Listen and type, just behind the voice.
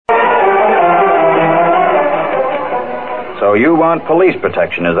So you want police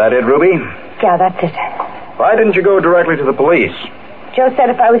protection, is that it, Ruby? Yeah, that's it. Why didn't you go directly to the police? Joe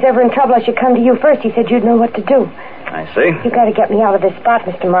said if I was ever in trouble, I should come to you first. He said you'd know what to do. I see. You got to get me out of this spot,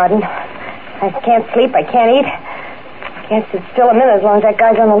 Mr. Martin. I can't sleep. I can't eat. I can't sit still a minute as long as that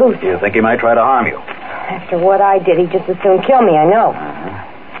guy's on the loose. You think he might try to harm you? After what I did, he'd just as soon kill me, I know.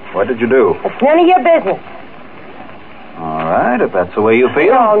 What did you do? It's none of your business. All right, if that's the way you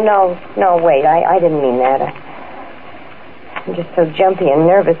feel. No, wait. I didn't mean that. I'm just so jumpy and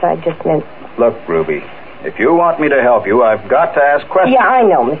nervous, I just meant... Look, Ruby, if you want me to help you, I've got to ask questions. Yeah, I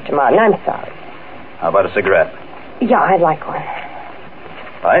know, Mr. Martin. I'm sorry. How about a cigarette? Yeah, I'd like one.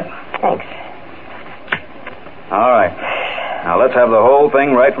 Right? Thanks. All right. Now, let's have the whole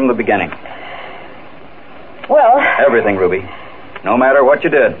thing right from the beginning. Well... Everything, Ruby. No matter what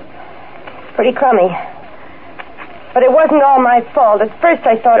you did. Pretty crummy. But it wasn't all my fault. At first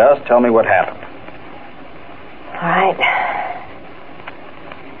I thought... Just tell me what happened. All right.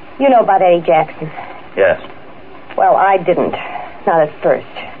 You know about Eddie Jackson? Yes. Well, I didn't. Not at first.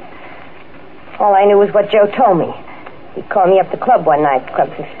 All I knew was what Joe told me. He called me up to the club one night,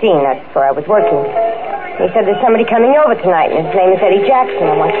 Club 15. That's where I was working. He said there's somebody coming over tonight, and his name is Eddie Jackson.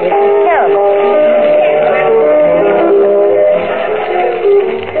 I want you to take care of him.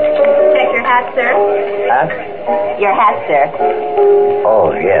 Check your hat, sir. Huh? Your hat, sir. Oh,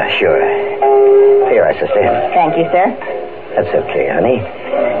 yeah, sure. Here, I sustain. Thank you, sir. That's okay, honey.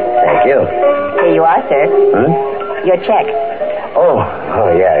 Thank you. Here you are, sir. Your check. Oh,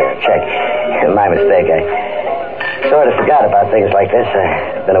 yeah, check. My mistake. I sort of forgot about things like this.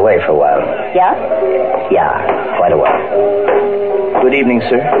 I've been away for a while. Yeah? Yeah, quite a while. Good evening,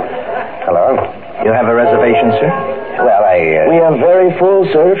 sir. Hello? You have a reservation, sir? Well, We are very full,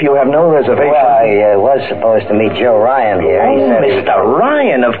 sir, if you have no reservation. Well, I was supposed to meet Joe Ryan here. He said Mr.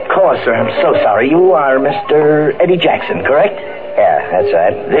 Ryan, of course, sir. I'm so sorry. You are Mr. Eddie Jackson, correct? Yeah, that's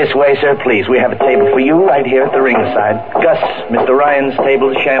right. This way, sir, please. We have a table for you right here at the ringside. Gus, Mr. Ryan's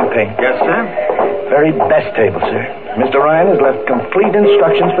table is champagne. Yes, sir? Very best table, sir. Mr. Ryan has left complete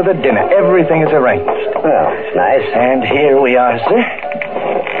instructions for the dinner. Everything is arranged. Well, it's nice. And here we are, sir.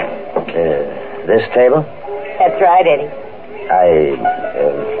 This table? That's right, Eddie.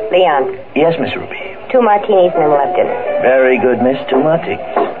 Leon. Yes, Miss Ruby. 2 martinis and then we'll have dinner. Very good, Miss. 2 martinis.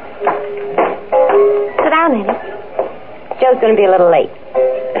 Sit down, Eddie. Joe's going to be a little late.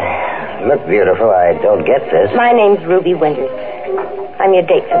 Look beautiful. I don't get this. My name's Ruby Winters. I'm your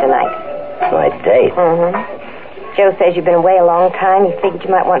date for the night. My date? Mm-hmm. Joe says you've been away a long time. He figured you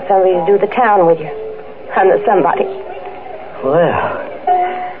might want somebody to do the town with you. I'm the somebody. Well,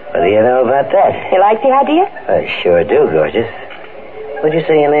 what do you know about that? You like the idea? I sure do, gorgeous. What'd you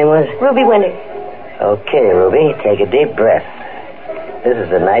say your name was? Ruby Winters. Okay, Ruby, take a deep breath. This is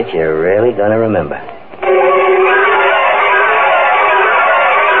the night you're really going to remember.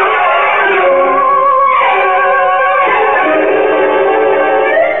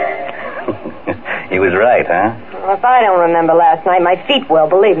 He was right, huh? Well, if I don't remember last night, my feet will,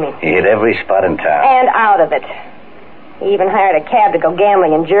 believe me. He hit every spot in town. And out of it. He even hired a cab to go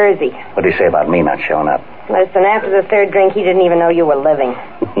gambling in Jersey. What did he say about me not showing up? Listen, after the 3rd drink, he didn't even know you were living.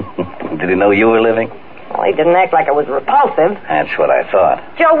 Did he know you were living? Well, he didn't act like it was repulsive. That's what I thought.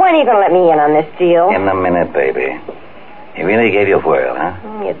 Joe, when are you going to let me in on this deal? In a minute, baby. He really gave you a whirl,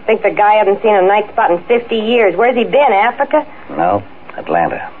 huh? You'd think the guy hadn't seen a night spot in 50 years. Where's he been, Africa? No,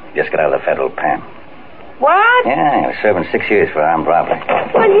 Atlanta. Just got out of the federal pen. What? Yeah, he was serving 6 years for armed robbery.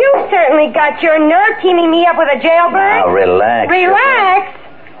 Well, you certainly got your nerve teaming me up with a jailbird. Now, relax. Relax?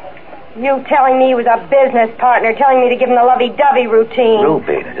 You telling me he was a business partner, telling me to give him the lovey-dovey routine.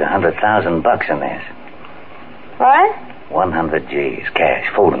 Ruby, there's $100,000 in this. What? 100 G's, cash,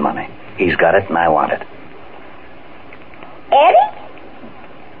 folding money. He's got it, and I want it. Eddie?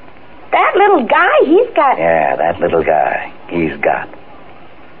 That little guy, he's got... Yeah, that little guy. He's got.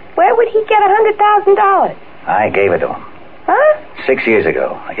 Where would he get $100,000? I gave it to him. Huh? 6 years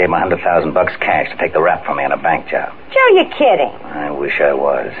ago, I gave him $100,000 cash to take the rap from me on a bank job. Joe, you're kidding. I wish I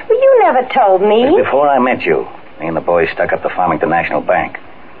was. Well, you never told me. It was before I met you. Me and the boys stuck up the Farmington National Bank.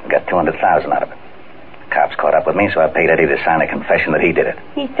 We got $200,000 out of it. Cops caught up with me, so I paid Eddie to sign a confession that he did it.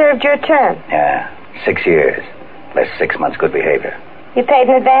 He served your term. Yeah, 6 years. Less 6 months good behavior. You paid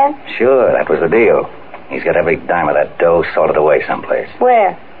in advance? Sure, that was the deal. He's got every dime of that dough sorted away someplace.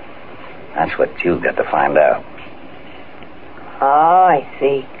 Where? That's what you've got to find out. Oh, I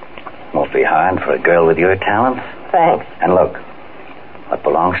see. Won't be hard for a girl with your talent. Thanks. And look, what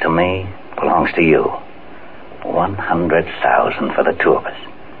belongs to me belongs to you. 100,000 for the 2 of us.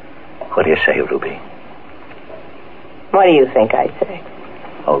 What do you say, Ruby? What do you think I'd say?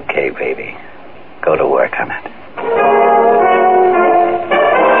 Okay, baby. Go to work on it.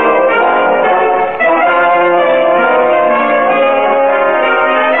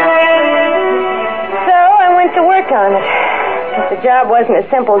 job wasn't as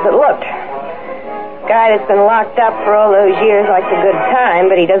simple as it looked. Guy that's been locked up for all those years likes a good time,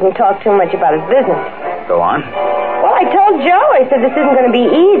 but he doesn't talk too much about his business. Go on. Well, I told Joe, I said this isn't going to be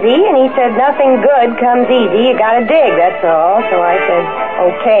easy, and he said nothing good comes easy. You got to dig, that's all. So I said,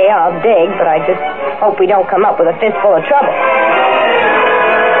 okay, I'll dig, but I just hope we don't come up with a fistful of trouble.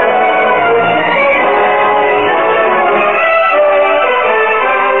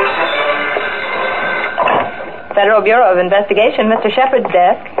 Federal Bureau of Investigation, Mr. Shepard's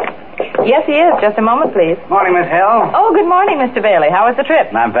desk. Yes, he is. Just a moment, please. Morning, Miss Hill. Oh, good morning, Mr. Bailey. How was the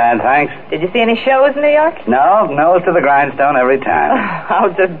trip? Not bad, thanks. Did you see any shows in New York? No, nose to the grindstone every time.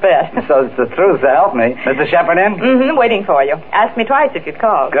 I'll just bet. So it's the truth to help me. Mr. Shepard in? Mm-hmm, waiting for you. Asked me twice if you'd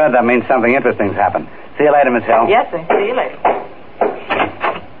called. Good, that means something interesting's happened. See you later, Miss Hill. Yes, sir. See you later.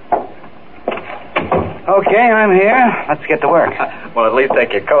 Okay, I'm here. Let's get to work. Well, at least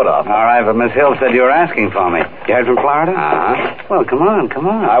take your coat off. All right, but Miss Hill said you were asking for me. You heard from Florida? Uh-huh. Well, come on.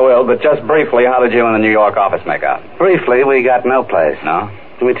 I will, but just briefly, how did you and the New York office make out? Briefly, we got no place. No?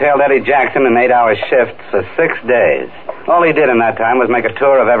 We tailed Eddie Jackson in 8-hour shifts for 6 days. All he did in that time was make a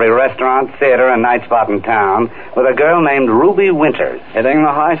tour of every restaurant, theater, and night spot in town with a girl named Ruby Winters. Hitting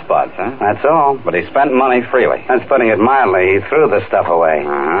the high spots, huh? That's all. But he spent money freely. That's putting it mildly. He threw the stuff away.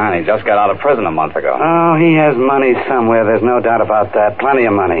 And he just got out of prison a month ago. Oh, he has money somewhere. There's no doubt about that. Plenty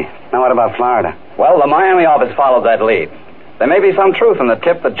of money. Now, what about Florida? Well, the Miami office followed that lead. There may be some truth in the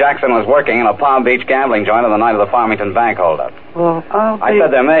tip that Jackson was working in a Palm Beach gambling joint on the night of the Farmington Bank holdup. Well, I said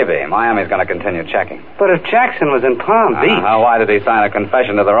there may be. Miami's going to continue checking. But if Jackson was in Palm Beach... Why did he sign a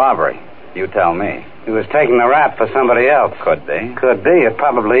confession to the robbery? You tell me. He was taking the rap for somebody else. Could be. Could be. It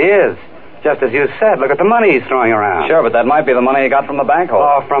probably is. Just as you said, look at the money he's throwing around. Sure, but that might be the money he got from the bank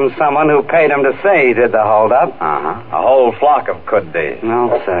holdup. Or from someone who paid him to say he did the holdup. A whole flock of could-be's.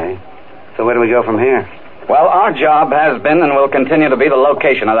 I'll say. So where do we go from here? Well, our job has been and will continue to be the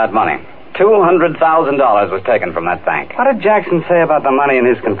location of that money. $200,000 was taken from that bank. What did Jackson say about the money in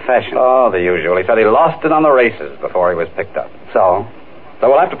his confession? Oh, the usual. He said he lost it on the races before he was picked up. So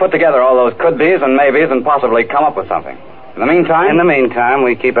we'll have to put together all those could-be's and maybes and possibly come up with something. In the meantime,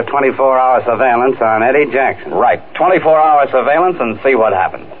 we keep a 24-hour surveillance on Eddie Jackson. Right. 24-hour surveillance and see what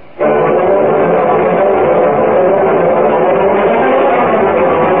happens.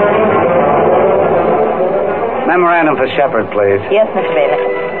 Memorandum for Shepard, please. Yes, Mr. Bailey.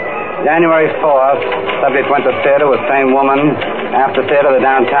 January 4th, subject went to theater with same woman. After theater, the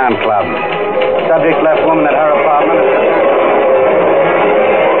downtown club. Subject left woman at her apartment.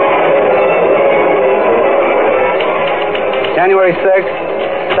 January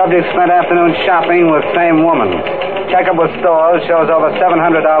 6th, subject spent afternoon shopping with same woman. Checkup with stores shows over $700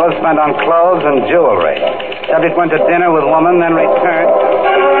 spent on clothes and jewelry. Subject went to dinner with woman, then returned.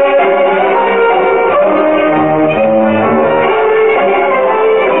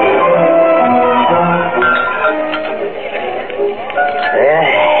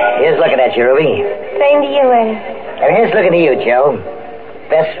 Here's looking at you, Ruby. Same to you, Eddie. And here's looking at you, Joe.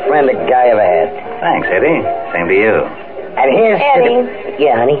 Best friend a guy ever had. Thanks, Eddie. Same to you. And here's... Eddie.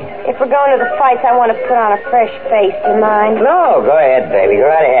 Yeah, honey? If we're going to the fights, I want to put on a fresh face. Do you mind? No, go ahead, baby. Go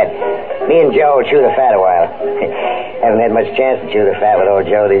right ahead. Me and Joe will chew the fat a while. Haven't had much chance to chew the fat with old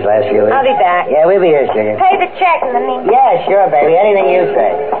Joe these last few weeks. I'll be back. Yeah, we'll be here, sugar. Pay the check in the meantime. Yeah, sure, baby. Anything you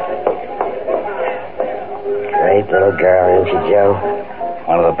say. Great little girl, isn't she, Joe?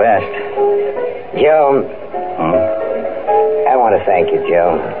 One of the best. Joe, I want to thank you,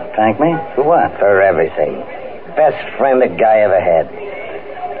 Joe. Thank me? For what? For everything. Best friend a guy ever had.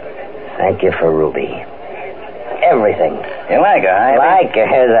 Thank you for Ruby. Everything. You like her, huh? Like her.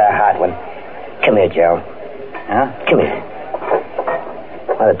 Here's a hot one. Come here, Joe. Huh? Come here.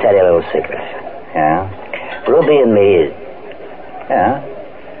 I want to tell you a little secret. Yeah? Ruby and me is... Yeah?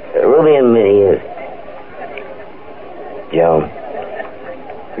 Ruby and me is... Joe,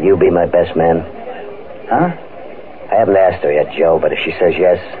 will you be my best man? Huh? I haven't asked her yet, Joe, but if she says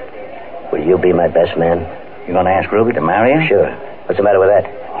yes, will you be my best man? You going to ask Ruby to marry you? Sure. What's the matter with that?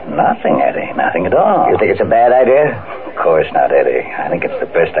 Nothing, Eddie. Nothing at all. You think it's a bad idea? Of course not, Eddie. I think it's the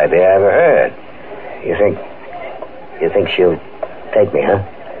best idea I ever heard. You think she'll take me, huh?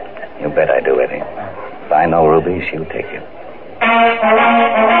 You bet I do, Eddie. If I know Ruby, she'll take you.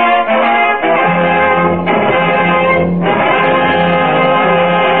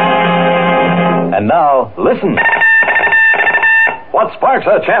 And now, listen. What sparks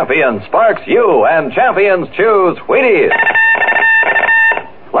a champion sparks you, and champions choose Wheaties.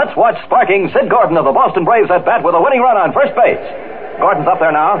 Let's watch sparking Sid Gordon of the Boston Braves at bat with a winning run on first base. Gordon's up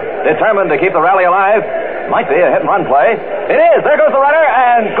there now, determined to keep the rally alive. Might be a hit-and-run play. It is. There goes the runner,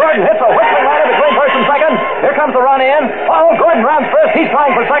 and Gordon hits a whistling liner between first and second. Here comes the run in. Oh, Gordon rounds first. He's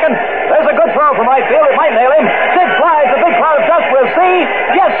trying for second. There's a good throw from right field. It might nail him. Sid flies. The big crowd of dust will see.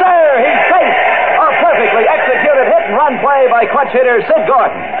 Yes, sir. He's safe. A perfectly executed hit and run play by clutch hitter Sid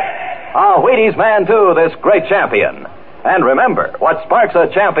Gordon. Wheaties man, too, this great champion. And remember, what sparks a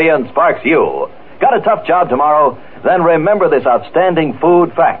champion sparks you. Got a tough job tomorrow? Then remember this outstanding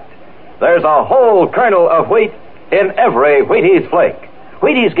food fact. There's a whole kernel of wheat in every Wheaties flake.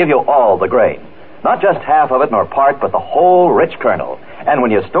 Wheaties give you all the grain. Not just half of it nor part, but the whole rich kernel. And when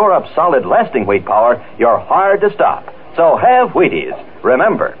you store up solid, lasting wheat power, you're hard to stop. So have Wheaties.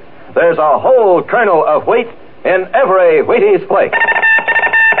 Remember, there's a whole kernel of wheat in every Wheaties flake.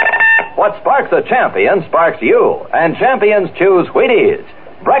 What sparks a champion sparks you. And champions choose Wheaties.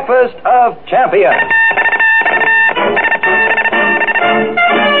 Breakfast of Champions.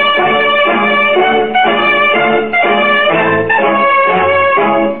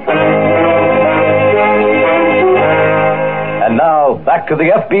 And now, back to the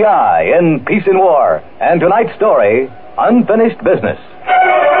FBI in Peace and War. And tonight's story, Unfinished Business.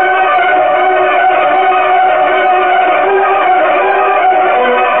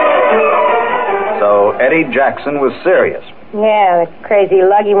 So, Eddie Jackson was serious. Yeah, the crazy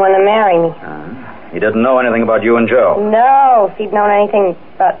luggy wanted to marry me. He didn't know anything about you and Joe. No, if he'd known anything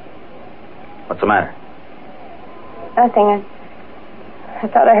about... What's the matter? Nothing. I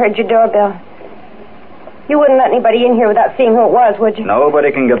thought I heard your doorbell. You wouldn't let anybody in here without seeing who it was, would you?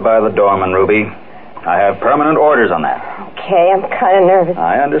 Nobody can get by the doorman, Ruby. I have permanent orders on that. Okay, I'm kind of nervous.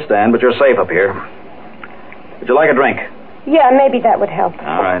 I understand, but you're safe up here. Would you like a drink? Yeah, maybe that would help.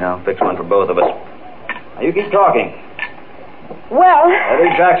 All right, I'll fix one for both of us. Now, you keep talking. Well...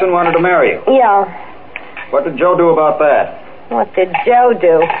 Eddie Jackson wanted to marry you. Yeah. What did Joe do about that? What did Joe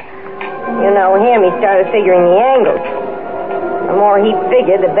do? You know him, he started figuring the angles. The more he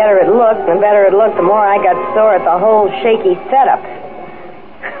figured, the better it looked. And the better it looked, the more I got sore at the whole shaky setup.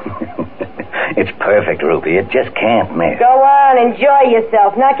 It's perfect, Ruby. It just can't miss. Go on, enjoy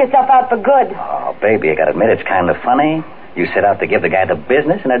yourself. Knock yourself out for good. Oh, baby, I gotta admit it's kind of funny. You set out to give the guy the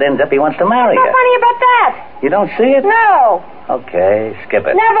business, and it ends up he wants to marry you. What's funny about that? You don't see it? No. Okay, skip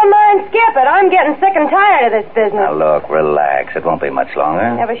it. Never mind, skip it. I'm getting sick and tired of this business. Now, look, relax. It won't be much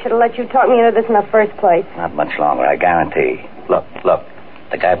longer. Never should have let you talk me into this in the first place. Not much longer, I guarantee. Look.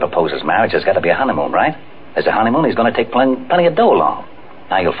 The guy proposes marriage. There's got to be a honeymoon, right? There's a honeymoon. He's going to take plenty of dough along.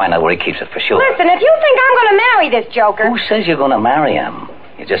 Now you'll find out where he keeps it for sure. Listen, if you think I'm going to marry this joker... Who says you're going to marry him?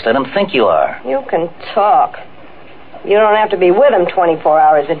 You just let him think you are. You can talk. You don't have to be with him 24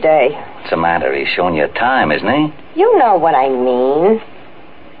 hours a day. What's the matter? He's showing you time, isn't he? You know what I mean.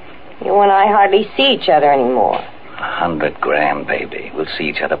 You and I hardly see each other anymore. $100,000, baby. We'll see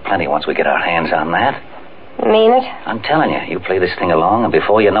each other plenty once we get our hands on that. You mean it? I'm telling you, you play this thing along, and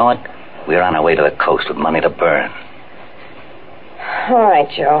before you know it, we're on our way to the coast with money to burn. All right,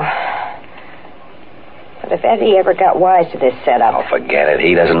 Joe. But if Eddie ever got wise to this setup... Oh, forget it.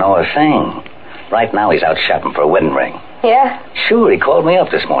 He doesn't know a thing. Right now, he's out shopping for a wedding ring. Yeah? Sure, he called me up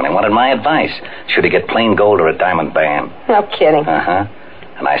this morning, wanted my advice. Should he get plain gold or a diamond band? No kidding. Uh-huh.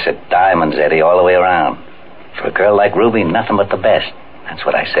 And I said, diamonds, Eddie, all the way around. For a girl like Ruby, nothing but the best. That's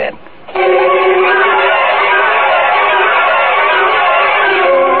what I said.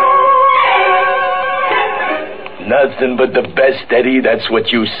 Nothing but the best, Eddie. That's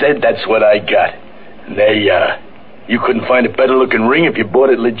what you said. That's what I got. You couldn't find a better-looking ring if you bought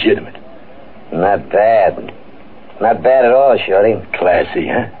it legitimate. Not bad. Not bad at all, Shorty. Classy,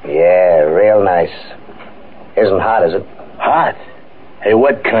 huh? Yeah, real nice. Isn't hot, is it? Hot? Hey,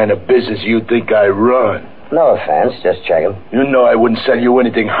 what kind of business you think I run? No offense, just checking. You know I wouldn't sell you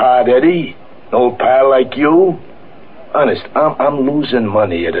anything hot, Eddie. An old pal like you. Honest, I'm losing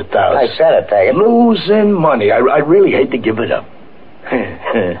money at 1,000. I said it, take it. Losing money. I really hate to give it up.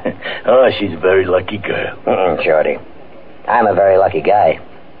 Oh, she's a very lucky girl. Shorty. I'm a very lucky guy.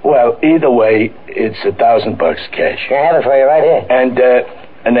 Well, either way, it's $1,000 cash. Can I have it for you right here? And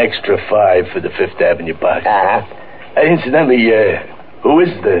an extra $5 for the Fifth Avenue box. Uh-huh. Incidentally, who is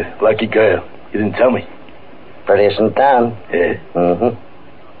the lucky girl? You didn't tell me. Prettiest in town. Yeah?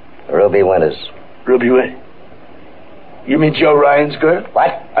 Mm-hmm. Ruby Winters. Ruby Winters? You mean Joe Ryan's girl?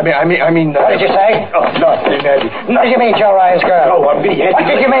 What? I mean... What did you say? Oh, nothing, Eddie. What did you mean, Joe Ryan's girl? Oh, me, Eddie. What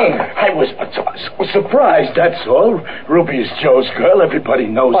did you mean? I was surprised, that's all. Ruby is Joe's girl. Everybody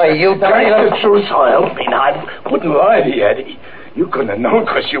knows Why, that. you dirty little... the truth. Oh, help me now. I wouldn't lie to you, Eddie. You couldn't have known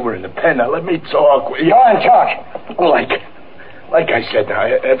because you were in the pen. Now, let me talk with you. Go on, talk. Like I said, now,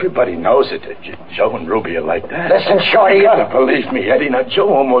 everybody knows it. Joe and Ruby are like that. Listen, Shorty. You gotta believe me, Eddie. Now, Joe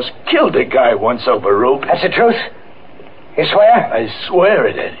almost killed a guy once over Ruby. That's the truth? You swear? I swear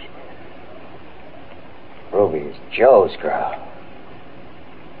it, Eddie. Ruby is Joe's girl.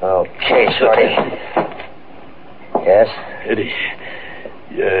 Okay, Shorty. Yes? Eddie,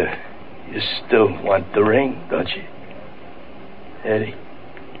 you still want the ring, don't you? Eddie?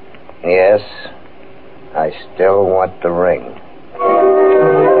 Yes. I still want the ring.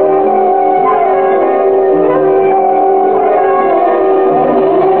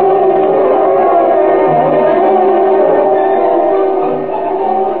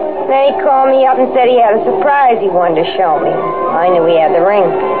 Then he called me up and said he had a surprise he wanted to show me. I knew he had the ring.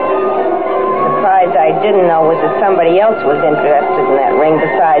 The surprise I didn't know was that somebody else was interested in that ring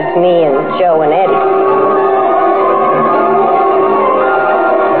besides me and Joe and Eddie.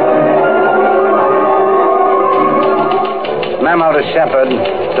 Memo to Shepard.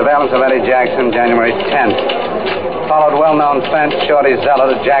 Surveillance of Eddie Jackson, January 10th. Followed well-known fence Shorty Zeller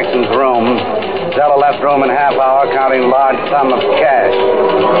to Jackson's room. Zeller left room in half hour, counting large sum of cash.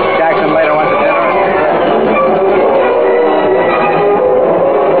 Jackson later went to dinner.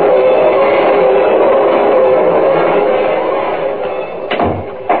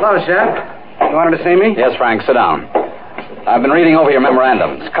 Hello, Shep. You wanted to see me? Yes, Frank, sit down. I've been reading over your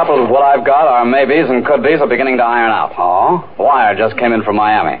memorandums. Coupled with what I've got, our maybes and could-bes are beginning to iron out. Oh? Wire just came in from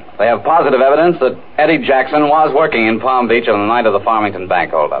Miami. They have positive evidence that Eddie Jackson was working in Palm Beach on the night of the Farmington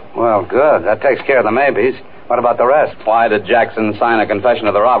Bank holdup. Well, good. That takes care of the maybes. What about the rest? Why did Jackson sign a confession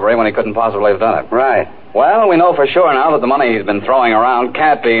of the robbery when he couldn't possibly have done it? Right. Well, we know for sure now that the money he's been throwing around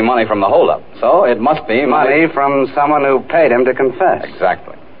can't be money from the holdup. So it must be Money from someone who paid him to confess.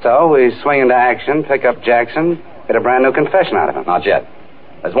 Exactly. So we swing into action, pick up Jackson, get a brand new confession out of him. Not yet.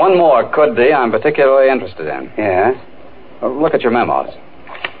 There's one more could-be I'm particularly interested in. Yes? Look at your memos.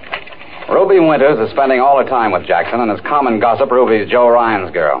 Ruby Winters is spending all her time with Jackson, and as common gossip, Ruby's Joe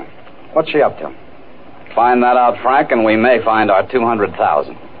Ryan's girl. What's she up to? Find that out, Frank, and we may find our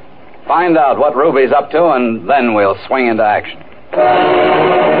 $200,000. Find out what Ruby's up to, and then we'll swing into action.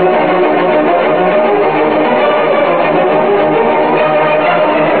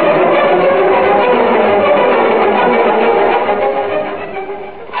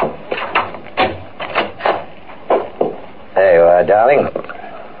 There you are, darling.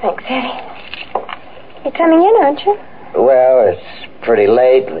 Thanks, Eddie. You're coming in, aren't you? Well, it's pretty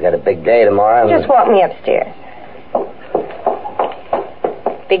late. We got a big day tomorrow. Just walk me upstairs.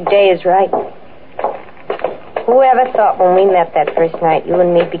 Big day is right. Whoever thought when we met that first night you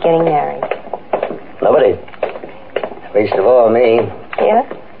and me'd be getting married? Nobody. Least of all me. Yeah?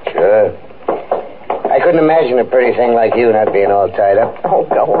 Sure. I couldn't imagine a pretty thing like you not being all tied up. Oh,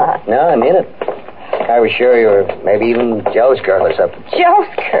 go on. No, I mean it. I was sure you were maybe even Joe's girl or something. Joe's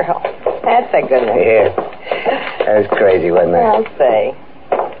girl. That's a good one. Yeah. That was crazy, wasn't it? I'll say.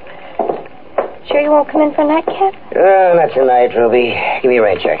 Sure you won't come in for a nightcap? Oh, not tonight, Ruby. Give me a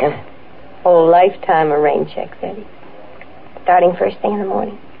rain check, huh? Whole lifetime of rain checks, Eddie. Starting first thing in the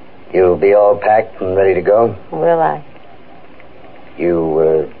morning. You'll be all packed and ready to go? Will I?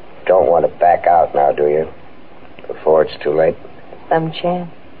 You don't want to back out now, do you? Before it's too late? Some chance.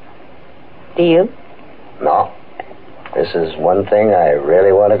 Do you? No. This is one thing I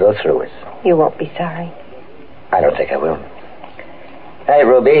really want to go through with. You won't be sorry. I don't think I will. Hey,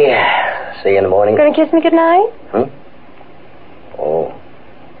 Ruby. See you in the morning. Gonna kiss me goodnight? Oh,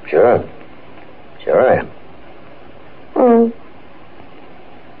 sure. Sure I am.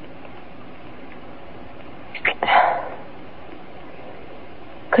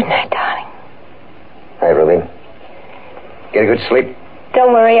 Good night, darling. Hey, Ruby. Get a good sleep.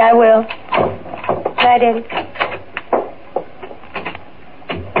 Don't worry, I will. Night, Eddie.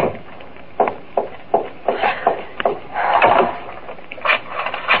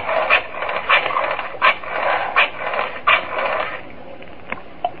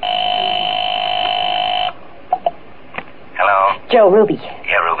 Joe, Ruby.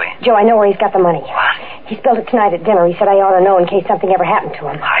 Yeah, Ruby. Joe, I know where he's got the money. What? He spilled it tonight at dinner. He said I ought to know in case something ever happened to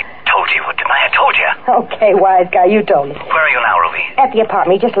him. I told you. Didn't I? I told you. Okay, wise guy, you told me. Where are you now, Ruby? At the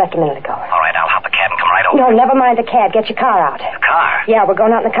apartment. He just left a minute ago. All right, I'll hop a cab and come right over. No, never mind the cab. Get your car out. The car? Yeah, we're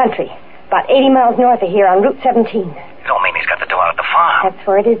going out in the country. About 80 miles north of here on Route 17. You don't mean he's got the dough out at the farm? That's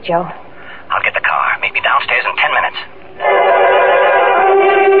where it is, Joe. I'll get the car. Meet me downstairs in 10 minutes.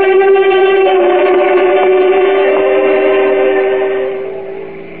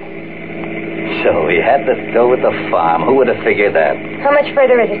 So he had to go with the farm. Who would have figured that? How much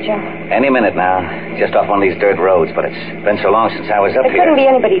further is it, Joe? Any minute now. Just off one of these dirt roads, but it's been so long since I was up There here. couldn't be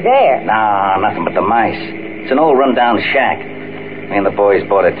anybody there. Nah, nothing but the mice. It's an old run-down shack. Me and the boys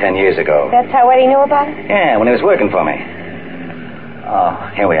bought it 10 years ago. That's how Eddie knew about it? Yeah, when he was working for me. Oh,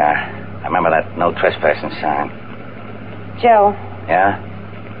 here we are. I remember that no trespassing sign. Joe, Yeah?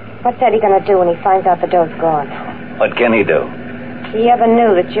 What's Eddie going to do when he finds out the dough's gone? What can he do? He ever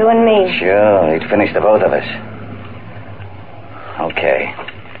knew that you and me... Sure, he'd finish the both of us. Okay.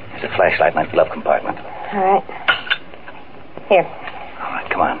 There's a flashlight in that glove compartment. All right. Here. All right,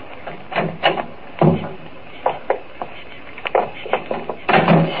 come on.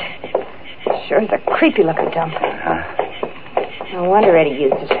 Sure is a creepy-looking dump. Huh? No wonder Eddie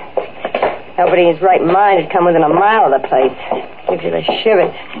used it. Nobody in his right mind had come within a mile of the place. Gives you the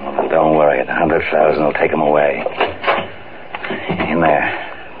shivers. Oh, don't worry. The 100,000 will take him away. In there.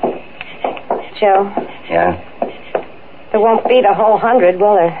 Joe, Yeah? there won't be the whole 100,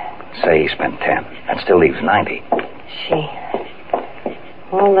 will there? Say he spent 10. That still leaves 90. Gee.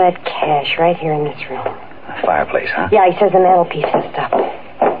 All that cash right here in this room. A fireplace, huh? Yeah, he says the mantelpiece has stuff.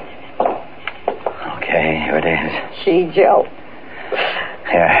 Okay, here it is. Gee, Joe.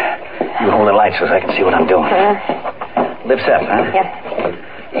 Here. You hold the light so I can see what I'm doing. Lifts up, huh? Yeah.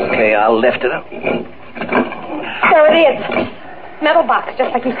 Okay, I'll lift it up. There it is. Metal box,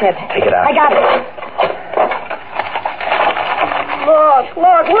 just like you said. Take it out. I got it.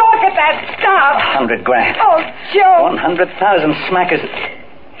 Look at that stuff. 100 grand. Oh, Joe. 100,000 smackers.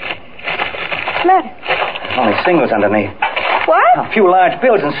 What's the matter? Only singles underneath. What? A few large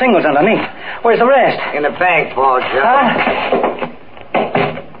bills and singles underneath. Where's the rest? In the bank vault, Joe. Huh?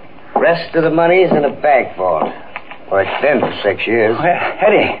 Rest of the money's in the bank vault. Well, it's been for 6 years.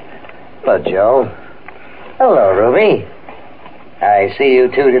 Eddie. Hello, Joe. Hello, Ruby. I see you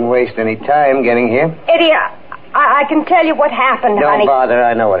two didn't waste any time getting here. Eddie, I can tell you what happened, Don't honey. bother.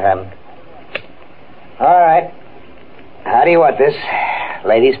 I know what happened. All right. How do you want this?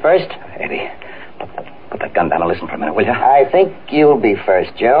 Ladies first? Eddie, put that gun down and listen for a minute, will you? I think you'll be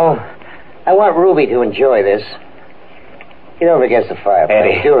first, Joe. I want Ruby to enjoy this. Get over against the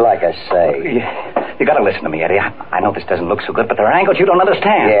fireplace. Eddie. Do like I say. You gotta listen to me, Eddie. I know this doesn't look so good, but there are angles you don't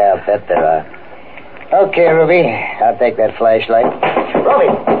understand. Yeah, I'll bet there are. Okay, Ruby. I'll take that flashlight. Ruby!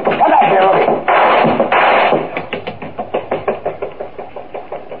 Come back here, Ruby!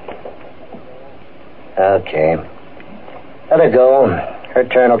 Okay. Let her go. Her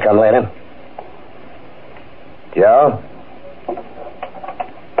turn will come later. Joe?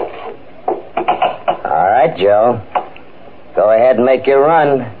 All right, Joe. Go ahead and make your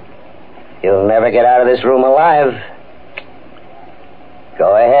run. You'll never get out of this room alive.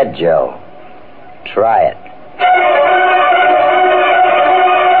 Go ahead, Joe. Try it.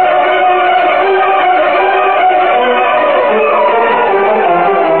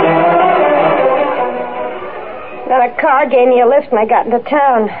 Then a car gave me a lift and I got into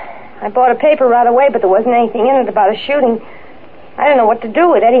town. I bought a paper right away, but there wasn't anything in it about a shooting. I didn't know what to do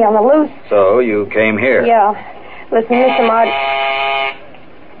with Eddie on the loose. So you came here? Yeah. Listen, Mr. Martin.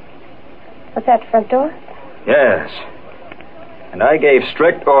 What's that, front door? Yes. And I gave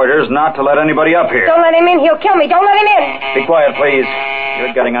strict orders not to let anybody up here. Don't let him in. He'll kill me. Don't let him in. Be quiet, please.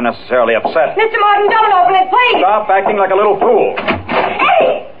 You're getting unnecessarily upset. Mr. Martin, don't open it, please. Stop acting like a little fool.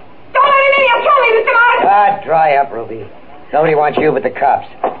 Eddie! Don't let him in. He'll kill me, Mr. Martin. Dry up, Ruby. Nobody wants you but the cops.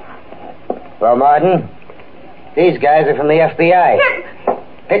 Well, Martin, these guys are from the FBI.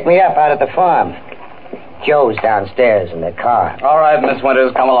 Picked me up out at the farm. Joe's downstairs in their car. All right, Miss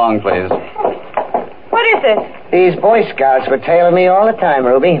Winters, come along, please. What is this? These Boy Scouts were tailing me all the time,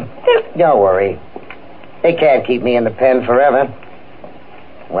 Ruby. Don't worry. They can't keep me in the pen forever.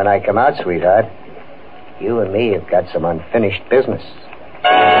 When I come out, sweetheart, you and me have got some unfinished business.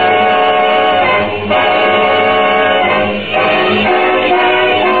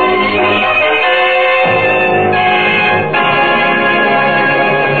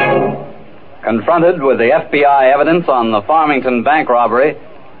 Confronted with the FBI evidence on the Farmington bank robbery,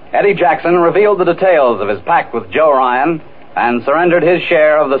 Eddie Jackson revealed the details of his pact with Joe Ryan and surrendered his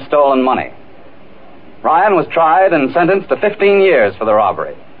share of the stolen money. Ryan was tried and sentenced to 15 years for the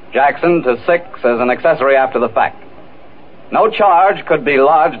robbery. Jackson to 6 as an accessory after the fact. No charge could be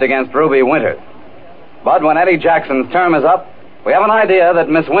lodged against Ruby Winters. But when Eddie Jackson's term is up, we have an idea that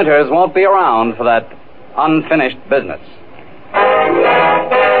Miss Winters won't be around for that unfinished business.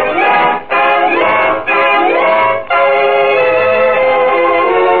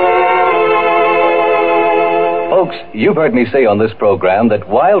 Folks, you've heard me say on this program that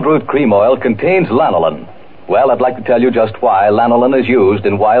Wild Root Cream Oil contains lanolin. Well, I'd like to tell you just why lanolin is used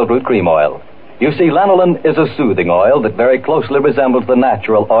in Wild Root Cream Oil. You see, lanolin is a soothing oil that very closely resembles the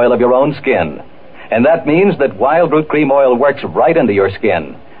natural oil of your own skin. And that means that Wild Root Cream Oil works right into your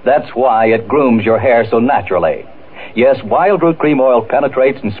skin. That's why it grooms your hair so naturally. Yes, Wild Root Cream Oil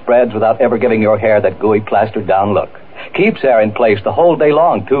penetrates and spreads without ever giving your hair that gooey plastered down look. Keeps hair in place the whole day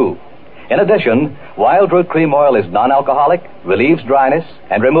long, too. In addition, wild root cream oil is non-alcoholic, relieves dryness,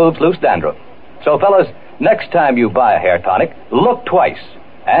 and removes loose dandruff. So, fellas, next time you buy a hair tonic, look twice,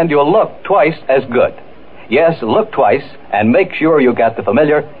 and you'll look twice as good. Yes, look twice, and make sure you get the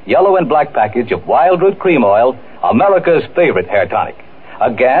familiar yellow and black package of wild root cream oil, America's favorite hair tonic.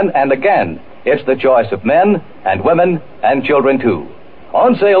 Again and again, it's the choice of men and women and children, too.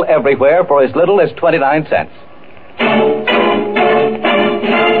 On sale everywhere for as little as 29 cents.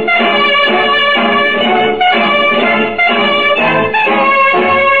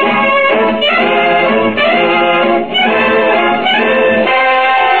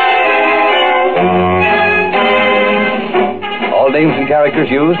 Names and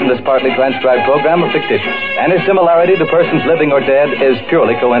characters used in this partly transcribed program are fictitious, and its similarity to persons living or dead is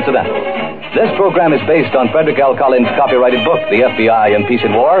purely coincidental. This program is based on Frederick L. Collins' copyrighted book, The FBI in Peace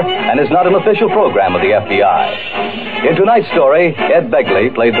and War, and is not an official program of the FBI. In tonight's story, Ed Begley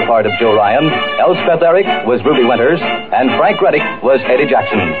played the part of Joe Ryan, Elspeth Eric was Ruby Winters, and Frank Reddick was Eddie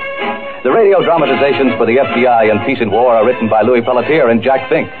Jackson. The radio dramatizations for the FBI in Peace and War are written by Louis Pelletier and Jack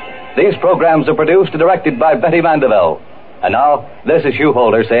Fink. These programs are produced and directed by Betty Mandeville. And now, this is Hugh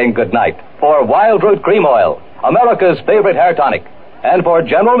Holder saying good night for Wild Root Cream Oil, America's favorite hair tonic, and for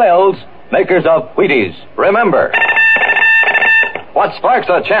General Mills, makers of Wheaties. Remember, what sparks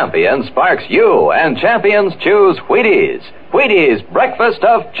a champion sparks you, and champions choose Wheaties. Wheaties, breakfast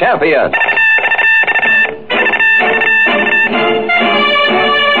of champions.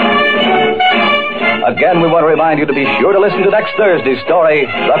 Again, we want to remind you to be sure to listen to next Thursday's story,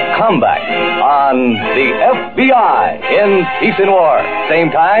 The Comeback, on the FBI in Peace and War. Same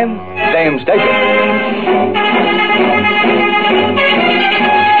time, same station.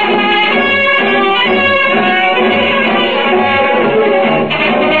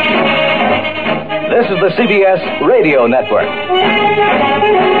 This is the CBS Radio Network.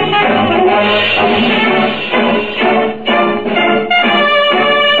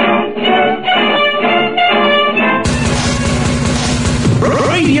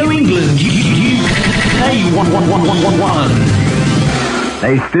 Radio England, UK 11111.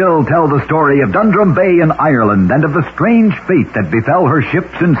 They still tell the story of Dundrum Bay in Ireland and of the strange fate that befell her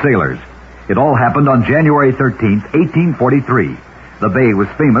ships and sailors. It all happened on January 13th, 1843. The bay was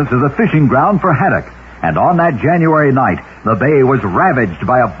famous as a fishing ground for haddock, and on that January night, the bay was ravaged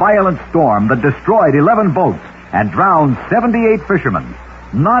by a violent storm that destroyed 11 boats and drowned 78 fishermen.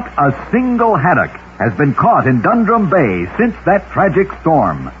 Not a single haddock has been caught in Dundrum Bay since that tragic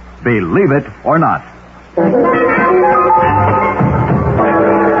storm. Believe it or not.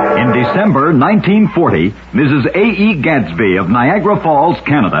 In December 1940, Mrs. A.E. Gadsby of Niagara Falls,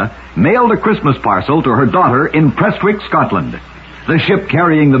 Canada, mailed a Christmas parcel to her daughter in Prestwick, Scotland. The ship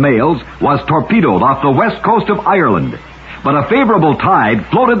carrying the mails was torpedoed off the west coast of Ireland, but a favorable tide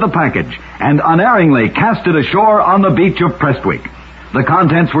floated the package and unerringly cast it ashore on the beach of Prestwick. The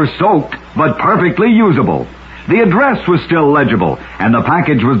contents were soaked, but perfectly usable. The address was still legible, and the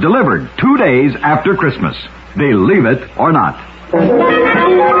package was delivered 2 days after Christmas. Believe it or not.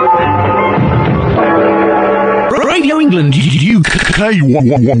 Radio England, UK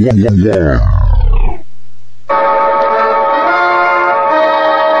 11111.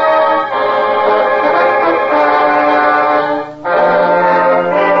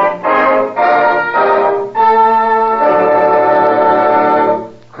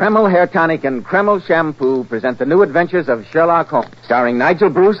 Kreml Hair Tonic and Kreml Shampoo present the new adventures of Sherlock Holmes, starring Nigel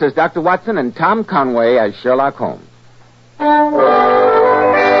Bruce as Dr. Watson and Tom Conway as Sherlock Holmes.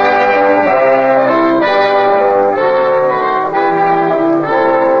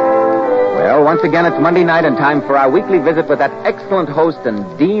 Well, once again, it's Monday night and time for our weekly visit with that excellent host and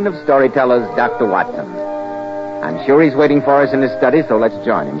dean of storytellers, Dr. Watson. I'm sure he's waiting for us in his study, so let's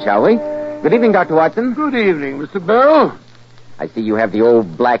join him, shall we? Good evening, Dr. Watson. Good evening, Mr. Bell. I see you have the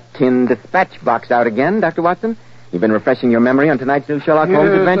old black tin dispatch box out again, Dr. Watson. You've been refreshing your memory on tonight's new Sherlock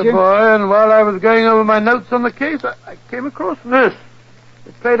Holmes adventure? Yes, boy, and while I was going over my notes on the case, I came across this.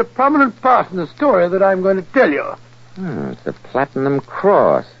 It played a prominent part in the story that I'm going to tell you. It's a platinum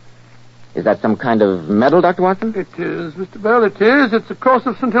cross. Is that some kind of medal, Dr. Watson? It is, Mr. Bell, it is. It's the cross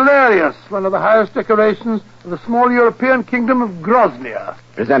of St. Hilarius, one of the highest decorations of the small European kingdom of Grosnia.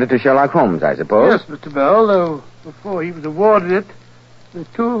 Presented to Sherlock Holmes, I suppose? Yes, Mr. Bell, though before he was awarded it, the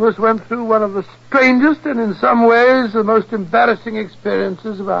two of us went through one of the strangest and in some ways the most embarrassing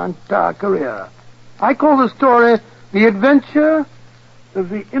experiences of our entire career. I call the story The Adventure of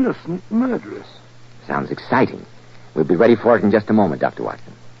the Innocent Murderess. Sounds exciting. We'll be ready for it in just a moment, Dr.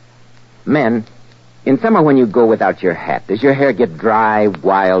 Watson. Men, in summer when you go without your hat, does your hair get dry,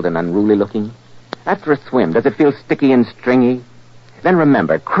 wild, and unruly looking? After a swim, does it feel sticky and stringy? Then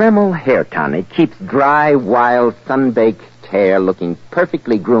remember, Kreml Hair Tonic keeps dry, wild, sun-baked hair looking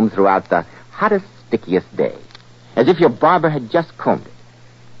perfectly groomed throughout the hottest, stickiest day, as if your barber had just combed it.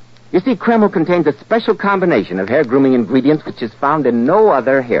 You see, Kreml contains a special combination of hair grooming ingredients which is found in no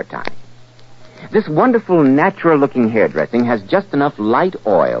other hair tonic. This wonderful, natural-looking hairdressing has just enough light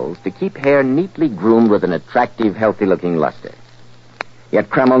oils to keep hair neatly groomed with an attractive, healthy-looking luster. Yet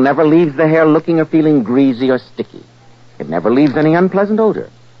Kreml never leaves the hair looking or feeling greasy or sticky. It never leaves any unpleasant odor.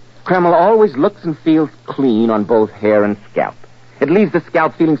 Kreml always looks and feels clean on both hair and scalp. It leaves the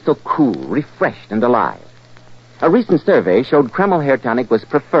scalp feeling so cool, refreshed, and alive. A recent survey showed Kreml Hair Tonic was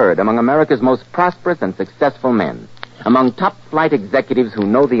preferred among America's most prosperous and successful men, among top-flight executives who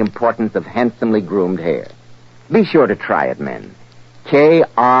know the importance of handsomely groomed hair. Be sure to try it, men.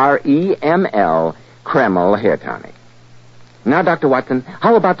 Kreml, Kreml Hair Tonic. Now, Dr. Watson,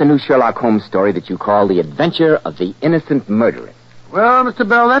 how about the new Sherlock Holmes story that you call The Adventure of the Innocent Murderess? Well, Mr.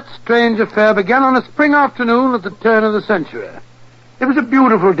 Bell, that strange affair began on a spring afternoon at the turn of the century. It was a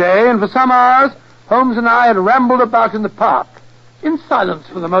beautiful day, and for some hours, Holmes and I had rambled about in the park, in silence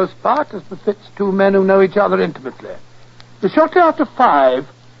for the most part, as befits two men who know each other intimately. It was shortly after 5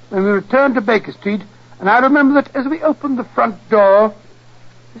 when we returned to Baker Street, and I remember that as we opened the front door,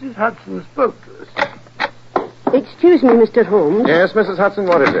 Mrs. Hudson spoke to us. Excuse me, Mr. Holmes. Yes, Mrs. Hudson,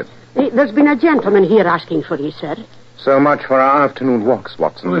 what is it? There's been a gentleman here asking for you, sir. So much for our afternoon walks,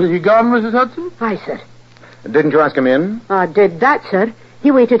 Watson. Well, is he gone, Mrs. Hudson? Aye, sir. Didn't you ask him in? I did that, sir. He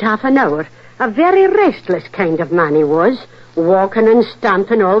waited half an hour. A very restless kind of man he was, walking and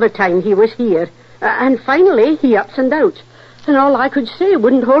stamping all the time he was here. And finally, he ups and out. And all I could say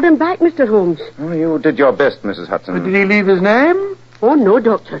wouldn't hold him back, Mr. Holmes. Oh, you did your best, Mrs. Hudson. But did he leave his name? Oh, no,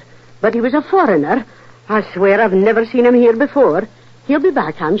 Doctor. But he was a foreigner. I swear I've never seen him here before. He'll be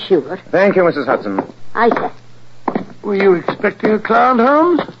back, I'm sure. Thank you, Mrs. Hudson. Aye, sir. Were you expecting a clown,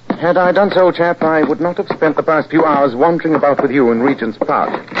 Holmes? Had I done so, chap, I would not have spent the past few hours wandering about with you in Regent's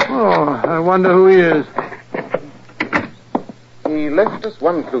Park. Oh, I wonder who he is. He left us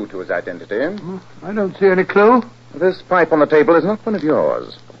one clue to his identity. I don't see any clue. This pipe on the table is not one of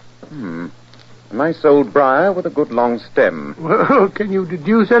yours. A nice old briar with a good long stem. Well, can you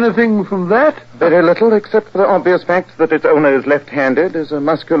deduce anything from that? Very little, except for the obvious fact that its owner is left-handed, is a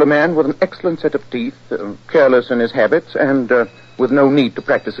muscular man with an excellent set of teeth, careless in his habits, and with no need to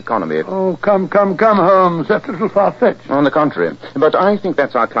practice economy. Oh, come, Holmes. That's a little far-fetched. On the contrary. But I think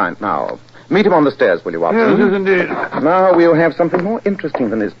that's our client now. Meet him on the stairs, will you, Watson? Yes, indeed. Now we'll have something more interesting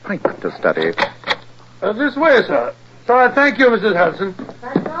than his pipe to study. This way, sir. So I thank you, Mrs. Hudson.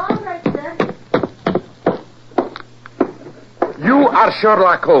 That's all right, sir. You are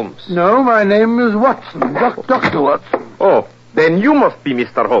Sherlock Holmes. No, my name is Watson, Dr. Watson. Oh, then you must be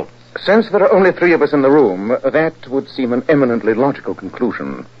Mr. Holmes. Since there are only 3 of us in the room, that would seem an eminently logical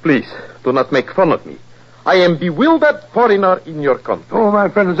conclusion. Please, do not make fun of me. I am bewildered foreigner in your country. Oh, my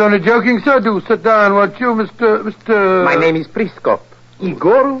friend is only joking, sir. Do sit down, won't you, Mr... My name is Priskop.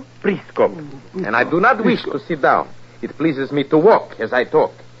 Igor Priskop. And I do not wish to sit down. It pleases me to walk as I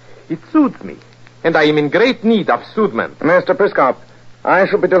talk. It soothes me. And I am in great need of soothment. Mr. Priskop, I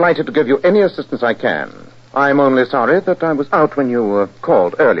shall be delighted to give you any assistance I can. I'm only sorry that I was out when you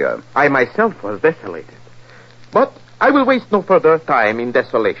called earlier. I myself was desolated. But I will waste no further time in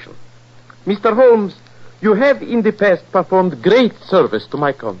desolation. Mr. Holmes, you have in the past performed great service to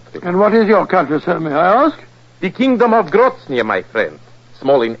my country. And what is your country, sir, may I ask? The kingdom of Grozny, my friend.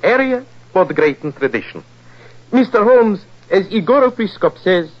 Small in area, but great in tradition. Mr. Holmes, as Igor Priskop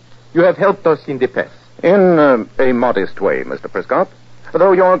says, you have helped us in the past. In a modest way, Mr. Priskop.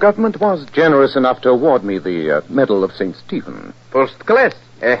 Though your government was generous enough to award me the Medal of St. Stephen. First class,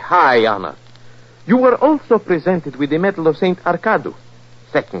 a high honor. You were also presented with the Medal of St. Arcadu,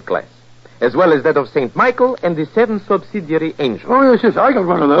 second class, as well as that of St. Michael and the 7 subsidiary angels. Oh, yes, I got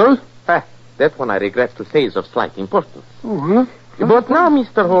one of those. That one I regret to say is of slight importance. Oh, But now,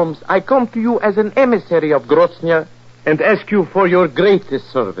 Mr. Holmes, I come to you as an emissary of Grozny and ask you for your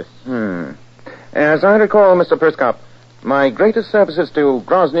greatest service. As I recall, Mr. Priskop, my greatest services to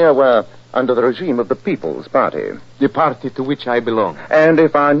Grozny were under the regime of the People's Party. The party to which I belong. And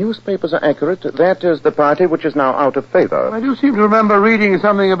if our newspapers are accurate, that is the party which is now out of favor. I do seem to remember reading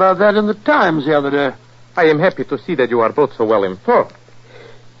something about that in the Times the other day. I am happy to see that you are both so well informed.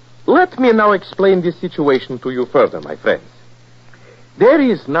 Let me now explain this situation to you further, my friends. There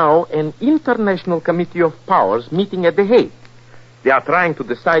is now an international committee of powers meeting at The Hague. They are trying to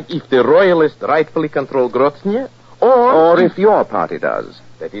decide if the royalists rightfully control Grozny or if your party does.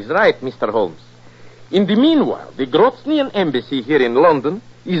 That is right, Mr. Holmes. In the meanwhile, the Groznian embassy here in London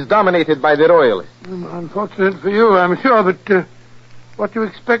is dominated by the royalists. Unfortunate for you, I'm sure, but what you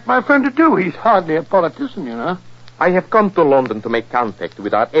expect my friend to do. He's hardly a politician, you know. I have come to London to make contact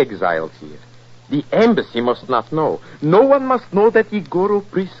with our exiles here. The embassy must not know. No one must know that Igor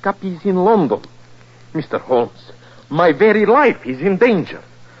Priskop is in London. Mr. Holmes, my very life is in danger.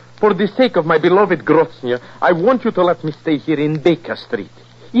 For the sake of my beloved Grozny, I want you to let me stay here in Baker Street,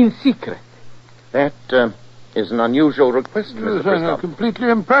 in secret. That is an unusual request, Mr. Priskop. A completely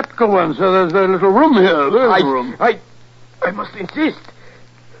impractical one, sir. There's very little room here. There's room. I must insist.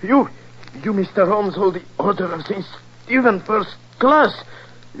 You, Mr. Holmes, hold the Order of St. Stephen First Class.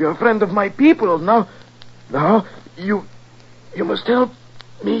 You're a friend of my people. Now, you must help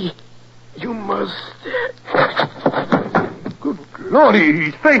me. You must. Good Lord,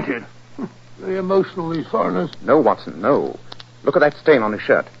 he's fainted. Very emotional, these foreigners. No, Watson, no. Look at that stain on his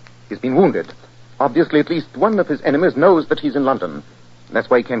shirt. He's been wounded. Obviously, at least one of his enemies knows that he's in London. That's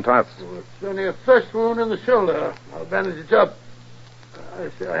why he came to us. Oh, it's only a fresh wound in the shoulder. I'll bandage it up.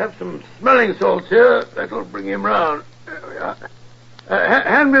 I have some smelling salts here. That'll bring him round. There we are.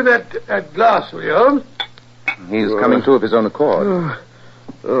 Hand me that glass, will you, Holmes? He's coming to of his own accord.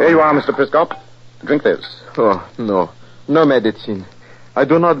 Here you are, Mr. Priskop. Drink this. Oh, no. No medicine. I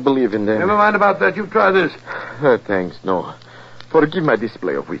do not believe in them. Never mind about that. You try this. Thanks, no. Forgive my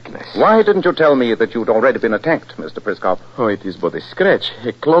display of weakness. Why didn't you tell me that you'd already been attacked, Mr. Priskop? Oh, it is but a scratch.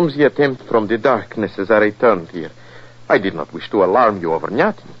 A clumsy attempt from the darkness as I returned here. I did not wish to alarm you over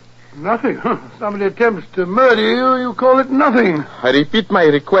nothing. Nothing? Somebody attempts to murder you, you call it nothing. I repeat my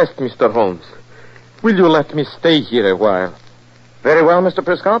request, Mr. Holmes. Will you let me stay here a while? Very well, Mr.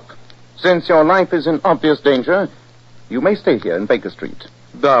 Priskop. Since your life is in obvious danger, you may stay here in Baker Street.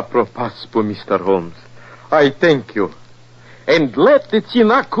 Da propaspo, Mr. Holmes. I thank you. And let the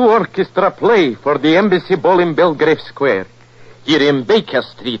Tsinaku Orchestra play for the embassy ball in Belgrave Square. Here in Baker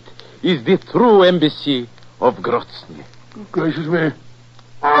Street is the true embassy of Grozny. Good gracious me.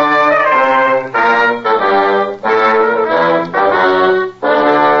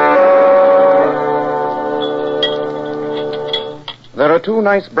 There are 2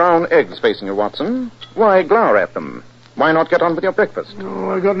 nice brown eggs facing you, Watson. Why glower at them? Why not get on with your breakfast?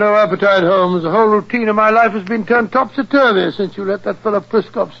 Oh, I got no appetite, Holmes. The whole routine of my life has been turned topsy-turvy since you let that fellow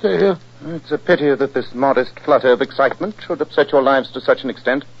Priskop stay here. It's a pity that this modest flutter of excitement should upset your lives to such an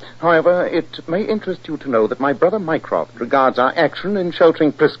extent. However, it may interest you to know that my brother Mycroft regards our action in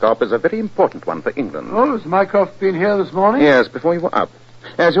sheltering Priskop as a very important one for England. Oh, has Mycroft been here this morning? Yes, before you were up.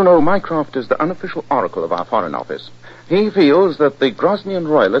 As you know, Mycroft is the unofficial oracle of our Foreign Office. He feels that the Groznian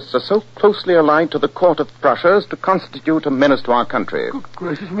royalists are so closely allied to the court of Prussia as to constitute a menace to our country. Good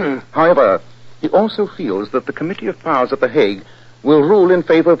gracious me. However, he also feels that the Committee of Powers at The Hague will rule in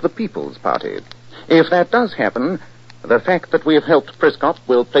favor of the People's Party. If that does happen, the fact that we have helped Priskop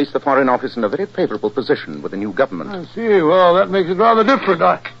will place the Foreign Office in a very favorable position with the new government. I see. Well, that makes it rather different.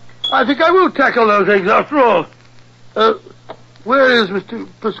 I think I will tackle those eggs after all. Where is Mr.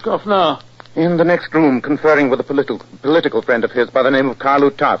 Priskop now? In the next room, conferring with a political friend of his by the name of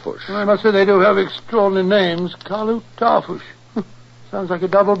Karlu Tarfush. Well, I must say they do have extraordinary names. Karlu Tarfush. Sounds like a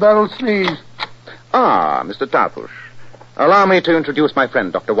double-barreled sneeze. Ah, Mr. Tarfush. Allow me to introduce my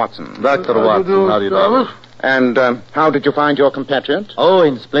friend, Dr. Watson. Dr. Watson, how do you do? And how did you find your compatriot? Oh,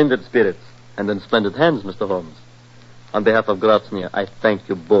 in splendid spirits. And in splendid hands, Mr. Holmes. On behalf of Grozny, I thank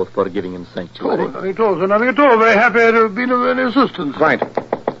you both for giving him sanctuary. Oh, nothing at all, sir. Nothing at all. Very happy to have been of any assistance. Right.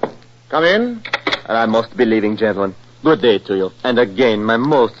 Come in. And I must be leaving, gentlemen. Good day to you. And again, my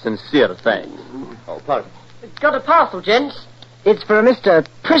most sincere thanks. Oh, pardon. Got a parcel, gents. It's for a Mr.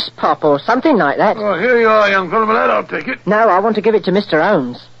 Priskop or something like that. Oh, here you are, young fellow. Well, I'll take it. No, I want to give it to Mr.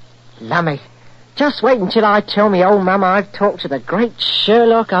 Holmes. Lummy. Just wait until I tell me old mum I've talked to the great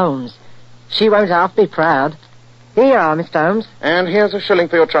Sherlock Holmes. She won't half be proud. Here you are, Mr. Holmes. And here's a shilling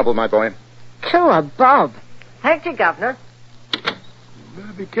for your trouble, my boy. Cool, Bob. Thank you, Governor.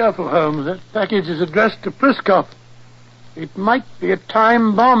 Better be careful, Holmes. That package is addressed to Priskop. It might be a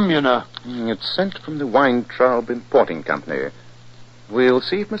time bomb, you know. It's sent from the Weintraub Importing Company. We'll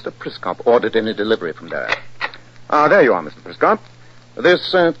see if Mr. Priskop ordered any delivery from there. Ah, there you are, Mr. Priskop.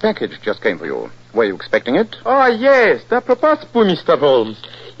 This package just came for you. Were you expecting it? Oh, yes. Da propaspo, Mr. Holmes.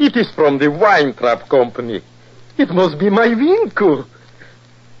 It is from the Weintraub Company. It must be my Vinku.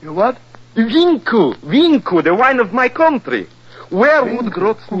 Your what? Vinku. Vinku, the wine of my country. Where would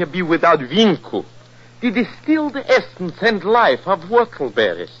Grozny be without Vinku? The distilled essence and life of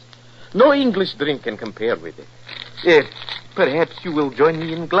whortleberries. No English drink can compare with it. Perhaps you will join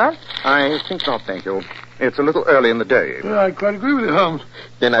me in glass? I think not, thank you. It's a little early in the day. Well, I quite agree with you, Holmes.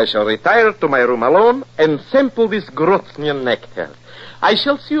 Then I shall retire to my room alone and sample this Groznian nectar. I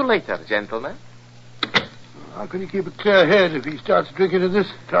shall see you later, gentlemen. How can he keep a clear head if he starts drinking at this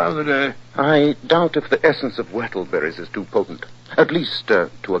time of the day? I doubt if the essence of whortleberries is too potent. At least to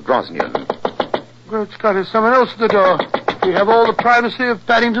a Grosnian. Great Scott, there's someone else at the door. We have all the privacy of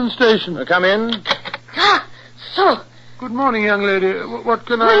Paddington Station. Come in. Ah, so. Good morning, young lady. What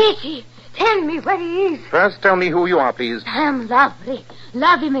can Where is he? Tell me where he is. First, tell me who you are, please. I am Lavry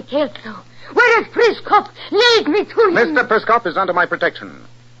Michelso. Where is Priskop? Lead me to him. Mr. Priskop is under my protection.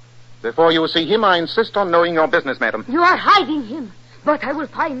 Before you see him, I insist on knowing your business, madam. You are hiding him. But I will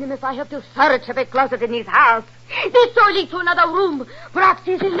find him if I have to search every closet in his house. This door leads to another room. Perhaps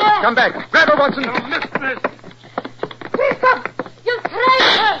he's in there. Come back. Grab her, Watson. Mistress. Priskop! You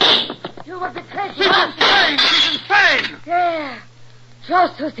traitor! You were betrayed. She's insane. She's insane. There.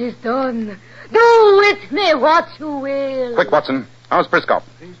 Justice is done. Do with me what you will. Quick, Watson. How's Priskop?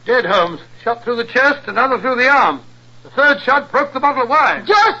 He's dead, Holmes. Shot through the chest, another through the arm. The third shot broke the bottle of wine.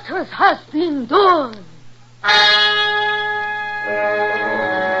 Justice has been done.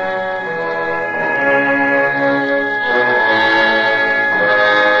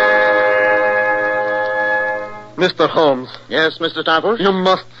 Mr. Holmes. Yes, Mr. Tarbush? You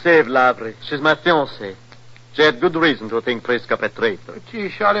must save Lavry. She's my fiancée. She had good reason to think Priskop a traitor. But she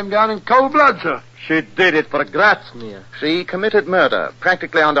shot him down in cold blood, sir. She did it for Grasmere. She committed murder,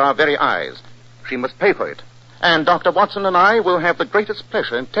 practically under our very eyes. She must pay for it. And Dr. Watson and I will have the greatest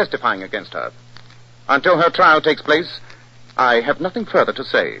pleasure in testifying against her. Until her trial takes place, I have nothing further to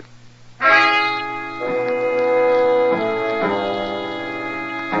say.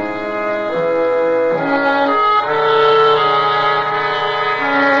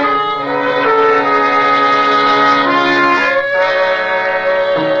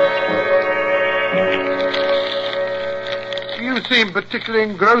 You seem particularly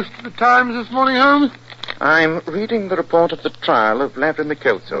engrossed at the Times this morning, Holmes. I'm reading the report of the trial of Lavry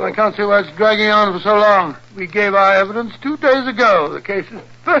Michelso. Well, I can't see why it's dragging on for so long. We gave our evidence 2 days ago. The case is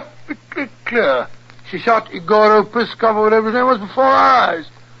perfectly clear. She shot Igoro Priskov or whatever his name was before our eyes.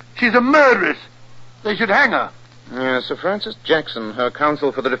 She's a murderess. They should hang her. Sir Francis Jackson, her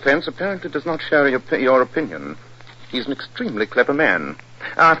counsel for the defense, apparently does not share your opinion. He's an extremely clever man.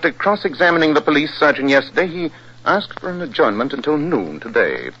 After cross-examining the police surgeon yesterday, he asked for an adjournment until noon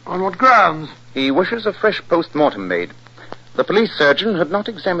today. On what grounds? He wishes a fresh post-mortem made. The police surgeon had not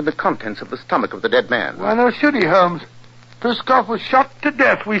examined the contents of the stomach of the dead man. Why, no should he, Holmes? Priskov was shot to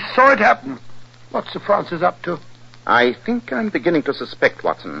death. We saw it happen. What's Sir Francis up to? I think I'm beginning to suspect,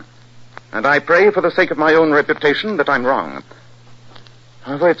 Watson. And I pray for the sake of my own reputation that I'm wrong.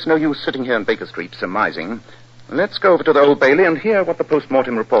 However, it's no use sitting here in Baker Street surmising. Let's go over to the Old Bailey and hear what the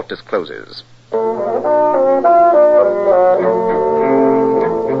post-mortem report discloses.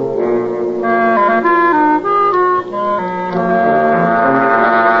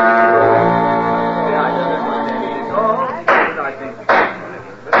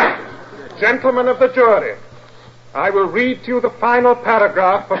 Gentlemen of the jury, I will read to you the final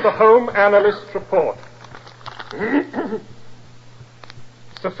paragraph of the Home Analyst's report.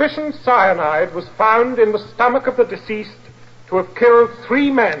 Sufficient cyanide was found in the stomach of the deceased to have killed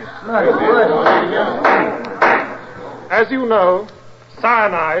 3 men. As you know,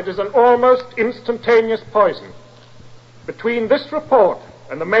 cyanide is an almost instantaneous poison. Between this report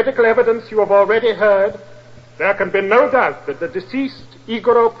and the medical evidence you have already heard, there can be no doubt that the deceased,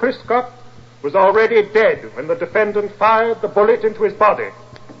 Igoro Priskop, was already dead when the defendant fired the bullet into his body.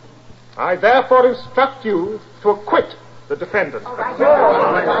 I therefore instruct you to acquit the defendant.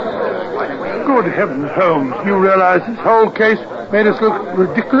 Good heavens, Holmes. You realize this whole case made us look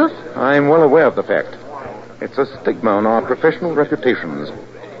ridiculous? I'm well aware of the fact. It's a stigma on our professional reputations,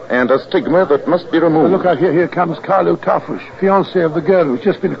 and a stigma that must be removed. Look out here. Here comes Carlo Tarfush, fiancé of the girl who's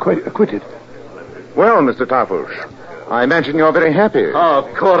just been acquitted. Well, Mr. Tarfush, I imagine you're very happy. Oh,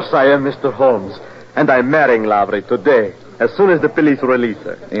 of course I am, Mr. Holmes. And I'm marrying Lavry today, as soon as the police release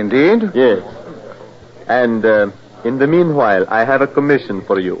her. Indeed? Yes. And in the meanwhile, I have a commission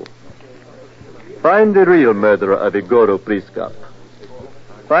for you. Find the real murderer of Igoro Priskop.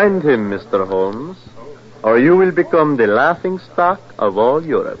 Find him, Mr. Holmes, or you will become the laughingstock of all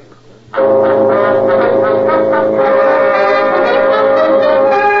Europe.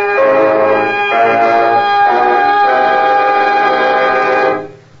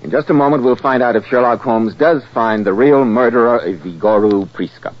 In just a moment, we'll find out if Sherlock Holmes does find the real murderer of Igoro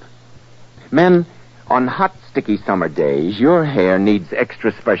Priskop. Men, on hot, sticky summer days, your hair needs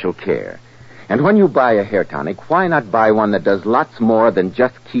extra special care. And when you buy a hair tonic, why not buy one that does lots more than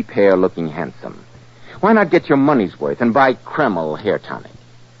just keep hair looking handsome? Why not get your money's worth and buy Kreml hair tonic?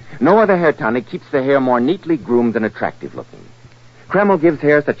 No other hair tonic keeps the hair more neatly groomed and attractive looking. Kreml gives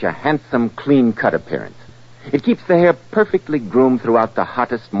hair such a handsome, clean-cut appearance. It keeps the hair perfectly groomed throughout the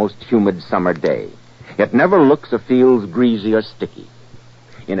hottest, most humid summer day. It never looks or feels greasy or sticky.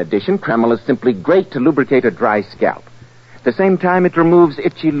 In addition, Kreml is simply great to lubricate a dry scalp. At the same time, it removes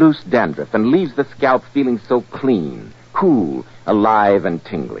itchy, loose dandruff and leaves the scalp feeling so clean, cool, alive, and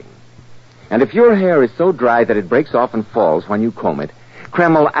tingling. And if your hair is so dry that it breaks off and falls when you comb it,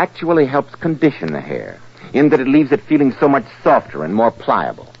 Kreml actually helps condition the hair, in that it leaves it feeling so much softer and more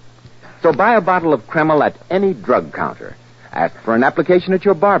pliable. So buy a bottle of Kreml at any drug counter. Ask for an application at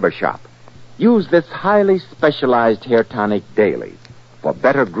your barber shop. Use this highly specialized hair tonic daily for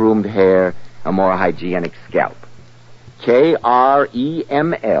better groomed hair, a more hygienic scalp. Kreml,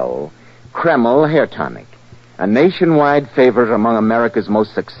 Kreml Hair Tonic, a nationwide favorite among America's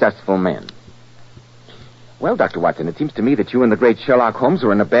most successful men. Well, Dr. Watson, it seems to me that you and the great Sherlock Holmes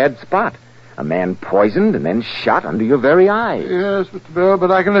are in a bad spot. A man poisoned and then shot under your very eyes. Yes, Mr. Bell,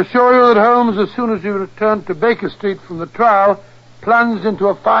 but I can assure you that Holmes, as soon as he returned to Baker Street from the trial, plunged into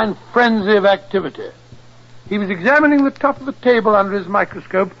a fine frenzy of activity. He was examining the top of the table under his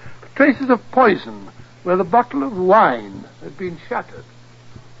microscope for traces of poison where the bottle of wine had been shattered.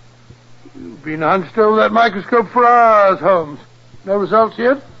 You've been hunched over that microscope for hours, Holmes. No results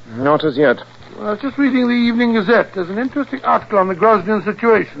yet? Not as yet. Well, I was just reading the Evening Gazette. There's an interesting article on the Grosnian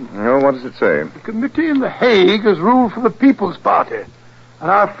situation. Oh, what does it say? The committee in The Hague has ruled for the People's Party.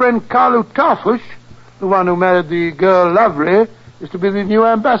 And our friend Carlo Tarfush, the one who married the girl Lovery, is to be the new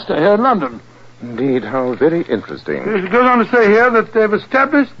ambassador here in London. Indeed, how very interesting. It goes on to say here that they've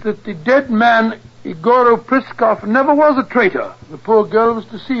established that the dead man, Igor Priskov, never was a traitor. The poor girl was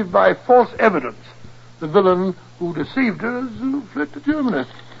deceived by false evidence. The villain who deceived her has fled to Germany.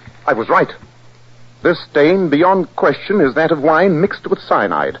 I was right. This stain, beyond question, is that of wine mixed with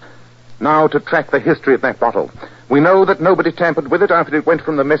cyanide. Now to track the history of that bottle. We know that nobody tampered with it after it went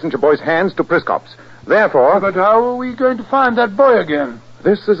from the messenger boy's hands to Priskov's. Therefore... But how are we going to find that boy again?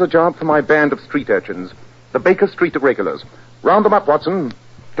 This is a job for my band of street urchins, the Baker Street Irregulars. Round them up, Watson.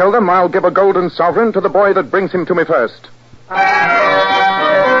 Tell them I'll give a golden sovereign to the boy that brings him to me first.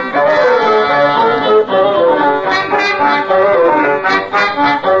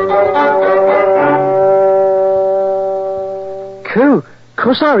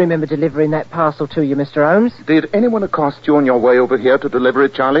 Course I remember delivering that parcel to you, Mr. Holmes. Did anyone accost you on your way over here to deliver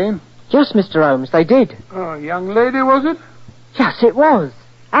it, Charlie? Yes, Mr. Holmes, they did. Oh, young lady, was it? Yes, it was.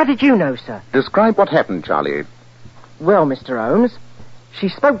 How did you know, sir? Describe what happened, Charlie. Well, Mr. Holmes, she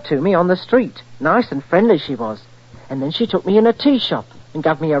spoke to me on the street. Nice and friendly she was. And then she took me in a tea shop and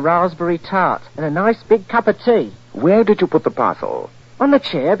gave me a raspberry tart and a nice big cup of tea. Where did you put the parcel? On the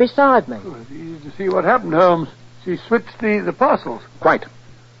chair beside me. Oh, it's easy to see what happened, Holmes. She switched the parcels. Quite.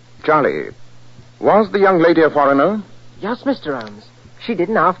 Charlie, was the young lady a foreigner? Yes, Mr. Holmes. She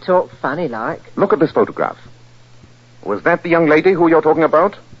didn't half talk funny like. Look at this photograph. Was that the young lady who you're talking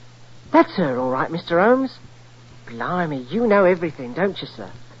about? That's her, all right, Mr. Holmes. Blimey, you know everything, don't you,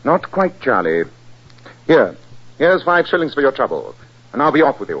 sir? Not quite, Charlie. Here's 5 shillings for your trouble. And I'll be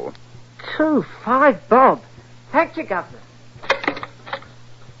off with you. Cool, 5 bob. Thank you, Governor.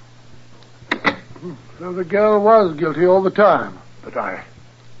 So the girl was guilty all the time. But I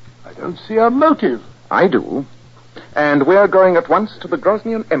don't see her motive. I do. And we're going at once to the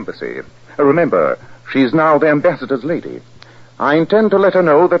Grosnian embassy. Remember, she's now the ambassador's lady. I intend to let her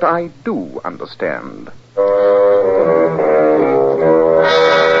know that I do understand.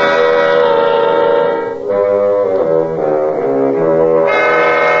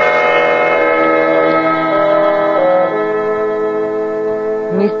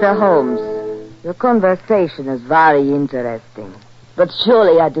 Mr. Holmes, your conversation is very interesting. But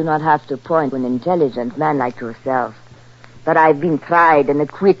surely I do not have to point to an intelligent man like yourself that I've been tried and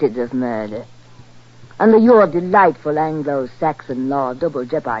acquitted of murder. Under your delightful Anglo-Saxon law, double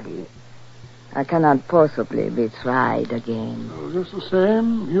jeopardy, I cannot possibly be tried again. Oh, just the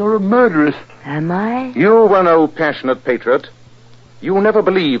same, you're a murderess. Am I? You were no passionate patriot. You never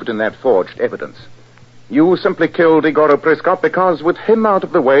believed in that forged evidence. You simply killed Igor Priskov because, with him out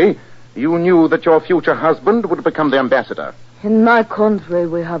of the way, you knew that your future husband would become the ambassador. In my country,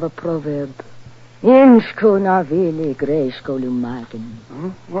 we have a proverb. Inshko navili greshko lumagen.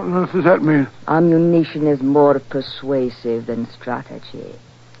 What on earth does that mean? Ammunition is more persuasive than strategy.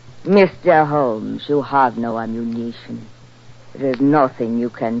 Mr. Holmes, you have no ammunition. There is nothing you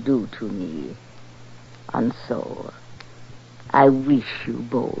can do to me. And so, I wish you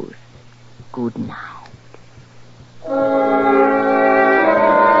both good night.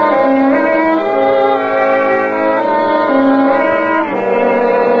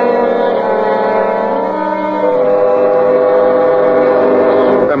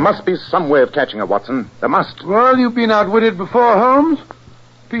 must be some way of catching her, Watson. There must. Well, you've been outwitted before, Holmes.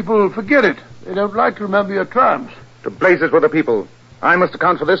 People forget it. They don't like to remember your triumphs. To blazes with the people. I must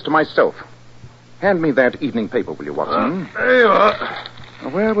account for this to myself. Hand me that evening paper, will you, Watson? There you are.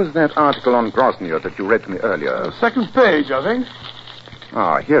 Where was that article on Grosvenor that you read to me earlier? Second page, I think.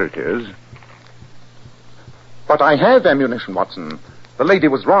 Here it is. But I have ammunition, Watson. The lady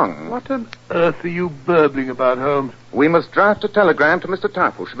was wrong. What on earth are you burbling about, Holmes? We must draft a telegram to Mr.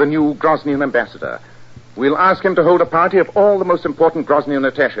 Tarpush, the new Grosnian ambassador. We'll ask him to hold a party of all the most important Grosnian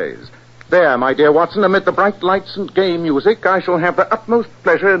attaches. There, my dear Watson, amid the bright lights and gay music, I shall have the utmost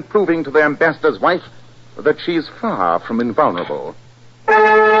pleasure in proving to the ambassador's wife that she's far from invulnerable.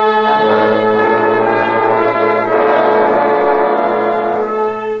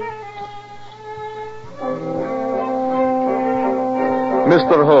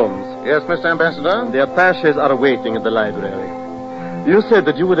 Mr. Holmes. Yes, Mr. Ambassador? The attaches are waiting in the library. You said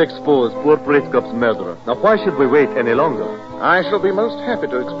that you would expose poor Priskop's murderer. Now, why should we wait any longer? I shall be most happy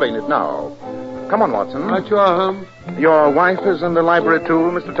to explain it now. Come on, Watson. Right you are, Holmes. Your wife is in the library,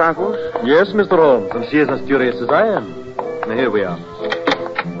 too, Mr. Tarpush? Yes, Mr. Holmes, and she is as curious as I am. Now, here we are.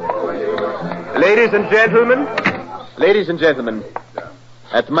 Ladies and gentlemen,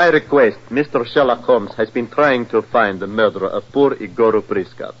 at my request, Mr. Sherlock Holmes has been trying to find the murderer of poor Igor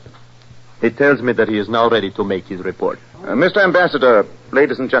Priskop. He tells me that he is now ready to make his report. Mr. Ambassador,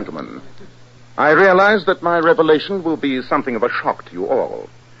 ladies and gentlemen, I realize that my revelation will be something of a shock to you all.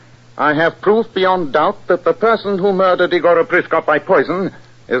 I have proof beyond doubt that the person who murdered Igor Priskop by poison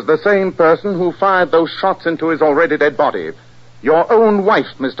is the same person who fired those shots into his already dead body. Your own wife,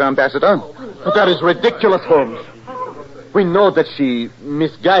 Mr. Ambassador. But that is ridiculous, Holmes. We know that she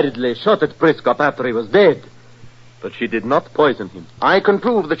misguidedly shot at Priskop after he was dead. But she did not poison him. I can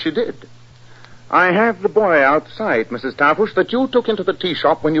prove that she did. I have the boy outside, Mrs. Tarpush, that you took into the tea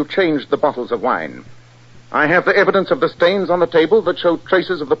shop when you changed the bottles of wine. I have the evidence of the stains on the table that show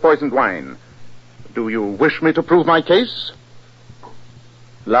traces of the poisoned wine. Do you wish me to prove my case?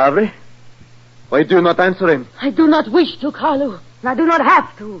 Lavry? Why do you not answer him? I do not wish to, Carlo. I do not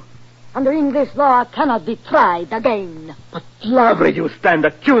have to. Under English law, I cannot be tried again. But, Lavry, you stand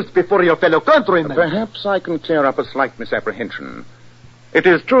accused before your fellow countrymen. Perhaps I can clear up a slight misapprehension. It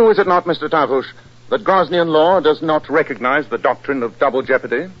is true, is it not, Mr. Tarpush, that Grosnian law does not recognize the doctrine of double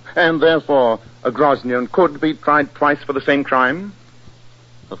jeopardy, and therefore a Grosnian could be tried twice for the same crime?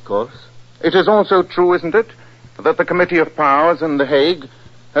 Of course. It is also true, isn't it, that the Committee of Powers in The Hague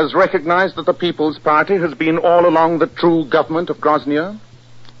has recognized that the People's Party has been all along the true government of Grosnia?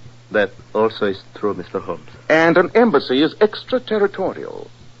 That also is true, Mr. Holmes. And an embassy is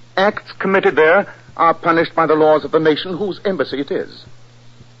extraterritorial. Acts committed there are punished by the laws of the nation whose embassy it is.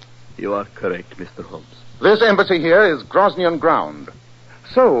 You are correct, Mr. Holmes. This embassy here is Grosnian ground.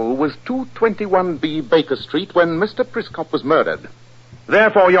 So was 221B Baker Street when Mr. Priskop was murdered.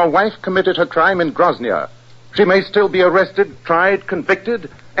 Therefore, your wife committed her crime in Grosnia. She may still be arrested, tried,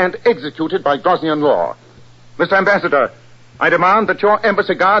 convicted, and executed by Grosnian law. Mr. Ambassador, I demand that your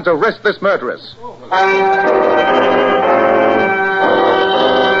embassy guards arrest this murderess.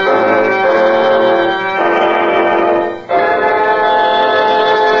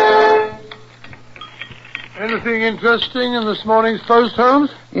 Anything interesting in this morning's Post,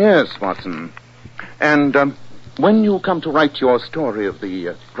 Holmes? Yes, Watson. And when you come to write your story of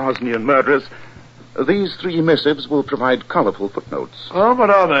the Grosnian murderers, these 3 missives will provide colorful footnotes. Oh, what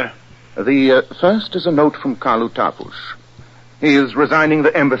are they? The first is a note from Carlo Tarpush. He is resigning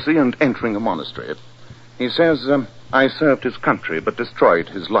the embassy and entering a monastery. He says, I served his country but destroyed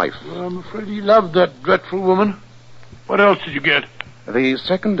his life. Well, I'm afraid he loved that dreadful woman. What else did you get? The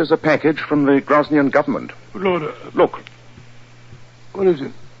second is a package from the Grosnian government. Good Lord, look. What is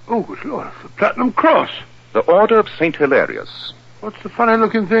it? Oh, good Lord, it's the Platinum Cross. The Order of St. Hilarious. What's the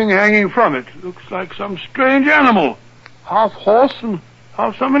funny-looking thing hanging from it? Looks like some strange animal. Half horse and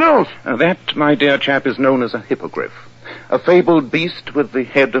half something else. That, my dear chap, is known as a hippogriff. A fabled beast with the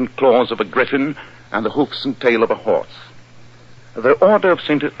head and claws of a griffin and the hoofs and tail of a horse. The Order of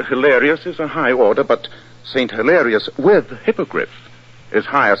St. Hilarious is a high order, but St. Hilarious with hippogriff is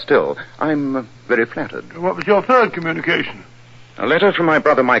higher still. I'm very flattered. What was your third communication? A letter from my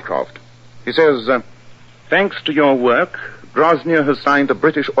brother Mycroft. He says, thanks to your work, Grosnia has signed a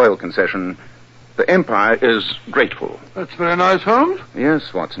British oil concession. The Empire is grateful. That's very nice, Holmes.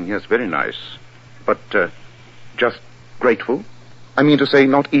 Yes, Watson, yes, very nice. But, just grateful? I mean to say,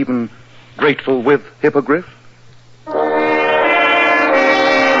 not even grateful with hippogriff?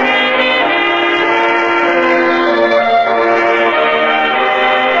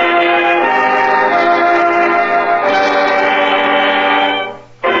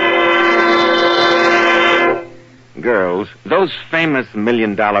 Girls, those famous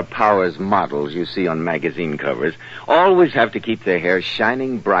million-dollar Powers models you see on magazine covers always have to keep their hair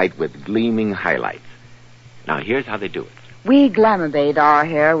shining bright with gleaming highlights. Now, here's how they do it. We glamour bathe our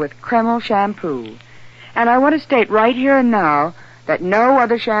hair with Kreml shampoo. And I want to state right here and now that no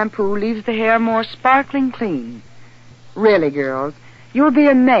other shampoo leaves the hair more sparkling clean. Really, girls, you'll be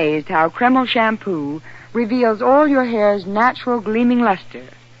amazed how Kreml shampoo reveals all your hair's natural gleaming luster.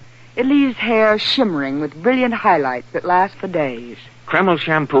 It leaves hair shimmering with brilliant highlights that last for days. Kreml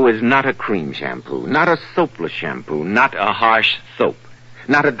shampoo is not a cream shampoo, not a soapless shampoo, not a harsh soap,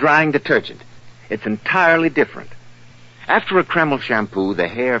 not a drying detergent. It's entirely different. After a Kreml shampoo, the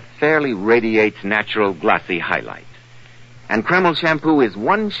hair fairly radiates natural glossy highlights. And Kreml shampoo is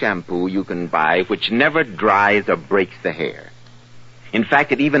one shampoo you can buy which never dries or breaks the hair. In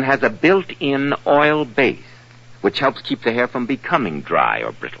fact, it even has a built-in oil base, which helps keep the hair from becoming dry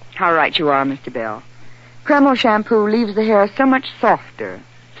or brittle. How right you are, Mr. Bell. Kreml shampoo leaves the hair so much softer,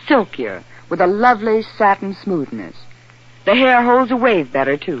 silkier, with a lovely satin smoothness. The hair holds a wave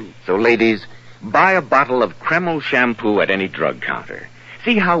better, too. So, ladies, buy a bottle of Kreml shampoo at any drug counter.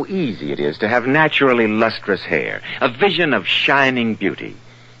 See how easy it is to have naturally lustrous hair, a vision of shining beauty.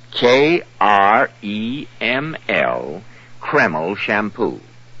 Kreml, Kreml shampoo.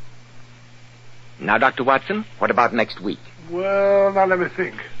 Now, Dr. Watson, what about next week? Well, now let me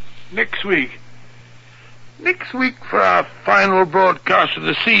think. Next week for our final broadcast of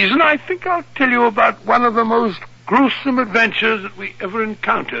the season, I think I'll tell you about one of the most gruesome adventures that we ever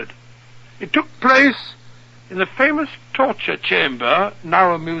encountered. It took place in the famous torture chamber,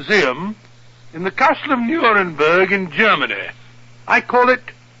 now a museum, in the castle of Nuremberg in Germany. I call it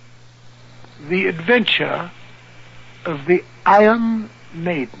The Adventure of the Iron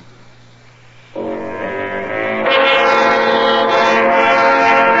Maiden.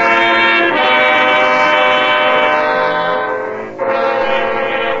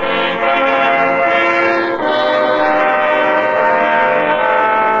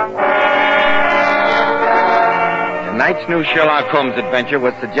 Tonight's new Sherlock Holmes adventure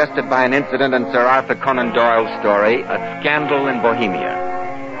was suggested by an incident in Sir Arthur Conan Doyle's story, A Scandal in Bohemia.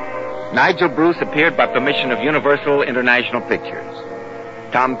 Nigel Bruce appeared by permission of Universal International Pictures.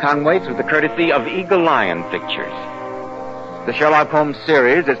 Tom Conway through the courtesy of Eagle Lion Pictures. The Sherlock Holmes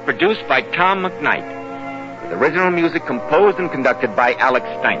series is produced by Tom McKnight, with original music composed and conducted by Alex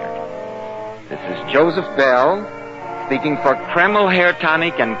Steiner. This is Joseph Bell, speaking for Kreml Hair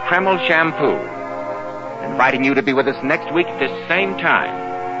Tonic and Kreml Shampoo, inviting you to be with us next week at this same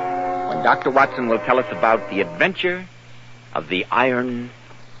time, when Dr. Watson will tell us about the adventure of the Iron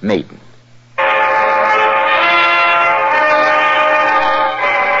Maiden.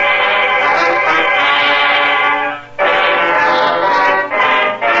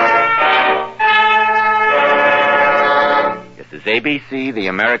 This is ABC, the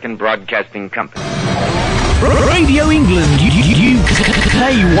American Broadcasting Company. Radio England,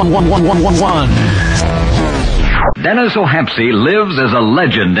 UK 11111. Dennis O'Hampsey lives as a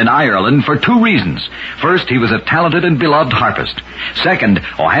legend in Ireland for two reasons. First, he was a talented and beloved harpist. Second,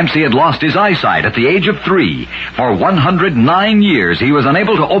 O'Hampsey had lost his eyesight at the age of 3. For 109 years, he was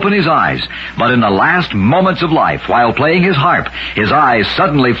unable to open his eyes. But in the last moments of life, while playing his harp, his eyes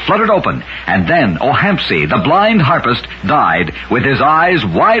suddenly fluttered open. And then O'Hampsey, the blind harpist, died with his eyes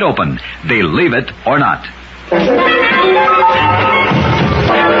wide open. Believe it or not.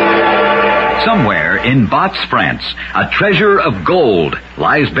 Somewhere in Bots, France, a treasure of gold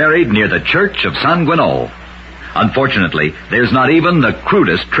lies buried near the church of Saint Guineau. Unfortunately, there's not even the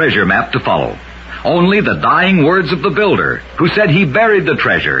crudest treasure map to follow. Only the dying words of the builder, who said he buried the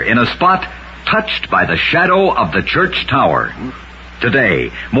treasure in a spot touched by the shadow of the church tower.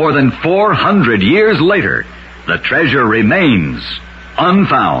 Today, more than 400 years later, the treasure remains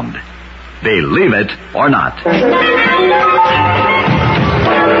unfound. Believe it or not.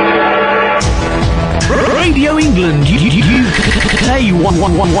 Radio England, UK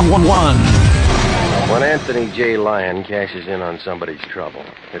 11111. When Anthony J. Lyon cashes in on somebody's trouble,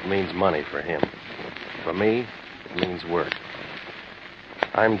 it means money for him. For me, it means work.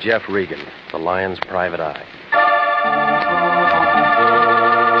 I'm Jeff Regan, the Lyon's private eye.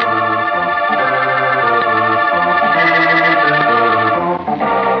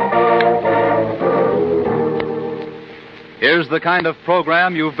 Here's the kind of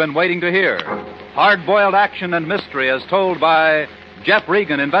program you've been waiting to hear. Hard-boiled action and mystery as told by Jeff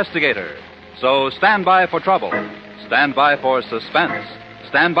Regan, investigator. So stand by for trouble. Stand by for suspense.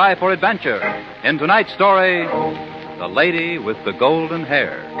 Stand by for adventure. In tonight's story, The Lady with the Golden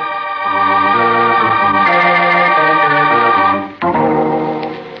Hair.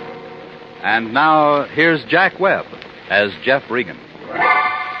 And now, here's Jack Webb as Jeff Regan.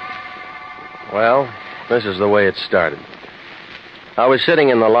 Well, this is the way it started. I was sitting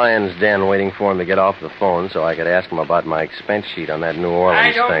in the lion's den waiting for him to get off the phone so I could ask him about my expense sheet on that New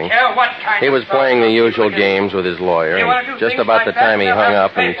Orleans thing. care what kind He of was playing the usual games with his lawyer, You wanna do and just things about like the that, time he you'll hung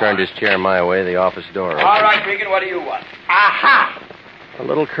have up to and pay turned his chair my way, the office door opened. All right, Regan, what do you want? Aha! A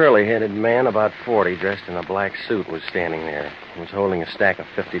little curly-headed man, about 40, dressed in a black suit, was standing there. He was holding a stack of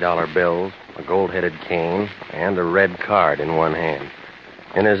 $50 bills, a gold-headed cane, and a red card in one hand.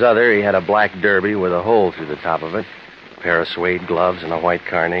 In his other, he had a black derby with a hole through the top of it, a pair of suede gloves, and a white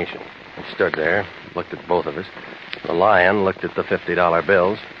carnation. He stood there, looked at both of us. The lion looked at the $50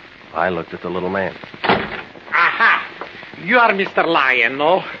 bills. I looked at the little man. Aha! You are Mr. Lion,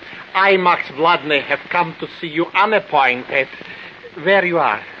 no? I, Max Vladney, have come to see you unappointed. Where you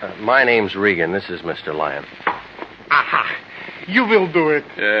are? My name's Regan. This is Mr. Lion. Aha! You will do it.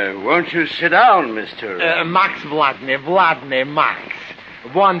 Won't you sit down, Mr. Max Vladney, Max.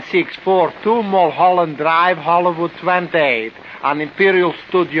 1642 Mulholland Drive, Hollywood 28, on Imperial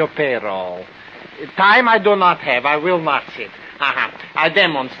Studio payroll. Time I do not have. I will not sit. Aha. I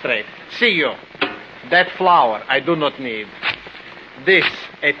demonstrate. See you. That flower I do not need. This,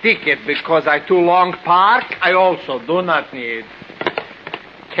 a ticket because I too long park, I also do not need.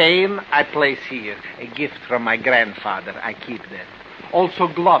 Cane I place here. A gift from my grandfather. I keep that. Also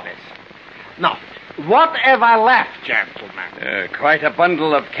gloves. Now, what have I left, gentlemen? Quite a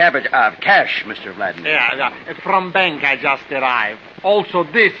bundle of cash, Mr. Vladimir. Yeah, from bank I just arrived. Also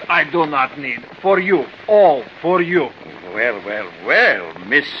this I do not need. For you. All for you. Well,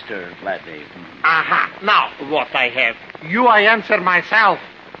 Mr. Vladimir. Aha. Now, what I have. You I answer myself.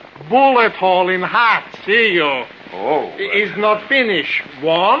 Bullet hole in hat. See you. Oh. Is not finished.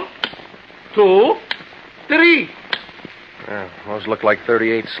 1, 2, 3. Those look like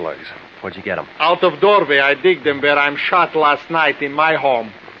 38 slugs. Where'd you get them? Out of doorway, I dig them where I'm shot last night in my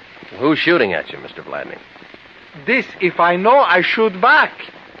home. Who's shooting at you, Mr. Vladney? This, if I know, I shoot back.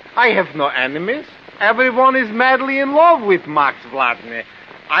 I have no enemies. Everyone is madly in love with Max Vladney.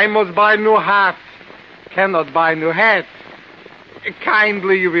 I must buy new hat. Cannot buy new hat.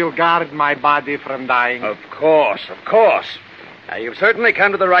 Kindly you will guard my body from dying. Of course. You've certainly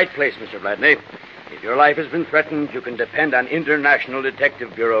come to the right place, Mr. Vladney. If your life has been threatened, you can depend on International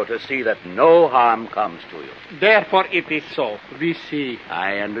Detective Bureau to see that no harm comes to you. Therefore it is so. We see.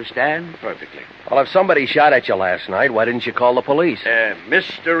 I understand perfectly. Well, if somebody shot at you last night, why didn't you call the police?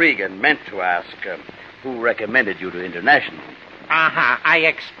 Mr. Regan meant to ask who recommended you to International. Aha, I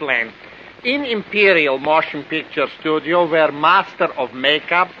explain. In Imperial Motion Picture Studio, where master of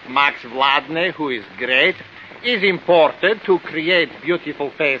makeup, Max Vladney, who is great, is imported to create beautiful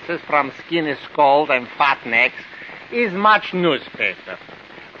faces from skinny skulls and fat necks, is much newspaper.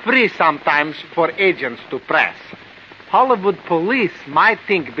 Free sometimes for agents to press. Hollywood police might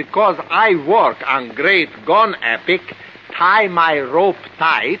think because I work on great gun epic, tie my rope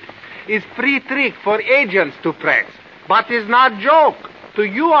tight, is free trick for agents to press. But is not joke. To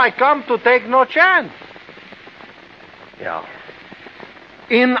you I come to take no chance. Yeah.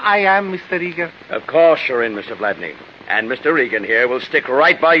 In I am, Mr. Regan. Of course you're in, Mr. Vladney. And Mr. Regan here will stick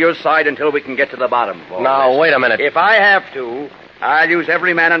right by your side until we can get to the bottom of all Now, this. wait a minute. If I have to, I'll use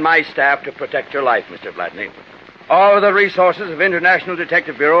every man on my staff to protect your life, Mr. Vladney. All the resources of International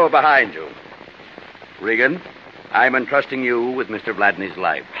Detective Bureau are behind you. Regan, I'm entrusting you with Mr. Vladney's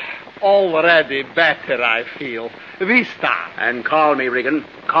life. Already better, I feel. We start. And call me, Regan.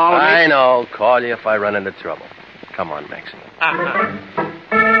 Call me. I know. Call you if I run into trouble. Come on, Maxie.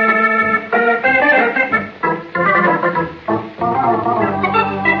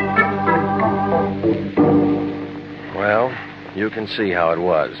 Well, you can see how it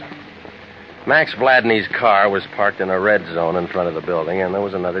was. Max Vladney's car was parked in a red zone in front of the building, and there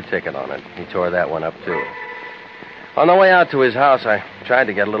was another ticket on it. He tore that one up, too. On the way out to his house, I tried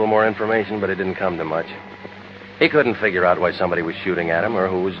to get a little more information, but it didn't come to much. He couldn't figure out why somebody was shooting at him or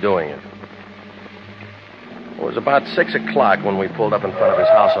who was doing it. It was about 6 o'clock when we pulled up in front of his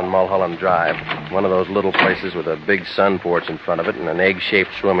house on Mulholland Drive, one of those little places with a big sun porch in front of it and an egg-shaped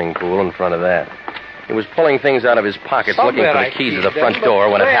swimming pool in front of that. He was pulling things out of his pockets, looking for the keys to the front door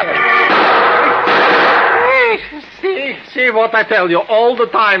when it happened. See what I tell you. All the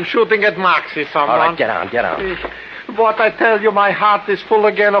time shooting at Maxie, someone. All right, get on. What I tell you, my heart is full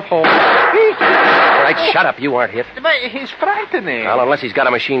again of hope. All right, shut up. You aren't hit. But he's frightening. Well, unless he's got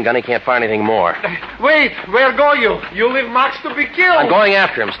a machine gun, he can't find anything more. Wait, where go you? You leave Max to be killed. I'm going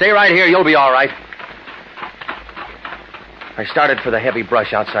after him. Stay right here. You'll be all right. I started for the heavy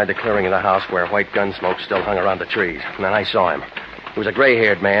brush outside the clearing of the house where white gun smoke still hung around the trees. And then I saw him. He was a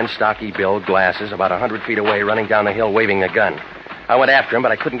gray-haired man, stocky build, glasses, about 100 feet away, running down the hill waving a gun. I went after him,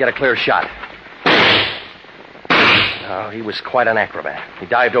 but I couldn't get a clear shot. Oh, he was quite an acrobat. He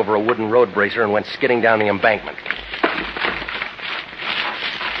dived over a wooden road bracer and went skidding down the embankment.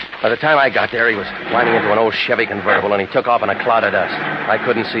 By the time I got there, he was climbing into an old Chevy convertible, and he took off in a cloud of dust. I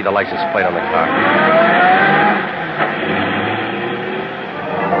couldn't see the license plate on the car.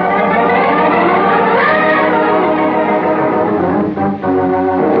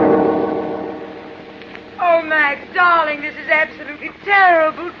 Darling, this is absolutely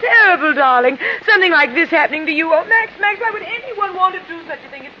terrible, terrible, darling. Something like this happening to you. Oh, Max, why would anyone want to do such a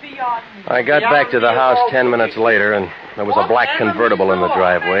thing? It's beyond me. I got back to the house 10 minutes later, and there was a black convertible in the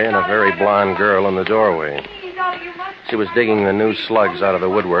driveway and a very blonde girl in the doorway. She was digging the new slugs out of the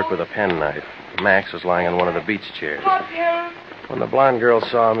woodwork with a penknife. Max was lying on one of the beach chairs. When the blonde girl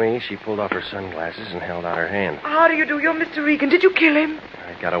saw me, she pulled off her sunglasses and held out her hand. How do you do? You're Mr. Regan. Did you kill him?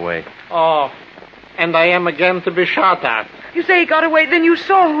 I got away. Oh, and I am again to be shot at. You say he got away, then you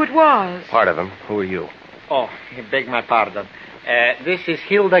saw who it was. Part of him. Who are you? Oh, I beg my pardon. This is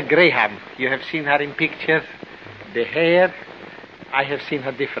Hilda Graham. You have seen her in pictures. The hair, I have seen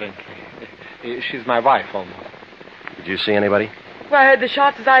her differently. She's my wife, almost. Did you see anybody? Well, I heard the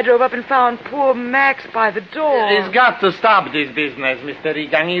shots as I drove up and found poor Max by the door. He's got to stop this business, Mr.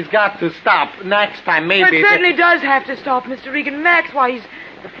 Regan. He's got to stop. Next time, maybe... Well, it certainly does have to stop, Mr. Regan. Max, why, he's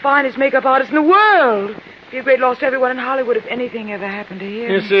the finest makeup artist in the world. It'd be a great loss to everyone in Hollywood if anything ever happened to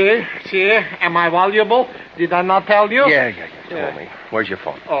him. You see, am I valuable? Did I not tell you? Yeah, told me. Where's your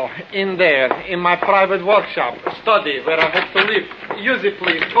phone? Oh, in there, in my private workshop, study, where I have to live. Use it,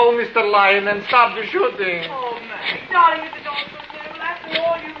 please. Call Mr. Lyon and stop the shooting. Oh, Max, darling, it's all so terrible. After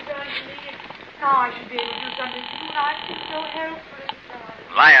all you've done to me, now I should be able to do something for you, and I feel so helpless.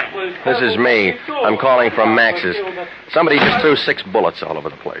 Lyon. This is me. I'm calling from Max's. Somebody just threw 6 bullets all over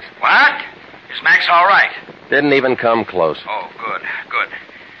the place. What? Is Max all right? Didn't even come close. Oh, good.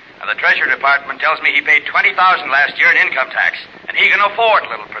 Now, the Treasury Department tells me he paid $20,000 last year in income tax, and he can afford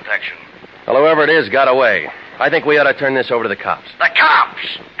little protection. Well, whoever it is got away. I think we ought to turn this over to the cops. The cops?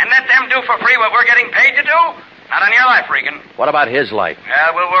 And let them do for free what we're getting paid to do? Not on your life, Regan. What about his life?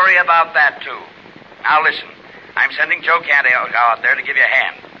 Yeah, we'll worry about that, too. Now, listen. I'm sending Joe Canty out there to give you a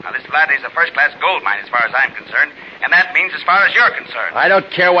hand. Now, this Vladney's a first-class gold mine as far as I'm concerned, and that means as far as you're concerned. I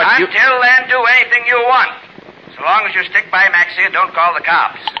don't care what you... Until then, do anything you want. So long as you stick by Maxie and don't call the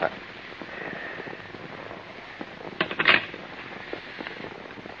cops.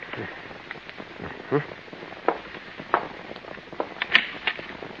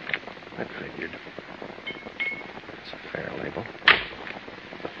 That figured. That's a fair label.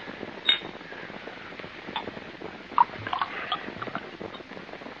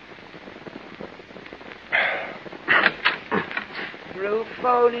 Roof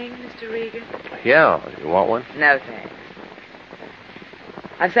phoning, Mr. Regan? Yeah, you want one? No, thanks.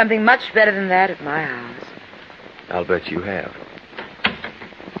 I've something much better than that at my house. I'll bet you have.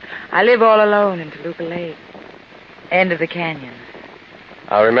 I live all alone in Toluca Lake. End of the canyon.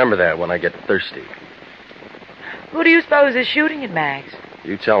 I'll remember that when I get thirsty. Who do you suppose is shooting at Max?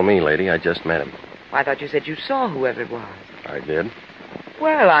 You tell me, lady. I just met him. I thought you said you saw whoever it was. I did.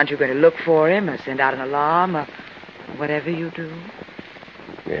 Well, aren't you going to look for him or send out an alarm or whatever you do?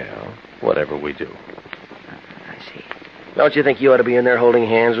 Yeah, whatever we do. I see. Don't you think you ought to be in there holding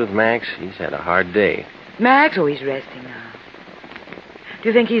hands with Max? He's had a hard day. Max? Oh, he's resting now. Do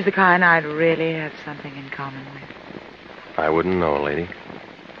you think he's the kind I'd really have something in common with? I wouldn't know, lady.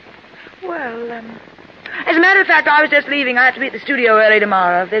 Well, as a matter of fact, I was just leaving. I have to be at the studio early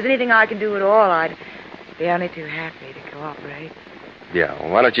tomorrow. If there's anything I can do at all, I'd be only too happy to cooperate. Yeah,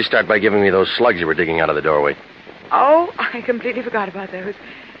 well, why don't you start by giving me those slugs you were digging out of the doorway? Oh, I completely forgot about those.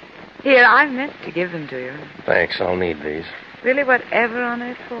 Here, I meant to give them to you. Thanks, I'll need these. Really, whatever on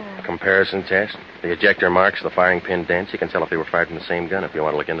earth for? Comparison test. The ejector marks, the firing pin dents. You can tell if they were fired from the same gun if you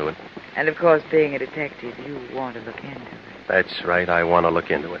want to look into it. And, of course, being a detective, you want to look into it. That's right, I want to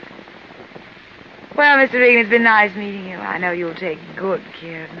look into it. Well, Mr. Regan, it's been nice meeting you. I know you'll take good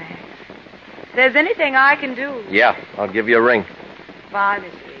care of Max. If there's anything I can do... Yeah, I'll give you a ring. Bye,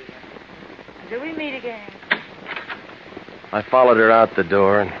 Mr. Regan. Until we meet again. I followed her out the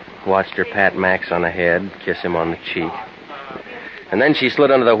door and watched her pat Max on the head, kiss him on the cheek. And then she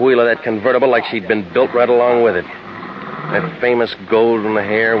slid under the wheel of that convertible like she'd been built right along with it. That famous gold in the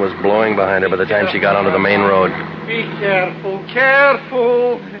hair was blowing behind her by the time she got onto the main road. Be careful,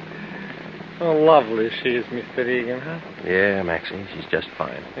 careful. Oh, lovely she is, Mr. Regan, huh? Yeah, Maxie, she's just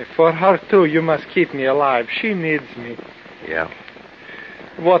fine. For her, too, you must keep me alive. She needs me. Yeah.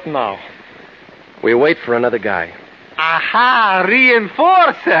 What now? We wait for another guy. Aha,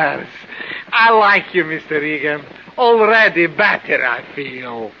 reinforcers. I like you, Mr. Regan. Already better, I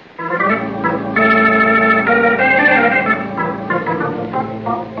feel.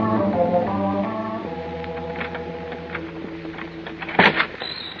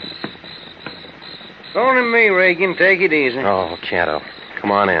 Only me, Regan. Take it easy. Oh, Canto. Come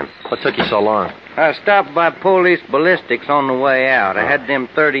on in. What took you so long? I stopped by police ballistics on the way out. I had them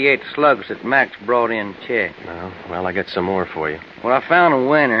 38 slugs that Max brought in checked. Well, I got some more for you. Well, I found a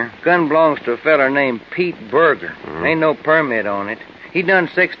winner. Gun belongs to a feller named Pete Berger. Ain't no permit on it. He done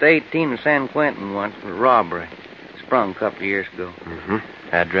 6 to 18 in San Quentin once for robbery. Sprung a couple of years ago.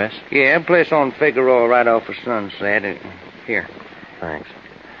 Address? Yeah, a place on Figueroa right off of Sunset. Here. Thanks.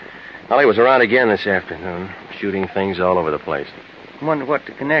 Well, he was around again this afternoon, shooting things all over the place. I wonder what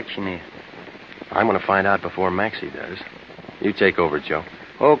the connection is. I'm going to find out before Maxie does. You take over, Joe.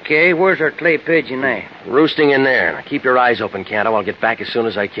 Okay, where's our clay pigeon at? Roosting in there. Now, keep your eyes open, Canto. I'll get back as soon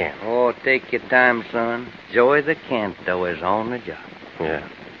as I can. Oh, take your time, son. Joey the Canto is on the job. Yeah,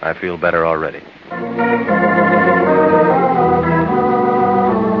 I feel better already. Hey,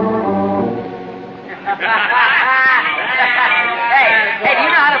 do you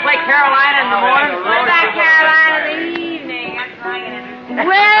know how to play Carolina in the morning? What about Carolina in the evening?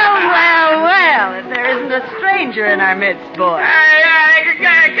 Well, if there isn't a stranger in our midst, boy. Hey,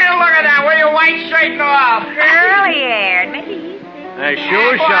 get a look at that, will you? White shirt and all. Curly-haired. Maybe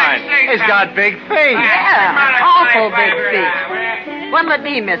Shoe shine. He's got big feet. Yeah, awful big feet. What'll it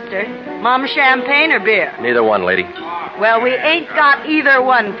be, mister? Mom champagne or beer? Neither one, lady. Well, we ain't got either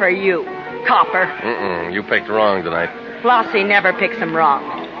one for you, copper. You picked wrong tonight. Flossie never picks 'em wrong.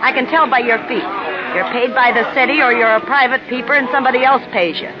 I can tell by your feet. You're paid by the city or you're a private peeper and somebody else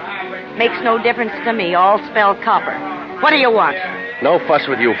pays you. Makes no difference to me. All spell copper. What do you want? No fuss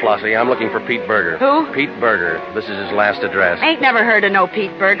with you, Flossie. I'm looking for Pete Berger. Who? Pete Berger. This is his last address. Ain't never heard of no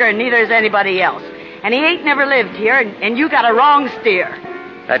Pete Berger, and neither has anybody else. And he ain't never lived here, and you got a wrong steer.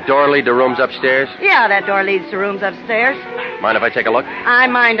 That door lead to rooms upstairs? Yeah, that door leads to rooms upstairs. Mind if I take a look? I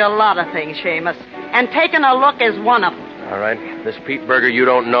mind a lot of things, Seamus. And taking a look is one of them. All right. This Pete Berger you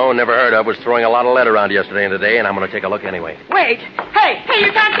don't know and never heard of was throwing a lot of lead around yesterday and today, and I'm going to take a look anyway. Wait. Hey,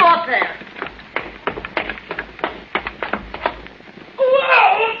 you can't go up there.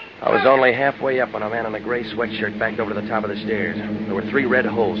 I was only halfway up when a man in a gray sweatshirt backed over to the top of the stairs. There were 3 red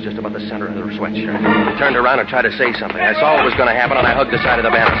holes just about the center of the sweatshirt. He turned around and tried to say something. I saw what was going to happen, and I hugged the side of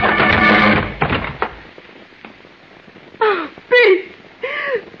the banister. Oh, Pete!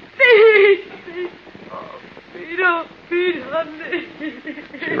 Pete! Oh, Pete, Pete, honey.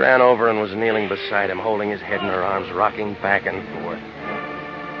 She ran over and was kneeling beside him, holding his head in her arms, rocking back and forth.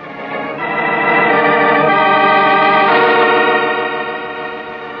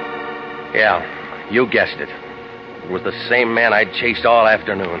 Yeah, you guessed it. It was the same man I'd chased all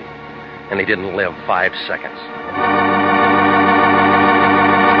afternoon, and he didn't live 5 seconds.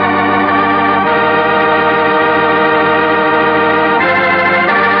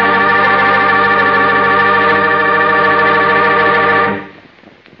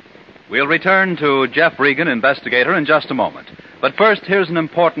 We'll return to Jeff Regan, investigator, in just a moment. But first, here's an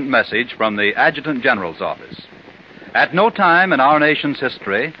important message from the Adjutant General's office. At no time in our nation's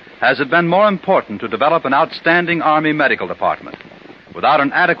history has it been more important to develop an outstanding Army medical department. Without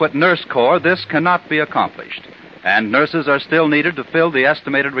an adequate nurse corps, this cannot be accomplished, and nurses are still needed to fill the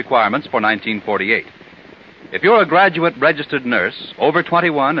estimated requirements for 1948. If you're a graduate registered nurse, over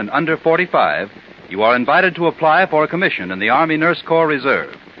 21 and under 45, you are invited to apply for a commission in the Army Nurse Corps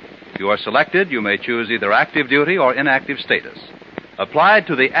Reserve. If you are selected, you may choose either active duty or inactive status. Apply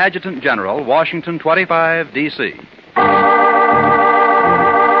to the Adjutant General, Washington 25, D.C.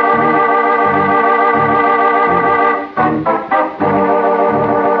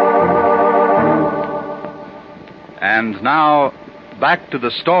 And now, back to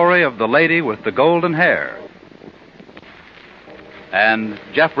the story of the lady with the golden hair. And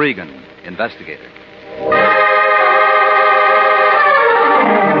Jeff Regan, investigator.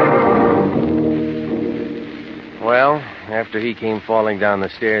 Well, after he came falling down the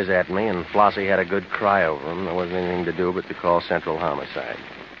stairs at me and Flossie had a good cry over him, there wasn't anything to do but to call Central Homicide.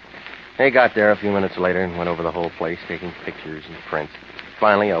 They got there a few minutes later and went over the whole place, taking pictures and prints.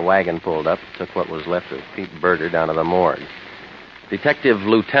 Finally, a wagon pulled up, took what was left of Pete Berger down to the morgue. Detective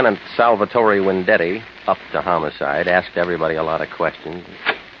Lieutenant Salvatore Wendetti, up to Homicide, asked everybody a lot of questions,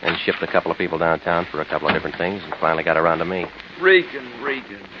 and shipped a couple of people downtown for a couple of different things, and finally got around to me.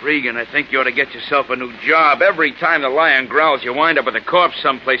 Regan, I think you ought to get yourself a new job. Every time the lion growls, you wind up with a corpse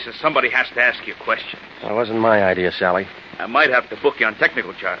someplace and somebody has to ask you questions. That wasn't my idea, Sally. I might have to book you on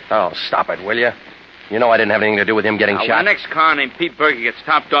technical charge. Oh, stop it, will you? You know I didn't have anything to do with him getting Now, shot. when an ex-con named Pete Berger gets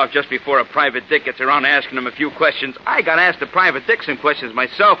topped off just before a private dick gets around to asking him a few questions, I got to ask the private dick some questions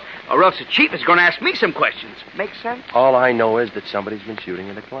myself, or else the chief is going to ask me some questions. Make sense? All I know is that somebody's been shooting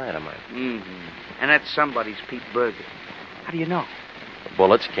at a client of mine. Mm-hmm. And that somebody's Pete Berger. How do you know? The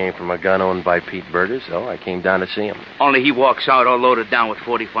bullets came from a gun owned by Pete Berger, so I came down to see him. Only he walks out all loaded down with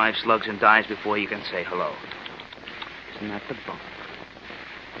 45 slugs and dies before you can say hello. Isn't that the bump?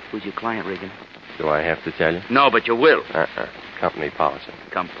 Who's your client, Regan? Do I have to tell you? No, but you will. Company policy.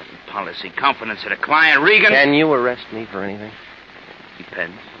 Company policy. Confidence in a client, Regan. Can you arrest me for anything?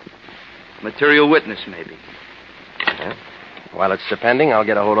 Depends. Material witness, maybe. Yeah. While it's depending, I'll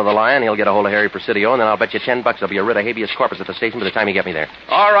get a hold of the Lion, he'll get a hold of Harry Presidio, and then I'll bet you $10 there'll be a writ of habeas corpus at the station by the time you get me there.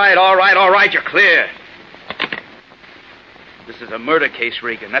 All right, you're clear. This is a murder case,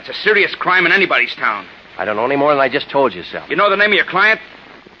 Regan. That's a serious crime in anybody's town. I don't know any more than I just told you, Sal. You know the name of your client?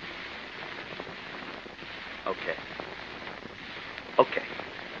 Okay.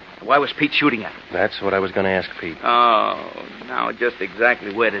 Why was Pete shooting at him? That's what I was going to ask Pete. Oh, now just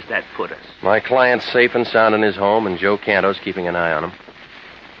exactly where does that put us? My client's safe and sound in his home, and Joe Canto's keeping an eye on him.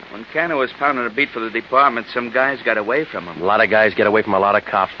 When Canto was pounding a beat for the department, some guys got away from him. A lot of guys get away from a lot of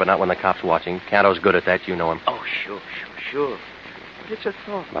cops, but not when the cop's watching. Canto's good at that, you know him. Oh, sure. But it's a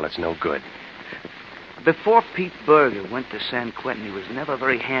thought. Well, it's no good. Before Pete Berger went to San Quentin, he was never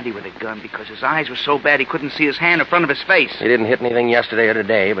very handy with a gun because his eyes were so bad he couldn't see his hand in front of his face. He didn't hit anything yesterday or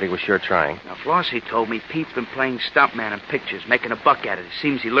today, but he was sure trying. Now, Flossie told me Pete's been playing stuntman in pictures, making a buck at it. It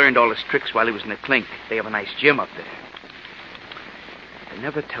seems he learned all his tricks while he was in the clink. They have a nice gym up there. I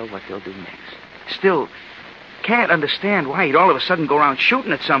never tell what they'll do next. Still, can't understand why he'd all of a sudden go around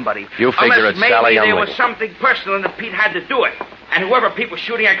shooting at somebody. You figure Unless it's maybe Sally there Youngling. was something personal and that Pete had to do it. And whoever Pete was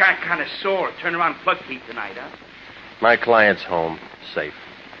shooting at got kind of sore. Turn around and plug Pete tonight, huh? My client's home, safe.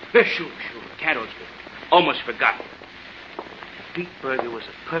 Sure. Canto's good. Almost forgot. Pete Berger was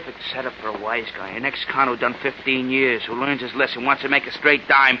a perfect setup for a wise guy. An ex-con who done 15 years, who learns his lesson, wants to make a straight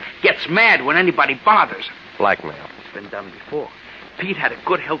dime, gets mad when anybody bothers him. Blackmail. It's been done before. Pete had a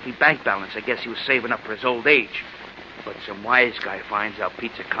good, healthy bank balance. I guess he was saving up for his old age. But some wise guy finds out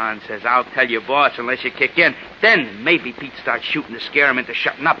Pete's a con, says, I'll tell your boss unless you kick in. Then maybe Pete starts shooting to scare him into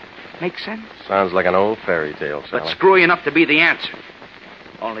shutting up. Make sense? Sounds like an old fairy tale, Sally. But screwy enough to be the answer.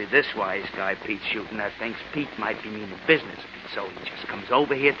 Only this wise guy Pete's shooting at thinks Pete might be meaning business. So he just comes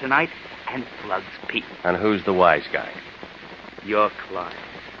over here tonight and plugs Pete. And who's the wise guy? Your client.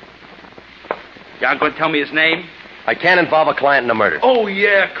 You aren't going to tell me his name? I can't involve a client in a murder. Oh,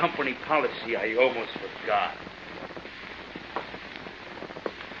 yeah, company policy. I almost forgot.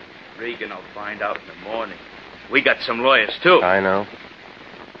 Regan will find out in the morning. We got some lawyers, too. I know.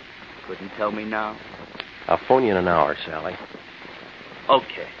 Couldn't tell me now? I'll phone you in an hour, Sally.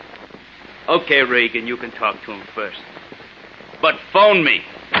 Okay. Okay, Regan, you can talk to him first. But phone me.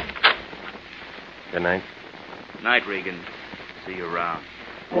 Good night. Night, Regan. See you around.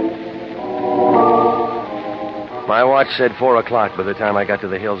 My watch said 4 o'clock by the time I got to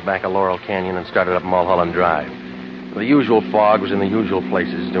the hills back of Laurel Canyon and started up Mulholland Drive. The usual fog was in the usual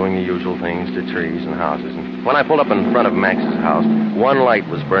places, doing the usual things to trees and houses. And when I pulled up in front of Max's house, one light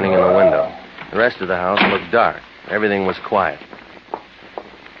was burning in the window. The rest of the house looked dark. Everything was quiet.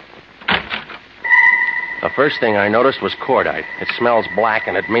 The first thing I noticed was cordite. It smells black,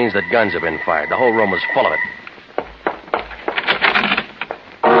 and it means that guns have been fired. The whole room was full of it.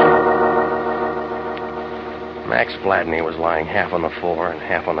 Max Fladney was lying half on the floor and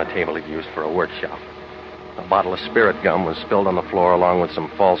half on the table he'd used for a workshop. A bottle of spirit gum was spilled on the floor along with some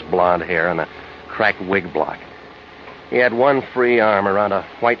false blonde hair and a cracked wig block. He had one free arm around a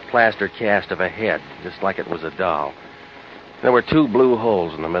white plaster cast of a head, just like it was a doll. There were 2 blue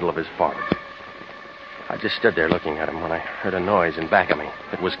holes in the middle of his forehead. I just stood there looking at him when I heard a noise in back of me.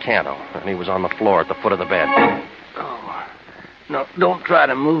 It was Canto, and he was on the floor at the foot of the bed. Oh, no, don't try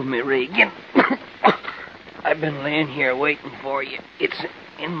to move me, Regan. I've been laying here waiting for you. It's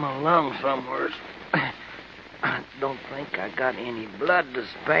in my lungs somewhere. I don't think I got any blood to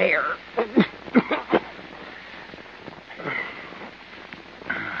spare.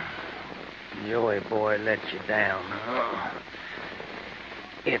 Joey boy let you down, huh?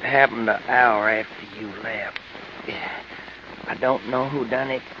 It happened an hour after you left. I don't know who done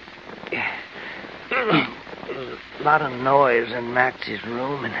it. There was a lot of noise in Max's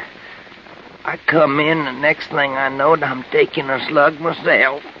room, and I come in, and the next thing I knowed, I'm taking a slug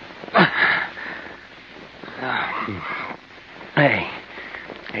myself. Hey,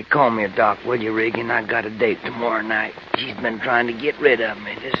 call me a doc, will you, Regan? I got a date tomorrow night. She's been trying to get rid of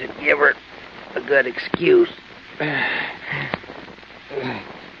me. Does it give her a good excuse?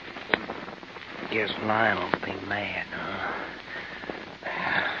 guess Lionel'll be mad, huh?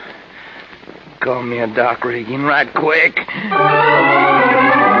 Call me a Doc Regan right quick.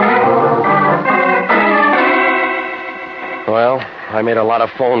 Well, I made a lot of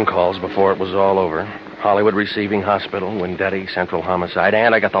phone calls before it was all over. Hollywood Receiving Hospital, Windetti, Central Homicide,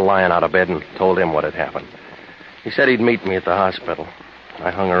 and I got the Lion out of bed and told him what had happened. He said he'd meet me at the hospital. I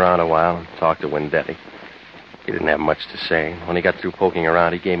hung around a while and talked to Windetti. He didn't have much to say. When he got through poking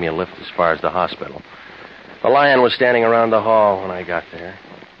around, he gave me a lift as far as the hospital. The Lion was standing around the hall when I got there.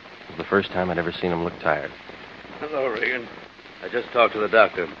 It was the first time I'd ever seen him look tired. Hello, Regan. I just talked to the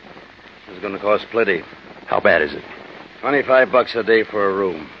doctor. It's going to cost plenty. How bad is it? $25 a day for a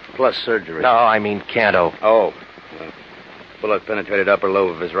room, plus surgery. No, I mean Canto. Oh. Bullet penetrated upper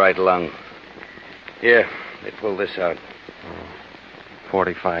lobe of his right lung. Here, they pulled this out.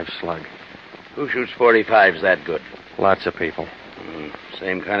 45 slug. Who shoots 45s that good? Lots of people.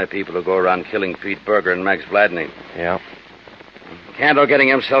 Same kind of people who go around killing Pete Berger and Max Vladney. Yeah. Canto getting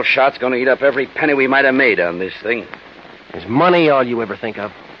himself shot's going to eat up every penny we might have made on this thing. Is money all you ever think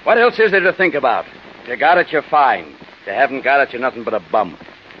of? What else is there to think about? If you got it, you're fine. If you haven't got it, you're nothing but a bum.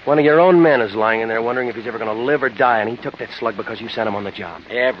 One of your own men is lying in there wondering if he's ever going to live or die, and he took that slug because you sent him on the job.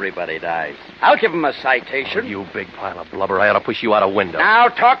 Everybody dies. I'll give him a citation. Oh, you big pile of blubber. I ought to push you out a window. Now,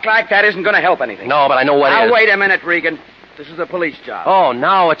 talk like that isn't going to help anything. No, but I know what now, is. Now, wait a minute, Regan. This is a police job. Oh,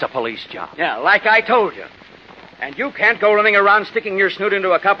 now it's a police job. Yeah, like I told you. And you can't go running around sticking your snoot into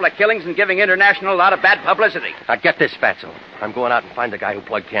a couple of killings and giving International a lot of bad publicity. Now, get this, Fatso. I'm going out and find the guy who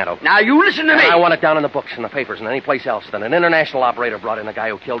plugged Canto. Now, you listen to me. I want it down in the books and the papers and any place else that an International operator brought in a guy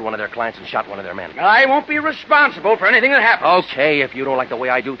who killed one of their clients and shot one of their men. I won't be responsible for anything that happens. Okay, if you don't like the way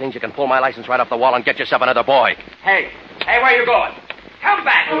I do things, you can pull my license right off the wall and get yourself another boy. Hey, where you going? Come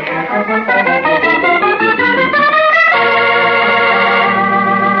back here.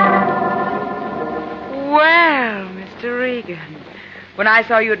 Well, Mr. Regan, when I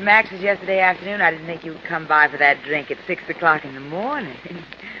saw you at Max's yesterday afternoon, I didn't think you'd come by for that drink at 6 o'clock in the morning.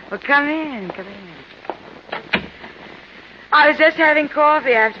 Well, come in. I was just having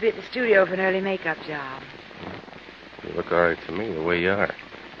coffee. I have to be at the studio for an early makeup job. You look all right to me, the way you are.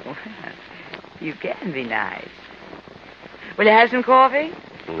 Well, you can be nice. Will you have some coffee?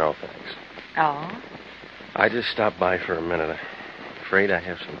 No, thanks. Oh? I just stopped by for a minute. I'm afraid I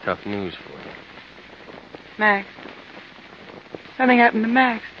have some tough news for you. Max. Something happened to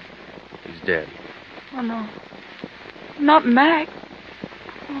Max. He's dead. Oh, no. Not Max.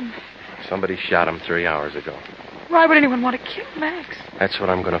 Oh, Max. Somebody shot him 3 hours ago. Why would anyone want to kill Max? That's what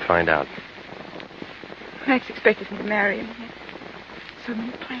I'm going to find out. Max expected me to marry him. He had so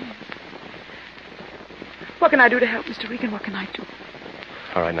many plans. What can I do to help, Mr. Regan? What can I do?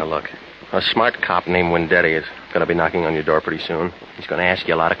 All right, now look. A smart cop named Windetti is going to be knocking on your door pretty soon. He's going to ask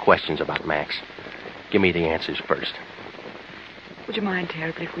you a lot of questions about Max. Give me the answers first. Would you mind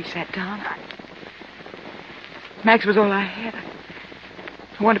terribly if we sat down? Max was all I had.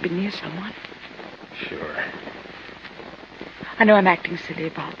 I want to be near someone. Sure. I know I'm acting silly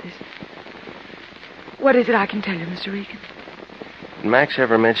about this. What is it I can tell you, Mr. Regan? Did Max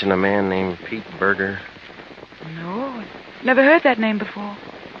ever mention a man named Pete Berger? No. Never heard that name before.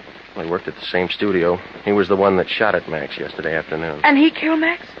 Well, he worked at the same studio. He was the one that shot at Max yesterday afternoon. And he killed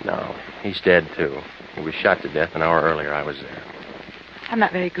Max? No, he's dead, too. He was shot to death an hour earlier. I was there. I'm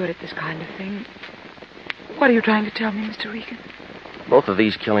not very good at this kind of thing. What are you trying to tell me, Mr. Regan? Both of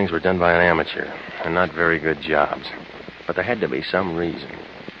these killings were done by an amateur, and not very good jobs. But there had to be some reason.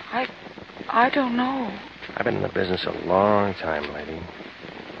 I don't know. I've been in the business a long time, lady.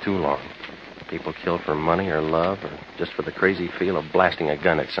 Too long. People kill for money or love or just for the crazy feel of blasting a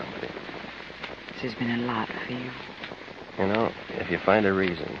gun at somebody. This has been a lot for you. You know, if you find a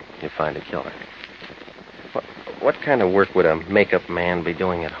reason, you find a killer. What kind of work would a makeup man be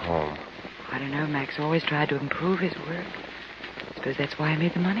doing at home? I don't know. Max always tried to improve his work. I suppose that's why he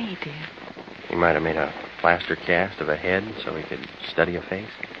made the money he did. He might have made a plaster cast of a head so he could study a face.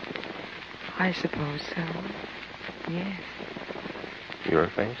 I suppose so. Yes. Your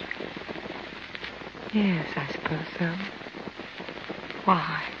face? Yes, I suppose so.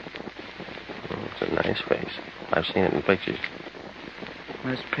 Why? Well, it's a nice face. I've seen it in pictures.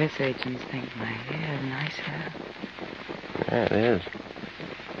 Most press agents think my hair is nicer. Yeah, it is.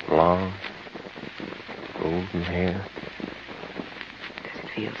 Long, golden hair. Does it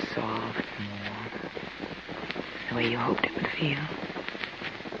feel soft and warm? The way you hoped it would feel?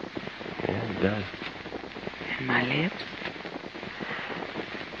 Yeah, it does. And my lips?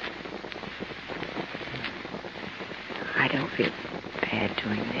 I don't feel bad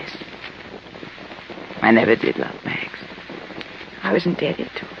doing this. I never did love Max. I was indebted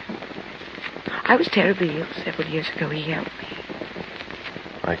to him. I was terribly ill several years ago. He helped me.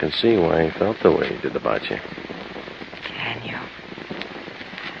 I can see why he felt the way he did about you. Can you?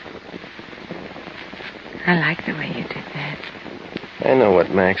 I like the way you did that. I know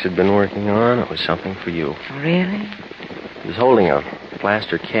what Max had been working on. It was something for you. Oh, really? He was holding a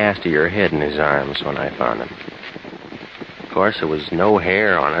plaster cast of your head in his arms when I found him. Of course, there was no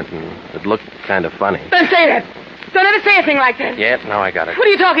hair on it, and it looked kind of funny. Don't say that. Don't ever say a thing like that. Yep, now I got it. What are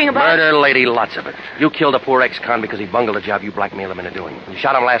you talking about? Murder, lady, lots of it. You killed a poor ex-con because he bungled a job you blackmailed him into doing. You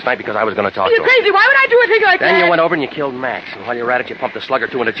shot him last night because I was going to talk Are you to him. crazy? Why would I do a thing like that? Then you went over and you killed Max. And while you were at it, you pumped a slug or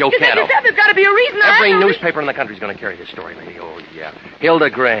two into Joe You said Canto. yourself there's got to be a reason. Every newspaper in the country's going to carry this story, lady. Oh, yeah. Hilda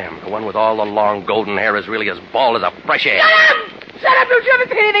Graham, the one with all the long golden hair, is really as bald as a fresh egg. Shut up! Shut up! Don't you ever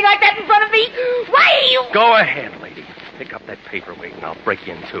say anything like that in front of me. Why are you... Go ahead, lady. Pick up that paperweight and I'll break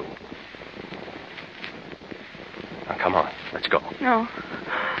you in two. Now, come on. Let's go. No.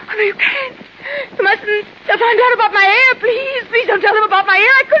 Oh, no, you can't. You mustn't find out about my hair, please. Please don't tell them about my hair.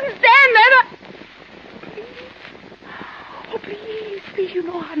 I couldn't stand that. Please. Oh, please. Please, you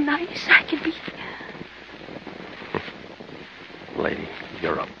know how nice I can be. Lady,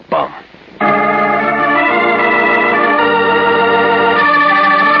 you're a bum.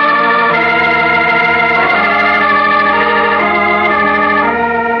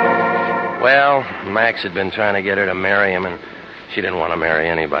 Well, Max had been trying to get her to marry him, and she didn't want to marry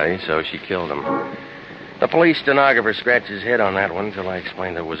anybody, so she killed him. The police stenographer scratched his head on that one until I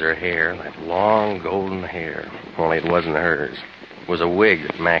explained it was her hair, that long golden hair. Only it wasn't hers. It was a wig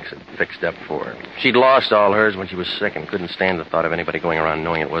that Max had fixed up for her. She'd lost all hers when she was sick and couldn't stand the thought of anybody going around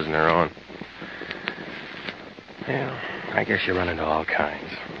knowing it wasn't her own. Yeah, I guess you run into all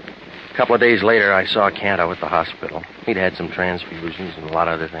kinds. A couple of days later, I saw Canto at the hospital. He'd had some transfusions and a lot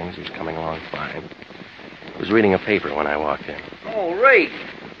of other things. He was coming along fine. I was reading a paper when I walked in. Oh, Ray.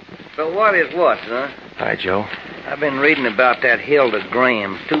 So what is what, huh? Hi, Joe. I've been reading about that Hilda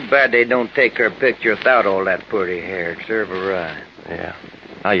Graham. Too bad they don't take her picture without all that pretty hair. It'd serve her right. Yeah.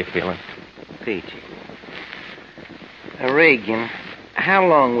 How you feeling? Peachy. Regan, how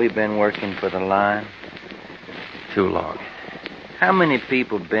long we been working for the line? Too long. How many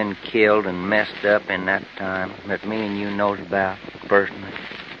people been killed and messed up in that time that me and you knows about personally?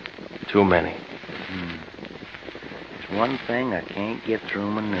 Too many. There's one thing I can't get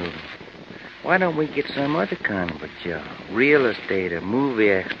through my noodle. Why don't we get some other kind of a job? Real estate or movie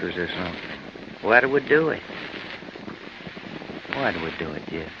extras or something. Why do we do it? Why do we do it,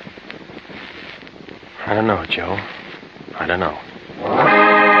 Jeff? I don't know, Joe. I don't know.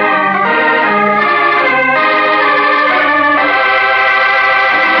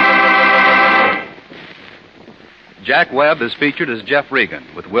 Jack Webb is featured as Jeff Regan,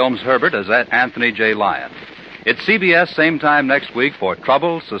 with Wilms Herbert as Anthony J. Lyon. It's CBS same time next week for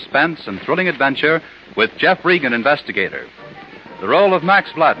trouble, suspense, and thrilling adventure with Jeff Regan, investigator. The role of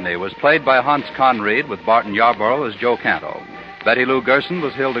Max Blatney was played by Hans Conried, with Barton Yarborough as Joe Canto. Betty Lou Gerson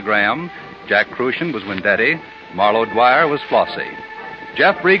was Hilda Graham. Jack Crucian was Wendetti. Marlo Dwyer was Flossie.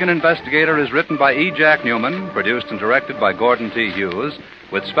 Jeff Regan, investigator, is written by E. Jack Newman, produced and directed by Gordon T. Hughes,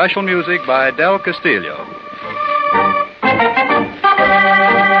 with special music by Del Castillo.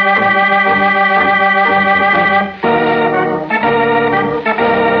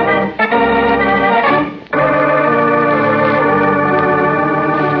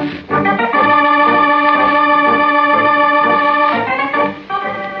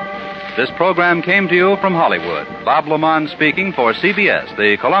 This program came to you from Hollywood. Bob Lamont speaking for CBS,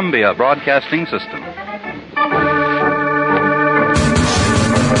 the Columbia Broadcasting System.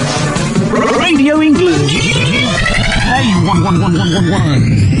 Radio England,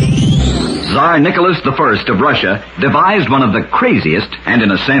 UK1111. Tsar Nicholas I of Russia devised one of the craziest and,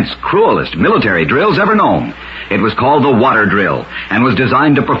 in a sense, cruelest military drills ever known. It was called the water drill and was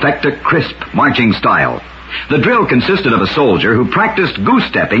designed to perfect a crisp marching style. The drill consisted of a soldier who practiced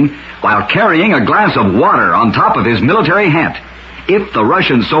goose-stepping while carrying a glass of water on top of his military hat. If the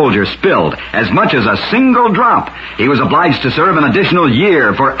Russian soldier spilled as much as a single drop, he was obliged to serve an additional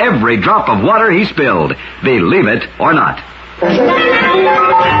year for every drop of water he spilled, believe it or not.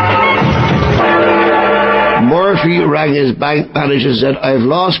 Murphy rang his bank manager and said, "I've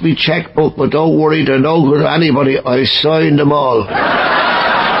lost my checkbook, but don't worry, they're no good to anybody. I signed them all."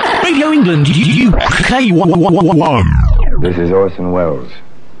 Radio England, UK1111. This is Orson Welles,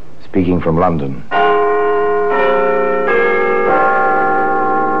 speaking from London.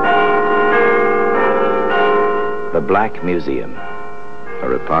 The Black Museum, a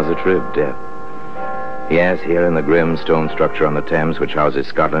repository of death. Yes, here in the grim stone structure on the Thames, which houses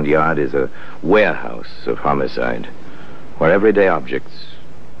Scotland Yard, is a warehouse of homicide, where everyday objects,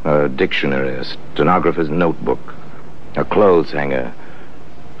 a dictionary, a stenographer's notebook, a clothes hanger.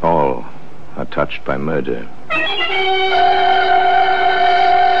 All are touched by murder.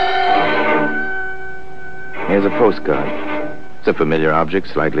 Here's a postcard. It's a familiar object,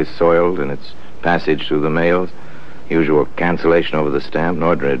 slightly soiled in its passage through the mails. Usual cancellation over the stamp, an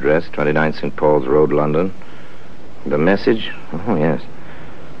ordinary address, 29 St. Paul's Road, London. The message? Oh, yes.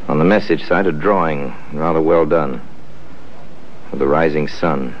 On the message side, a drawing, rather well done, of the rising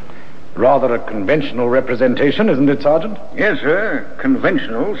sun. Rather a conventional representation, isn't it, Sergeant? Yes, sir.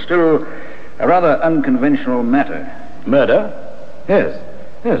 Conventional, still a rather unconventional matter. Murder? Yes.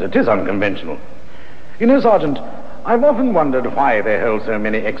 Yes, it is unconventional. You know, Sergeant, I've often wondered why they hold so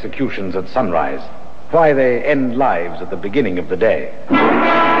many executions at sunrise. Why they end lives at the beginning of the day.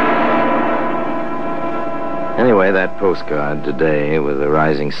 Anyway, that postcard today with the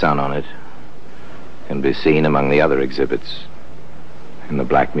rising sun on it can be seen among the other exhibits in the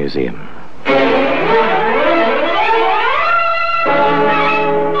Black Museum.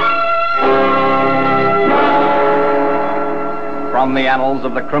 From the annals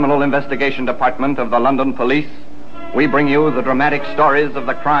of the Criminal Investigation Department of the London Police, we bring you the dramatic stories of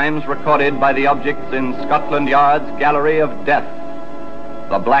the crimes recorded by the objects in Scotland Yard's Gallery of Death,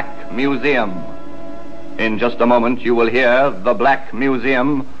 the Black Museum. In just a moment, you will hear The Black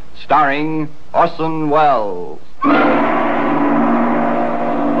Museum, starring Orson Welles.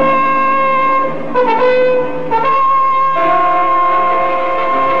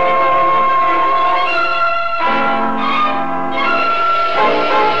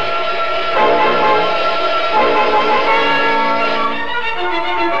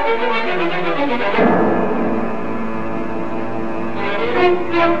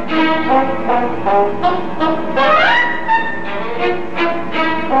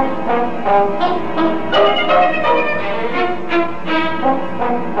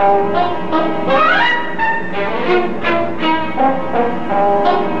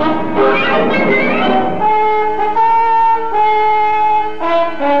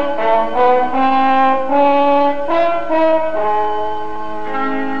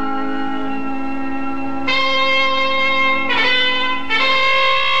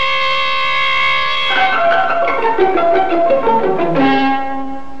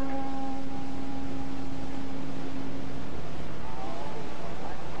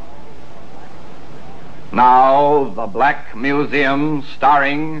 Now, The Black Museum,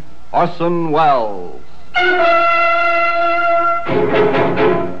 starring Orson Welles.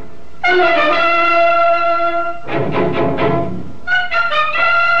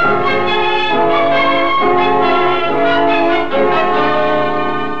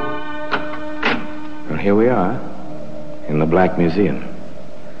 Well, here we are, in the Black Museum.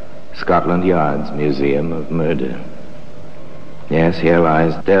 Scotland Yard's Museum of Murder. Yes, here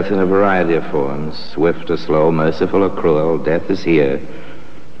lies death in a variety of forms, swift or slow, merciful or cruel. Death is here,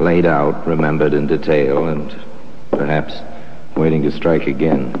 laid out, remembered in detail, and perhaps waiting to strike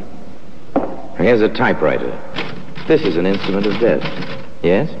again. Here's a typewriter. This is an instrument of death.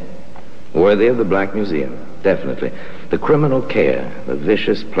 Yes? Worthy of the Black Museum, definitely. The criminal care, the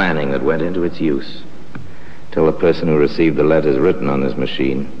vicious planning that went into its use, till the person who received the letters written on this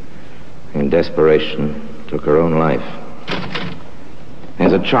machine, in desperation, took her own life.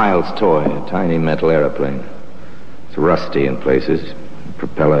 There's a child's toy, a tiny metal airplane. It's rusty in places. The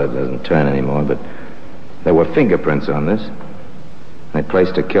propeller doesn't turn anymore, but there were fingerprints on this. They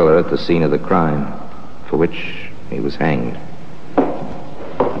placed a killer at the scene of the crime, for which he was hanged.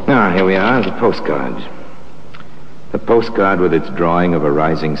 Now, here we are, the postcard. The postcard with its drawing of a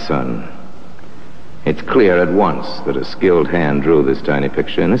rising sun. It's clear at once that a skilled hand drew this tiny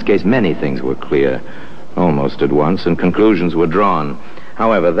picture. In this case, many things were clear, almost at once, and conclusions were drawn.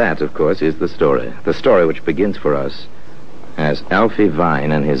 However, that, of course, is the story which begins for us as Alfie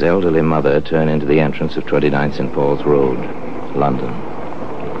Vine and his elderly mother turn into the entrance of 29 St. Paul's Road, London.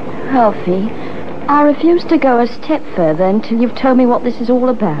 Alfie, I refuse to go a step further until you've told me what this is all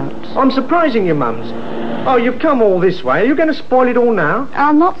about. I'm surprising you, Mums. Oh, you've come all this way. Are you going to spoil it all now?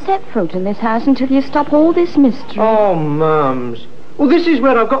 I'll not set foot in this house until you stop all this mystery. Oh, Mums. Well, this is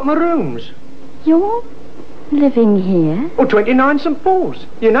where I've got my rooms. You're living here? Oh, 29 St. Paul's.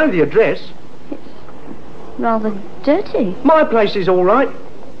 You know the address. It's rather dirty. My place is all right.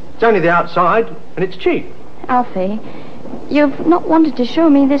 It's only the outside, and it's cheap. Alfie, you've not wanted to show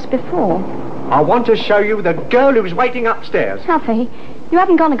me this before. I want to show you the girl who's waiting upstairs. Alfie, you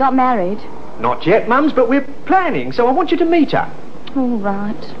haven't gone and got married. Not yet, Mums, but we're planning, so I want you to meet her. All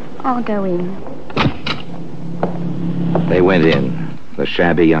right. I'll go in. They went in. The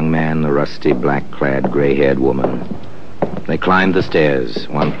shabby young man, the rusty, black-clad, gray-haired woman. They climbed the stairs,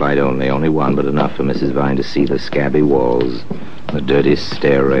 one flight only one, but enough for Mrs. Vine to see the scabby walls, the dirty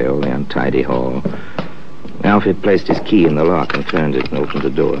stair rail, the untidy hall. Alfie placed his key in the lock and turned it and opened the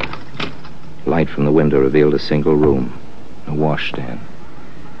door. Light from the window revealed a single room, a washstand,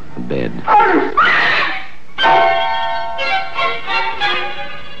 a bed.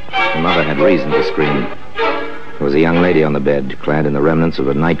 The mother had reason to scream. There was a young lady on the bed, clad in the remnants of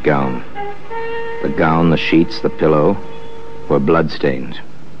a nightgown. The gown, the sheets, the pillow were blood-stained.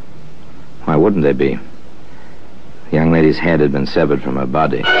 Why wouldn't they be? The young lady's head had been severed from her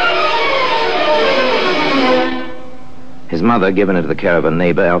body. His mother, given into the care of a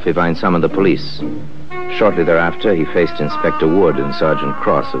neighbor, Alfie Vine summoned the police. Shortly thereafter, he faced Inspector Wood and Sergeant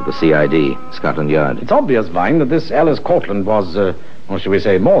Cross of the CID, Scotland Yard. It's obvious, Vine, that this Alice Cortland was, or should we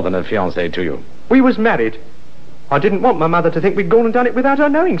say, more than a fiancée to you. We was married. I didn't want my mother to think we'd gone and done it without her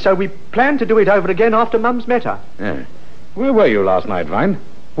knowing, so we planned to do it over again after Mum's met her. Yeah. Where were you last night, Vine?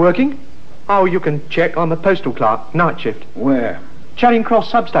 Working? Oh, you can check. I'm a postal clerk, night shift. Where? Charing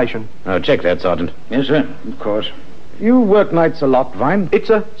Cross substation. Oh, check that, Sergeant. Yes, sir, of course. You work nights a lot, Vine? It's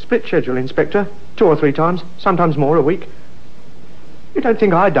a split schedule, Inspector. 2 or 3 times, sometimes more a week. You don't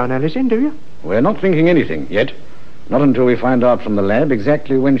think I done Alice in, do you? We're not thinking anything yet. Not until we find out from the lab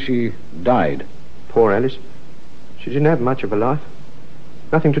exactly when she died. Poor Alice. She didn't have much of a life.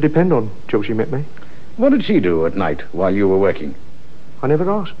 Nothing to depend on till she met me. What did she do at night while you were working? I never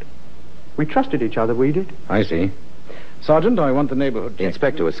asked. We trusted each other, we did. I see. Sergeant, I want the neighborhood. The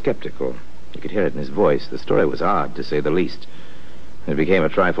inspector was skeptical. You could hear it in his voice. The story was odd, to say the least. It became a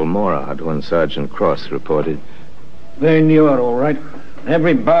trifle more odd when Sergeant Cross reported. They knew her all right.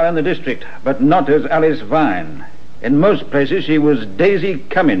 Every bar in the district, but not as Alice Vine. In most places, she was Daisy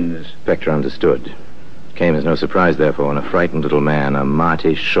Cummins. Inspector understood. Came as no surprise, therefore, when a frightened little man, a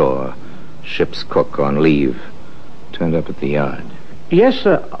Marty Shaw, ship's cook on leave, turned up at the yard. Yes,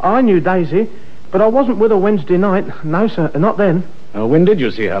 sir. I knew Daisy, but I wasn't with her Wednesday night. No, sir, not then. When did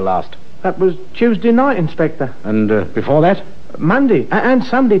you see her last? That was Tuesday night, Inspector. And before that? Monday, and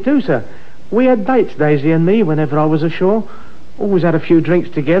Sunday too, sir. We had dates, Daisy and me, whenever I was ashore. Always had a few drinks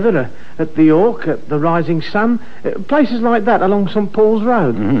together at the Orc, at the Rising Sun, places like that along St. Paul's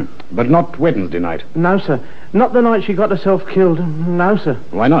Road. Mm-hmm. But not Wednesday night? No, sir. Not the night she got herself killed. No, sir.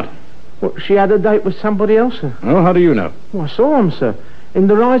 Why not? Well, she had a date with somebody else, sir. Oh, how do you know? Well, I saw him, sir. In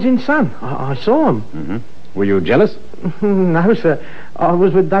the Rising Sun. I saw him. Mm-hmm. Were you jealous? No, sir. I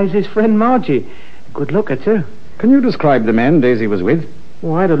was with Daisy's friend Margie. Good looker, too. Can you describe the man Daisy was with?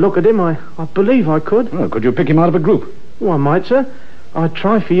 Well, I had a look at him. I believe I could. Oh, could you pick him out of a group? Oh, I might, sir. I'd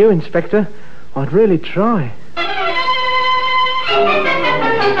try for you, Inspector. I'd really try.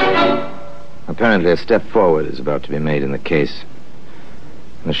 Apparently a step forward is about to be made in the case.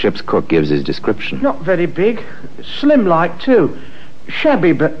 The ship's cook gives his description. Not very big. Slim-like, too.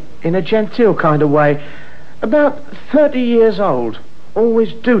 Shabby, but in a genteel kind of way. About 30 years old.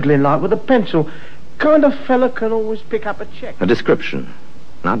 Always doodling like with a pencil. Kind of fella can always pick up a check. A description.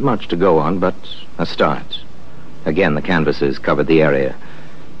 Not much to go on, but a start. Again, the canvassers covered the area.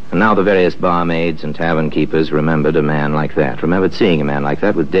 And now the various barmaids and tavern keepers remembered a man like that. Remembered seeing a man like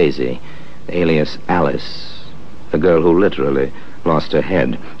that with Daisy, alias Alice, the girl who literally lost her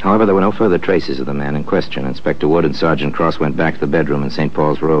head. However, there were no further traces of the man in question. Inspector Wood and Sergeant Cross went back to the bedroom in St.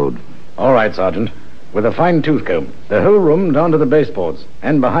 Paul's Road. All right, Sergeant. With a fine tooth comb. The whole room down to the baseboards.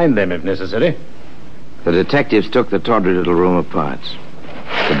 And behind them, if necessary. The detectives took the tawdry little room apart.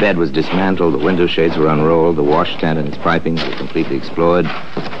 The bed was dismantled, the window shades were unrolled, the washstand and its pipings were completely explored.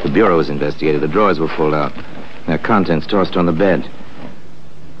 The bureau was investigated, the drawers were pulled out, their contents tossed on the bed.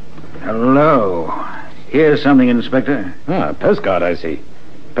 Hello. Here's something, Inspector. A postcard, I see.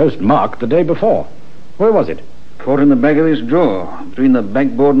 Postmarked the day before. Where was it? Caught in the back of this drawer, between the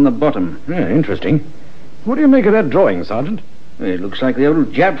backboard and the bottom. Yeah, interesting. What do you make of that drawing, Sergeant? It looks like the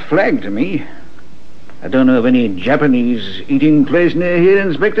old Jap flag to me. I don't know of any Japanese eating place near here,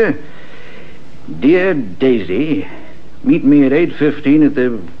 Inspector. Dear Daisy, meet me at 8:15 at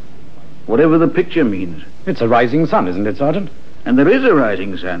the... whatever the picture means. It's a rising sun, isn't it, Sergeant? And there is a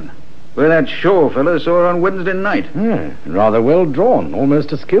rising sun. Where that Shaw fellow saw her on Wednesday night. Yeah, rather well drawn.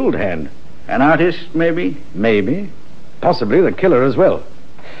 Almost a skilled hand. An artist, maybe? Maybe. Possibly the killer as well.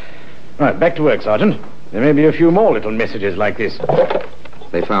 Right, back to work, Sergeant. There may be a few more little messages like this.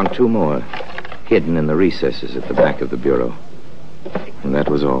 They found 2 more, hidden in the recesses at the back of the bureau. And that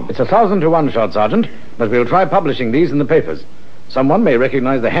was all. It's 1,000 to 1 shot, Sergeant, but we'll try publishing these in the papers. Someone may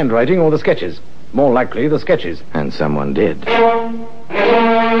recognize the handwriting or the sketches. More likely, the sketches. And someone did.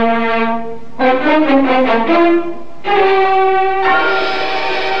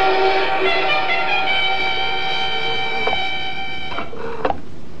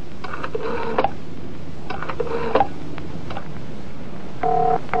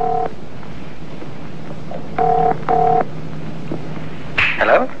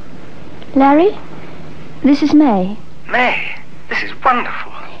 Hello? Larry? This is May. May, this is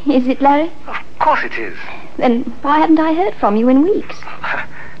wonderful. Is it, Larry? Of course it is. Then why haven't I heard from you in weeks?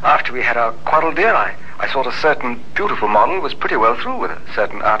 After we had our quarrel, dear, I thought a certain beautiful model was pretty well through with a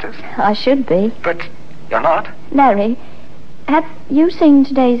certain artist. I should be. But you're not? Larry, have you seen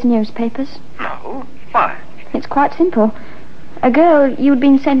today's newspapers? No. Why? It's quite simple. A girl you'd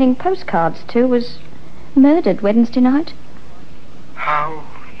been sending postcards to was murdered Wednesday night. How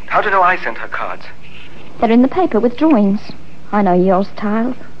do you know I sent her cards? They're in the paper with drawings. I know your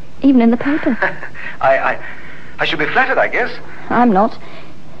style, even in the paper. I should be flattered, I guess. I'm not.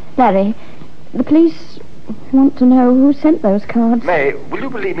 Larry, the police want to know who sent those cards. May, will you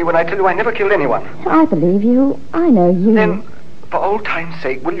believe me when I tell you I never killed anyone? I believe you. I know you. Then, for old time's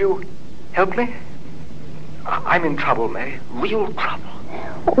sake, will you help me? I'm in trouble, May. Real trouble.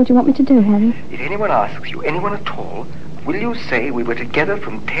 What would you want me to do, Harry? If anyone asks you, anyone at all, will you say we were together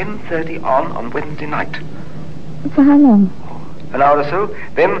from 10:30 on Wednesday night? For how long? An hour or so.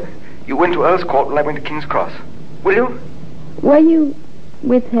 Then you went to Earl's Court and I went to King's Cross. Will you? Were you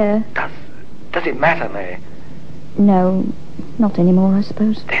with her? Does it matter, May? No, not anymore, I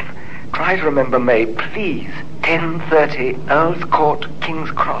suppose. Then try to remember, May, please. 10:30, Earl's Court,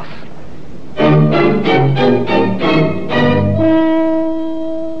 King's Cross.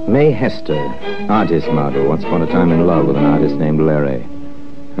 May Hester, artist model, once upon a time in love with an artist named Larry,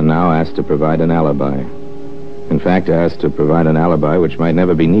 and now asked to provide an alibi. In fact, asked to provide an alibi which might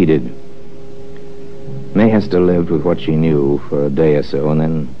never be needed. May Hester lived with what she knew for a day or so, and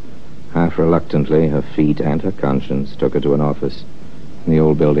then, half reluctantly, her feet and her conscience took her to an office in the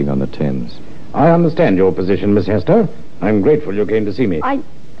old building on the Thames. I understand your position, Miss Hester. I'm grateful you came to see me.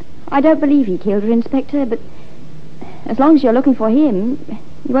 I don't believe he killed her, Inspector, but as long as you're looking for him,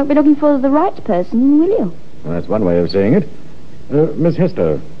 you won't be looking for the right person, will you? Well, that's one way of saying it. Miss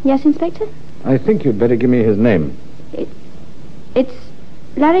Hester. Yes, Inspector? I think you'd better give me his name. It's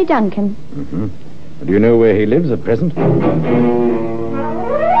Larry Duncan. Mm-hmm. Do you know where he lives at present?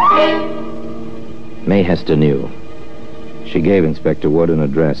 May Hester knew. She gave Inspector Wood an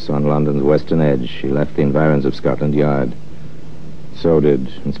address on London's western edge. She left the environs of Scotland Yard. So did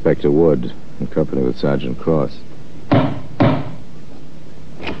Inspector Wood, in company with Sergeant Cross.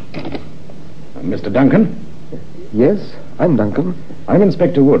 Mr. Duncan? Yes, I'm Duncan. I'm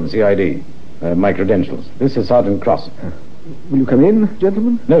Inspector Wood, CID. My credentials. This is Sergeant Cross. Will you come in,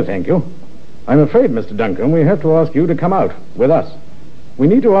 gentlemen? No, thank you. I'm afraid, Mr. Duncan, we have to ask you to come out with us. We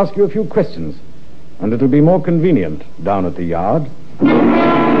need to ask you a few questions, and it'll be more convenient down at the yard.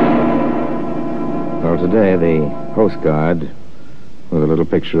 Well, today the postcard with a little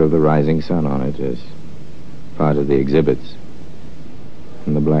picture of the rising sun on it is part of the exhibits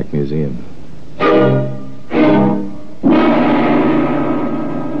in the Black Museum.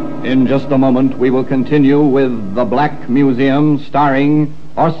 In just a moment, we will continue with The Black Museum, starring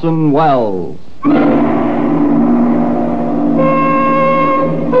Orson Welles.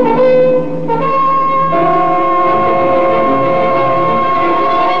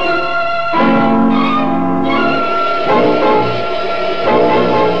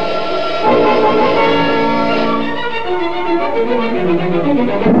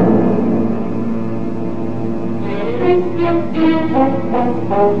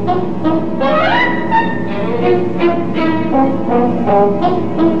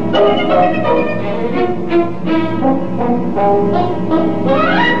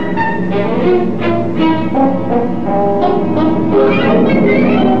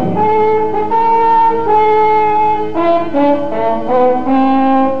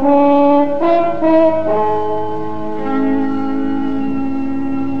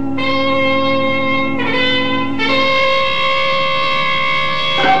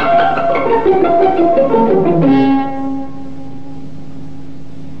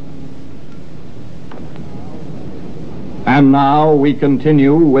 And now we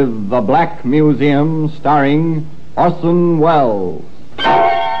continue with The Black Museum, starring Orson Welles.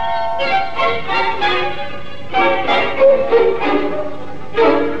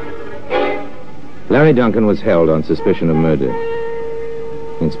 Larry Duncan was held on suspicion of murder.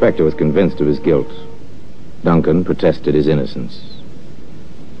 The inspector was convinced of his guilt. Duncan protested his innocence.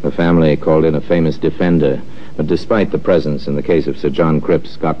 The family called in a famous defender, but despite the presence in the case of Sir John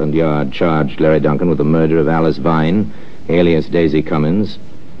Cripps, Scotland Yard charged Larry Duncan with the murder of Alice Vine, alias Daisy Cummins,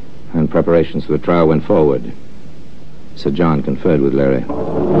 and preparations for the trial went forward. Sir John conferred with Larry.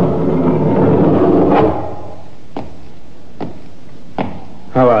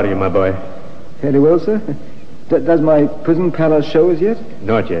 How are you, my boy? Very well, sir. Does my prison palace show as yet?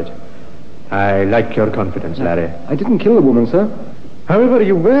 Not yet. I like your confidence, Larry. I didn't kill the woman, sir. However,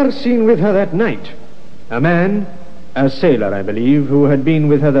 you were seen with her that night. A man, a sailor, I believe, who had been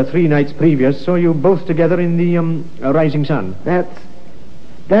with her the 3 nights previous, saw you both together in the, Rising Sun.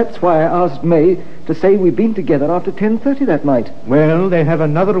 That's why I asked May to say we'd been together after 10:30 that night. Well, they have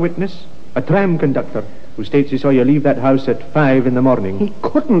another witness, a tram conductor, who states he saw you leave that house at 5 in the morning. He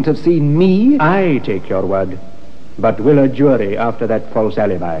couldn't have seen me. I take your word, but will a jury after that false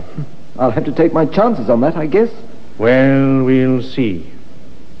alibi? I'll have to take my chances on that, I guess. Well, we'll see.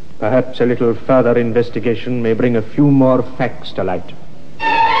 Perhaps a little further investigation may bring a few more facts to light.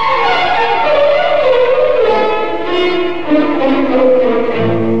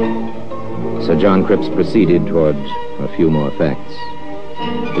 Sir John Cripps proceeded toward a few more facts.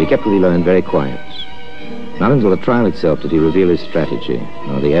 But he kept what he learned very quiet. Not until the trial itself did he reveal his strategy,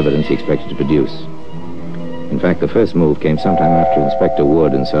 or the evidence he expected to produce. In fact, the first move came sometime after Inspector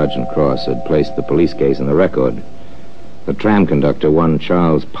Wood and Sergeant Cross had placed the police case in the record. The tram conductor, one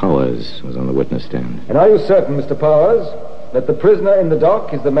Charles Powers, was on the witness stand. And are you certain, Mr. Powers, that the prisoner in the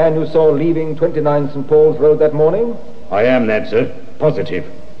dock is the man you saw leaving 29 St. Paul's Road that morning? I am that, sir. Positive.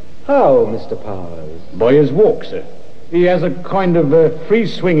 How, Mr. Powers? By his walk, sir. He has a kind of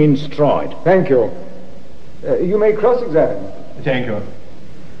free-swinging stride. Thank you. You may cross-examine. Thank you.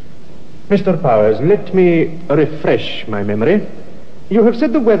 Mr. Powers, let me refresh my memory. You have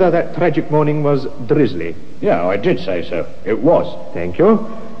said the weather that tragic morning was drizzly. Yeah, I did say so. It was. Thank you.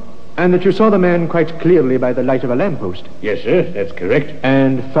 And that you saw the man quite clearly by the light of a lamppost. Yes, sir, that's correct.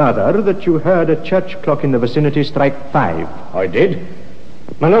 And further, that you heard a church clock in the vicinity strike 5. I did.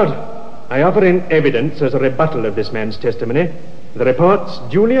 My lord, I offer in evidence as a rebuttal of this man's testimony the reports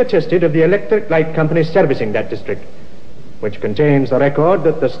duly attested of the electric light company servicing that district, which contains the record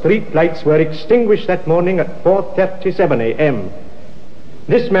that the street lights were extinguished that morning at 4:37 a.m.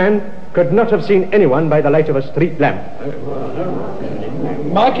 This man could not have seen anyone by the light of a street lamp.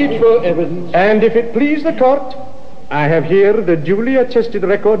 Mark it for evidence. And if it please the court, I have here the duly attested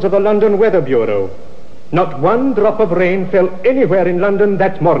records of the London Weather Bureau. Not one drop of rain fell anywhere in London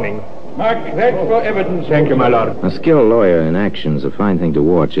that morning. Mark that for evidence. Thank you, my lord. A skilled lawyer in action is a fine thing to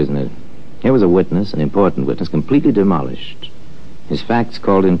watch, isn't it? Here was a witness, an important witness, completely demolished. His facts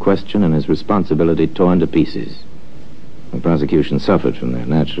called in question and his responsibility torn to pieces. The prosecution suffered from that,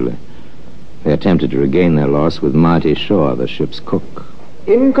 naturally. They attempted to regain their loss with Marty Shaw, the ship's cook.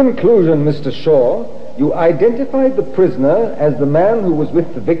 In conclusion, Mr. Shaw, you identified the prisoner as the man who was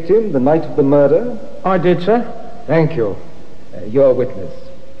with the victim the night of the murder? I did, sir. Thank you. Your witness.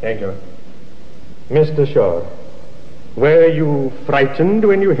 Thank you. Mr. Shaw, were you frightened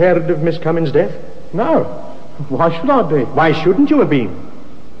when you heard of Miss Cummins' death? No. Why should I be? Why shouldn't you have been?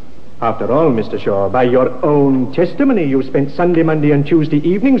 After all, Mr. Shaw, by your own testimony, you spent Sunday, Monday, and Tuesday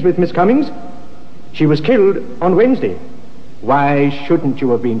evenings with Miss Cummins. She was killed on Wednesday. Why shouldn't you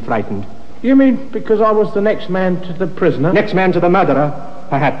have been frightened? You mean because I was the next man to the prisoner? Next man to the murderer,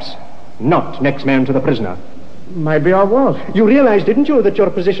 perhaps. Not next man to the prisoner. Maybe I was. You realized, didn't you, that your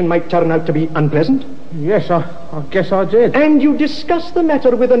position might turn out to be unpleasant? Yes, I guess I did. And you discussed the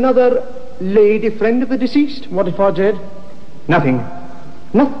matter with another lady friend of the deceased? What if I did? Nothing.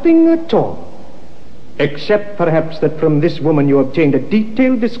 Nothing at all. Except perhaps that from this woman you obtained a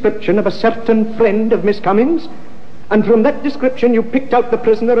detailed description of a certain friend of Miss Cummins, and from that description you picked out the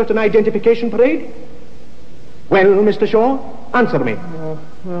prisoner at an identification parade? Well, Mr. Shaw, answer me.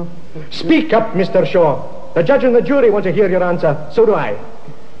 Speak up, Mr. Shaw. The judge and the jury want to hear your answer. So do I.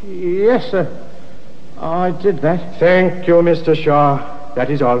 Yes, sir. I did that. Thank you, Mr. Shaw. That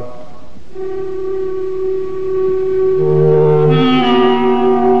is all.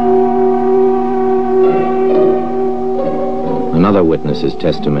 Another witness's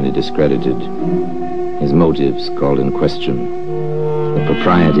testimony discredited. His motives called in question. The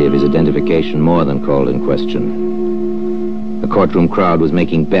propriety of his identification more than called in question. The courtroom crowd was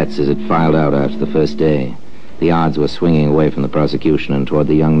making bets as it filed out after the first day. The odds were swinging away from the prosecution and toward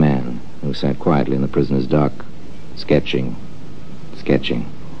the young man who sat quietly in the prisoner's dock, sketching.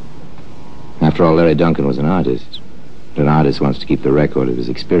 After all, Larry Duncan was an artist. But an artist wants to keep the record of his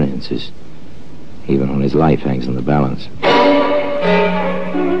experiences, even when his life hangs in the balance.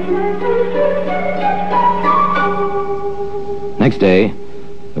 Next day,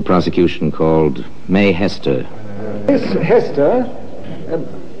 the prosecution called May Hester. Miss Hester,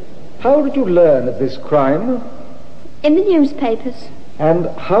 how did you learn of this crime? In the newspapers. And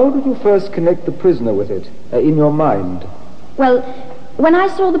how did you first connect the prisoner with it, in your mind? Well, when I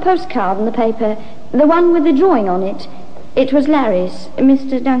saw the postcard in the paper, the one with the drawing on it, It was Larry's,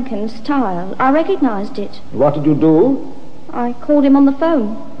 Mr. Duncan's tile. I recognized it. What did you do? I called him on the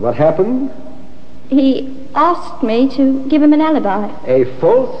phone. What happened? He asked me to give him an alibi. A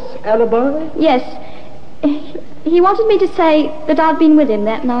false alibi? Yes. He wanted me to say that I'd been with him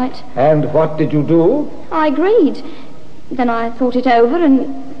that night. And what did you do? I agreed. Then I thought it over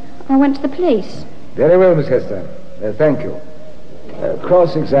and I went to the police. Very well, Miss Hester. Thank you.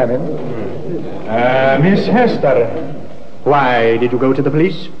 Cross-examine. Miss Hester, why did you go to the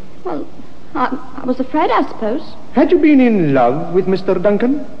police? Well, I was afraid, I suppose. Had you been in love with Mr.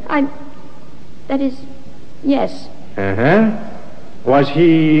 Duncan? That is, yes. Uh-huh. Was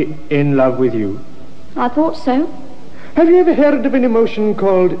he in love with you? I thought so. Have you ever heard of an emotion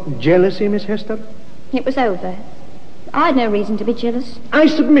called jealousy, Miss Hester? It was over. I had no reason to be jealous. I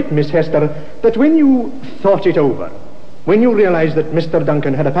submit, Miss Hester, that when you thought it over, when you realized that Mr.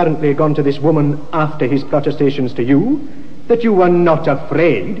 Duncan had apparently gone to this woman after his protestations to you, that you were not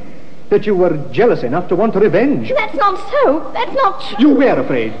afraid, that you were jealous enough to want revenge. That's not so. That's not true. You were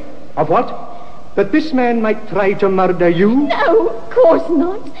afraid. Of what? That this man might try to murder you? No, of course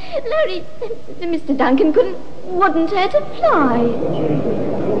not. Larry, Mr. Duncan wouldn't hurt a fly.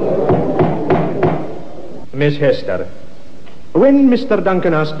 Miss Hester, when Mr.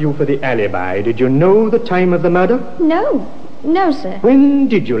 Duncan asked you for the alibi, did you know the time of the murder? No, sir. When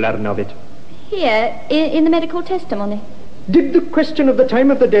did you learn of it? Here, in the medical testimony. Did the question of the time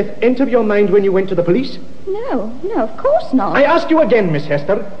of the death enter your mind when you went to the police? No, of course not. I ask you again, Miss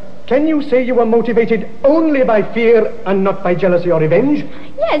Hester, can you say you were motivated only by fear and not by jealousy or revenge?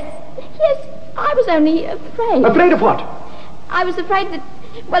 Yes, I was only afraid. Afraid of what? I was afraid that,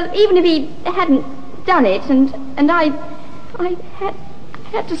 well, even if he hadn't done it, and I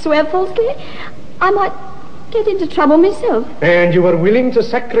had to swear falsely, I might get into trouble myself. And you were willing to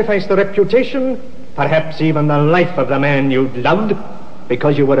sacrifice the reputation, perhaps even the life of the man you loved,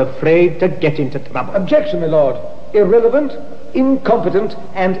 because you were afraid to get into trouble. Objection, my lord. Irrelevant, incompetent,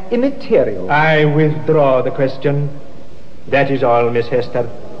 and immaterial. I withdraw the question. That is all, Miss Hester.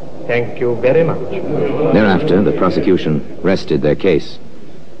 Thank you very much. Thereafter, the prosecution rested their case,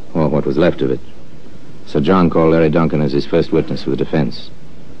 or what was left of it. Sir John called Larry Duncan as his first witness for the defense.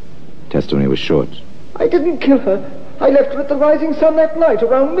 Testimony was short. I didn't kill her. I left her at the rising sun that night,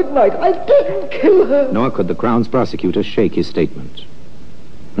 around midnight. I didn't kill her. Nor could the Crown's prosecutor shake his statement.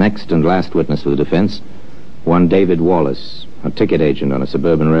 Next and last witness for the defense, one David Wallace, a ticket agent on a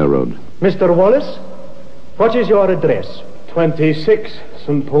suburban railroad. Mr. Wallace, what is your address? 26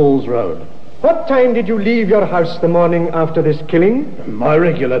 St. Paul's Road. What time did you leave your house the morning after this killing? My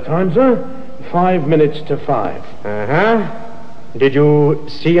regular time, sir. 5 minutes to 5. Uh-huh. Did you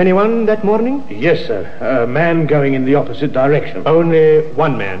see anyone that morning? Yes, sir. A man going in the opposite direction. Only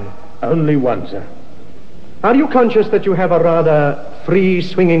one man? Only one, sir. Are you conscious that you have a rather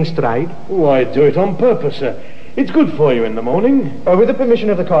free-swinging stride? Oh, I do it on purpose, sir. It's good for you in the morning. With the permission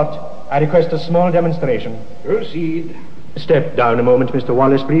of the court, I request a small demonstration. Proceed. Step down a moment, Mr.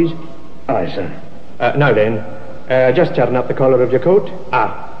 Wallace, please. Aye, sir. Now then, just turn up the collar of your coat.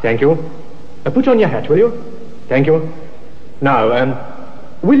 Thank you. Put on your hat, will you? Thank you. Now,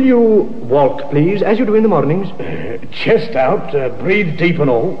 will you walk, please, as you do in the mornings? Chest out, breathe deep and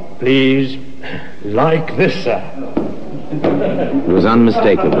all. Please. Like this, sir. It was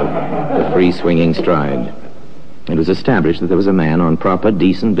unmistakable, the free-swinging stride. It was established that there was a man on proper,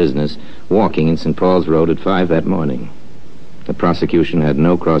 decent business walking in St. Paul's Road at 5 that morning. The prosecution had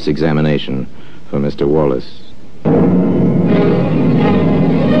no cross-examination for Mr. Wallace.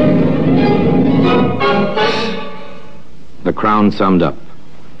 The Crown summed up.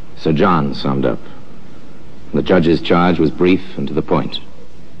 Sir John summed up. The judge's charge was brief and to the point.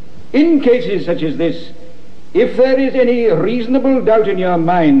 In cases such as this, if there is any reasonable doubt in your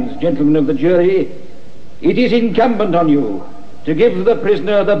minds, gentlemen of the jury, it is incumbent on you to give the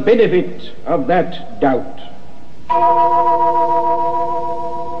prisoner the benefit of that doubt.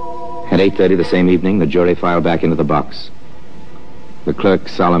 At 8:30 the same evening, the jury filed back into the box. The clerk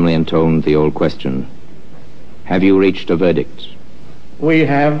solemnly intoned the old question. Have you reached a verdict? We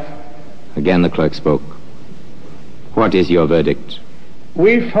have. Again the clerk spoke. What is your verdict?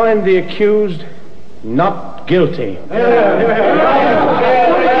 We find the accused not guilty.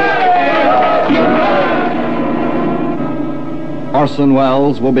 Orson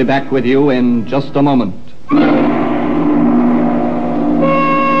Welles will be back with you in just a moment.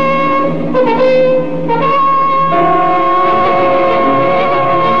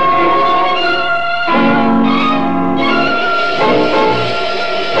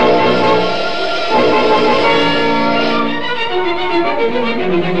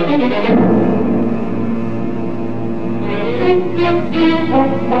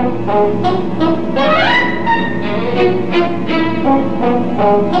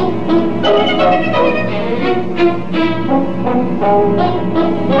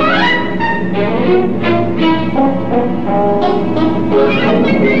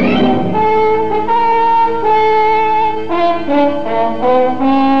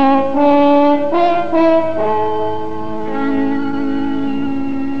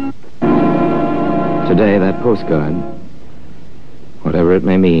 Today, that postcard, whatever it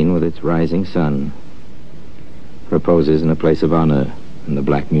may mean with its rising sun, reposes in a place of honor in the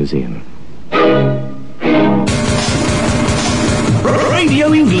Black Museum.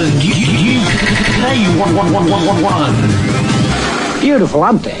 Radio England, UK 11111. Beautiful,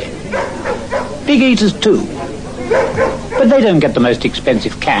 aren't they? Big eaters, too. But they don't get the most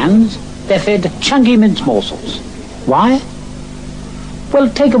expensive cans. They're fed chunky mince morsels. Why? Well,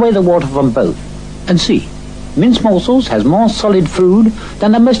 take away the water from both and see. Mince morsels has more solid food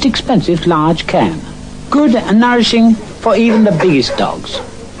than the most expensive large can. Good and nourishing for even the biggest dogs.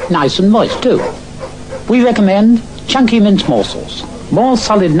 Nice and moist, too. We recommend chunky mince morsels. More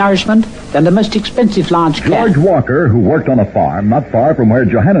solid nourishment than the most expensive large can. George Walker, who worked on a farm not far from where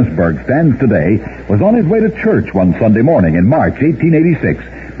Johannesburg stands today, was on his way to church one Sunday morning in March 1886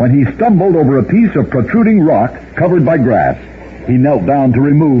 when he stumbled over a piece of protruding rock covered by grass. He knelt down to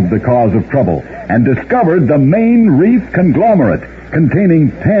remove the cause of trouble and discovered the main reef conglomerate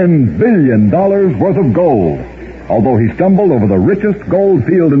containing $10 billion worth of gold. Although he stumbled over the richest gold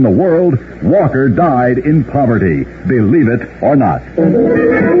field in the world, Walker died in poverty, believe it or not.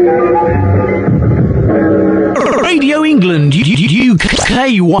 Radio England,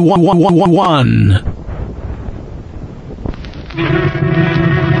 UK 11111.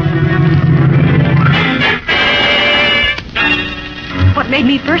 What made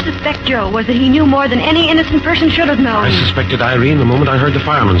me first suspect Joe was that he knew more than any innocent person should have known. I suspected Irene the moment I heard the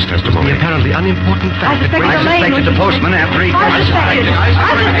fireman's testimony. The apparently unimportant fact. I suspected the postman after he... I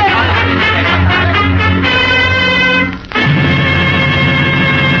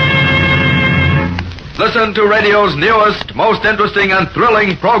suspected. Listen to radio's newest, most interesting and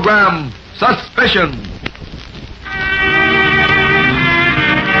thrilling program, Suspicion.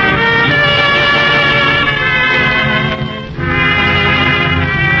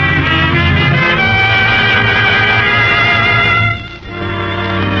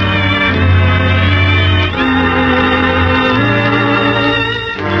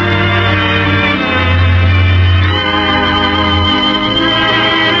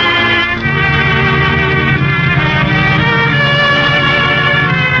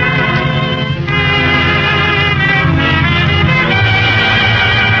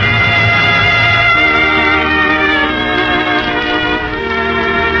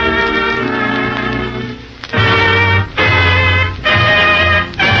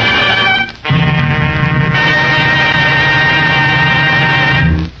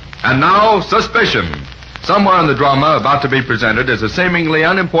 And now, suspicion. Somewhere in the drama about to be presented is a seemingly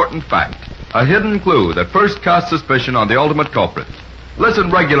unimportant fact, a hidden clue that first casts suspicion on the ultimate culprit. Listen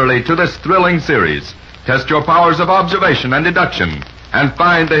regularly to this thrilling series. Test your powers of observation and deduction, and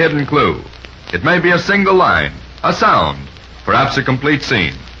find the hidden clue. It may be a single line, a sound, perhaps a complete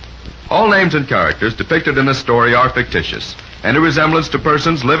scene. All names and characters depicted in this story are fictitious. Any resemblance to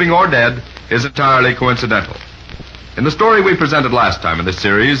persons living or dead is entirely coincidental. In the story we presented last time in this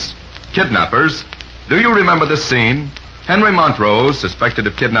series, Kidnappers, do you remember this scene? Henry Montrose, suspected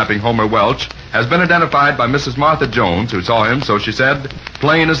of kidnapping Homer Welch, has been identified by Mrs. Martha Jones, who saw him, so she said,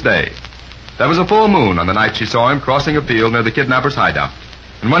 plain as day. There was a full moon on the night she saw him crossing a field near the kidnapper's hideout.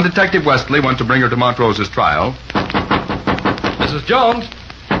 And when Detective Westley went to bring her to Montrose's trial... Mrs. Jones?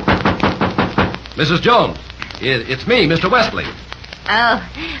 Mrs. Jones, it's me, Mr. Westley. Oh,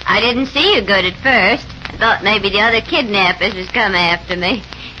 I didn't see you good at first. I thought maybe the other kidnappers was come after me.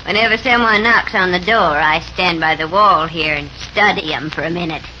 Whenever someone knocks on the door, I stand by the wall here and study them for a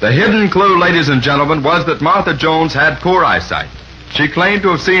minute. The hidden clue, ladies and gentlemen, was that Martha Jones had poor eyesight. She claimed to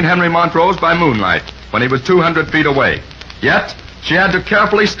have seen Henry Montrose by moonlight when he was 200 feet away. Yet, she had to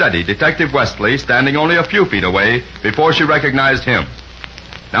carefully study Detective Westley standing only a few feet away before she recognized him.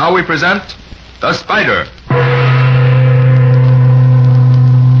 Now we present The Spider.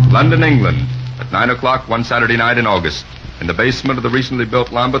 London, England, at 9 o'clock one Saturday night in August. In the basement of the recently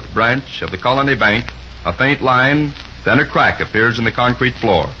built Lambeth branch of the Colony Bank, a faint line, then a crack appears in the concrete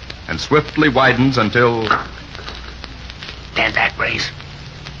floor and swiftly widens until... Stand back, Grace.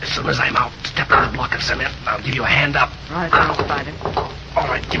 As soon as I'm out, step on the block of cement, and I'll give you a hand up. Right, Spider. All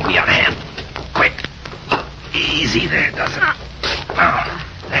right, give me a hand. Quick. Easy there, does it? Now,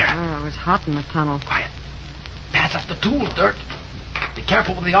 there. Oh, it was hot in the tunnel. Quiet. Pass up the tools, Dirt. Be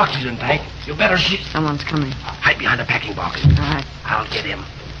careful with the oxygen tank. You better see. Someone's coming. Hide behind the packing box. All right. I'll get him.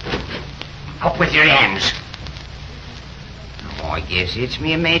 Up with your hands. Oh, I guess it's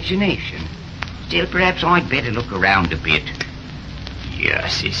me imagination. Still, perhaps I'd better look around a bit.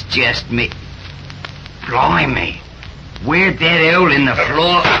 Yes, it's just me. Blimey. Where'd that hole in the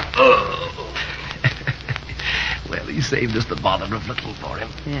floor? Oh. Well, he saved us the bother of looking for him.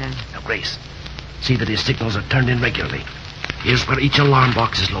 Yeah. Now, Grace, see that his signals are turned in regularly. Here's where each alarm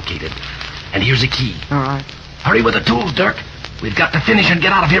box is located. And here's a key. All right. Hurry with the tools, Dirk. We've got to finish and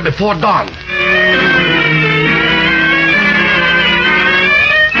get out of here before dawn.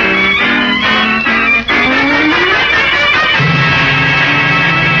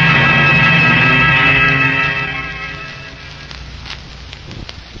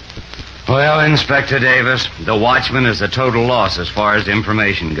 Well, Inspector Davis, the watchman is a total loss as far as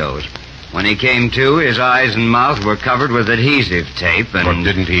information goes. When he came to, his eyes and mouth were covered with adhesive tape and... But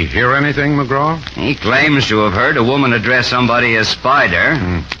didn't he hear anything, McGraw? He claims to have heard a woman address somebody as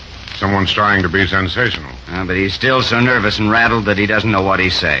Spider. Someone's trying to be sensational. But he's still so nervous and rattled that he doesn't know what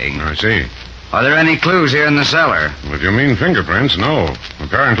he's saying. I see. Are there any clues here in the cellar? Well, if you mean fingerprints, no.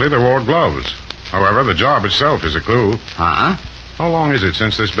 Apparently they wore gloves. However, the job itself is a clue. Huh? How long is it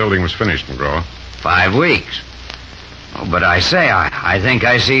since this building was finished, McGraw? 5 weeks. Oh, but I say, I think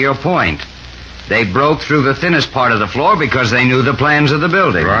I see your point. They broke through the thinnest part of the floor because they knew the plans of the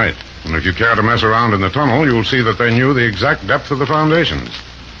building. Right. And if you care to mess around in the tunnel, you'll see that they knew the exact depth of the foundations.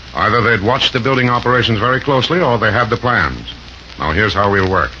 Either they'd watched the building operations very closely, or they had the plans. Now, here's how we'll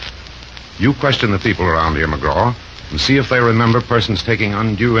work. You question the people around here, McGraw, and see if they remember persons taking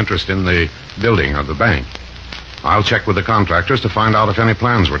undue interest in the building of the bank. I'll check with the contractors to find out if any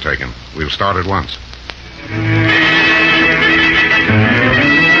plans were taken. We'll start at once.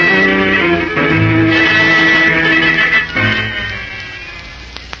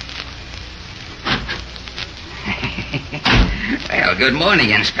 Well, good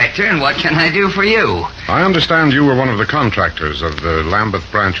morning, Inspector, and what can I do for you? I understand you were one of the contractors of the Lambeth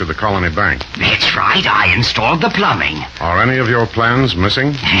branch of the Colony Bank. That's right. I installed the plumbing. Are any of your plans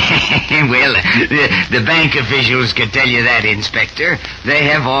missing? Well, the bank officials could tell you that, Inspector. They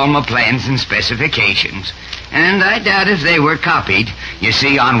have all my plans and specifications. And I doubt if they were copied. You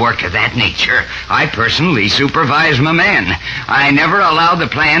see, on work of that nature, I personally supervise my men. I never allow the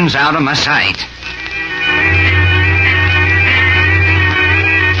plans out of my sight.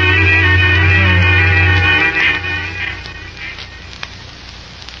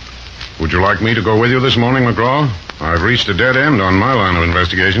 Would you like me to go with you this morning, McGraw? I've reached a dead end on my line of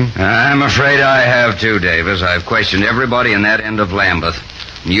investigation. I'm afraid I have too, Davis. I've questioned everybody in that end of Lambeth.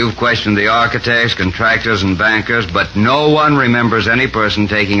 You've questioned the architects, contractors, and bankers, but no one remembers any person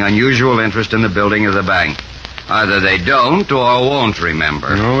taking unusual interest in the building of the bank. Either they don't or won't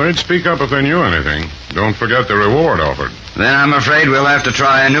remember. No, they'd speak up if they knew anything. Don't forget the reward offered. Then I'm afraid we'll have to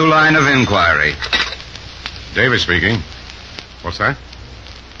try a new line of inquiry. Davis speaking. What's that?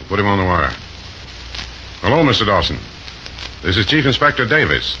 Put him on the wire. Hello, Mr. Dawson. This is Chief Inspector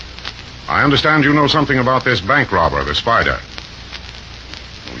Davis. I understand you know something about this bank robber, the Spider.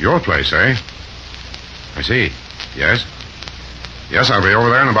 Oh, your place, eh? I see. Yes? Yes, I'll be over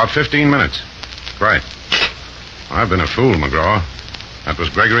there in about 15 minutes. Right. I've been a fool, McGraw. That was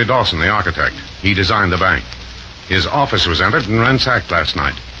Gregory Dawson, the architect. He designed the bank. His office was entered and ransacked last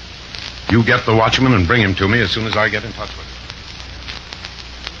night. You get the watchman and bring him to me as soon as I get in touch with him.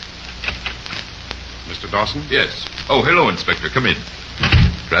 Mr. Dawson? Yes. Oh, hello, Inspector. Come in.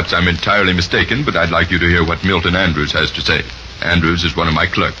 Perhaps I'm entirely mistaken, but I'd like you to hear what Milton Andrews has to say. Andrews is one of my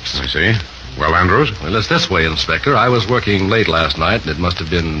clerks. I see. Well, Andrews? Well, it's this way, Inspector. I was working late last night, and it must have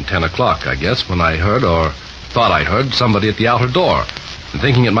been 10 o'clock, I guess, when I heard, or thought I heard, somebody at the outer door. And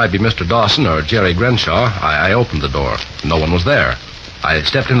thinking it might be Mr. Dawson or Jerry Grenshaw, I opened the door. No one was there. I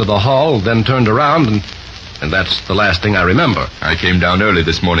stepped into the hall, then turned around, and that's the last thing I remember. I came down early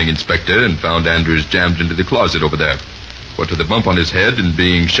this morning, Inspector, and found Andrews jammed into the closet over there. What with a bump on his head and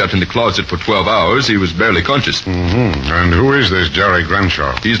being shut in the closet for 12 hours, he was barely conscious. Mm-hmm. And who is this Jerry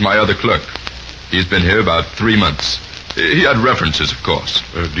Grenshaw? He's my other clerk. He's been here about 3 months. He had references, of course.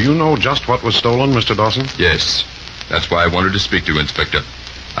 Do you know just what was stolen, Mr. Dawson? Yes. That's why I wanted to speak to you, Inspector.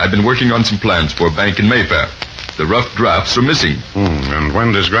 I've been working on some plans for a bank in Mayfair. The rough drafts are missing. And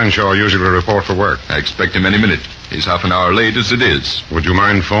when does Grenshaw usually report for work? I expect him any minute. He's half an hour late as it is. Would you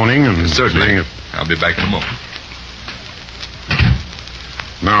mind phoning and Certainly. seeing if... I'll be back in a moment.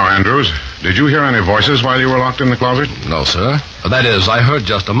 Now, Andrews, did you hear any voices while you were locked in the closet? No, sir. That is, I heard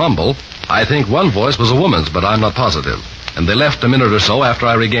just a mumble. I think one voice was a woman's, but I'm not positive. And they left a minute or so after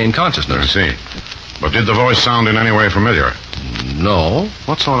I regained consciousness. I see. But did the voice sound in any way familiar? No.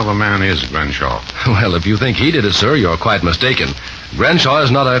 What sort of a man is Grenshaw? Well, if you think he did it, sir, you're quite mistaken. Grenshaw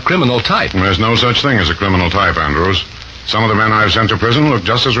is not a criminal type. There's no such thing as a criminal type, Andrews. Some of the men I've sent to prison look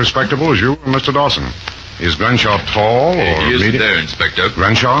just as respectable as you and Mr. Dawson. Is Grenshaw tall or He isn't medium? there, Inspector.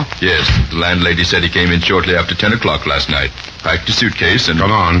 Grenshaw? Yes. The landlady said he came in shortly after 10 o'clock last night. Packed a suitcase and...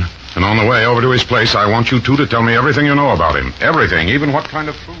 Come on. And on the way over to his place, I want you two to tell me everything you know about him. Everything, even what kind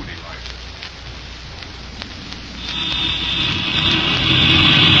of food he likes.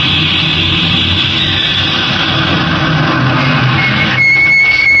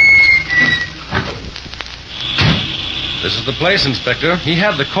 This is the place, Inspector. He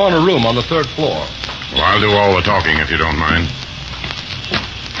had the corner room on the 3rd floor. Well, I'll do all the talking if you don't mind.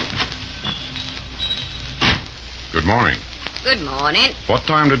 Good morning. Good morning. What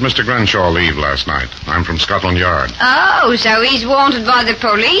time did Mr. Grenshaw leave last night? I'm from Scotland Yard. Oh, so he's wanted by the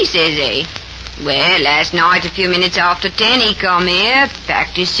police, is he? Well, last night, a few minutes after 10, he come here,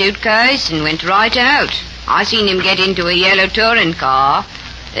 packed his suitcase, and went right out. I seen him get into a yellow touring car.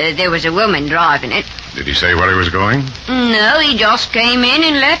 There was a woman driving it. Did he say where he was going? No, he just came in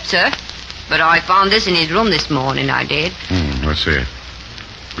and left, sir. But I found this in his room this morning, I did. Let's see.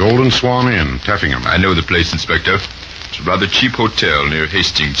 Golden Swan Inn, Teffingham. I know the place, Inspector. It's a rather cheap hotel near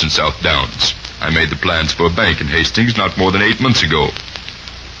Hastings in South Downs. I made the plans for a bank in Hastings not more than 8 months ago.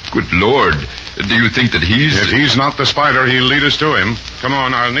 Good Lord. Do you think that he's... If he's not the spider, he'll lead us to him. Come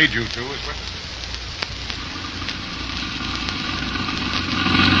on, I'll need you two as witnesses.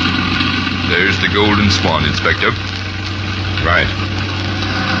 There's the Golden Swan, Inspector. Right.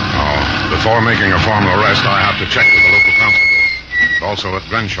 Oh, before making a formal arrest, I have to check with the local constable. Also, if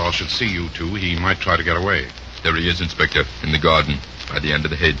Grenshaw should see you two, he might try to get away. There he is, Inspector, in the garden, by the end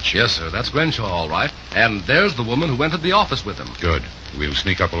of the hedge. Yes, sir, that's Grenshaw, all right. And there's the woman who entered the office with him. Good. We'll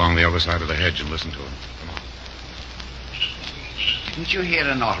sneak up along the other side of the hedge and listen to him. Come on. Didn't you hear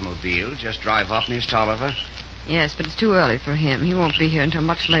an automobile just drive up, Miss Tolliver? Yes, but it's too early for him. He won't be here until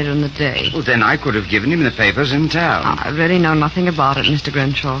much later in the day. Well, then I could have given him the papers in town. I really know nothing about it, Mr.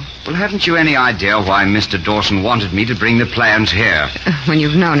 Grenshaw. Well, haven't you any idea why Mr. Dawson wanted me to bring the plans here? When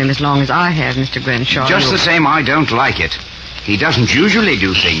you've known him as long as I have, Mr. Grenshaw... Just the same, I don't like it. He doesn't usually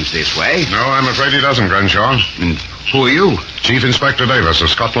do things this way. No, I'm afraid he doesn't, Grenshaw. And who are you? Chief Inspector Davis of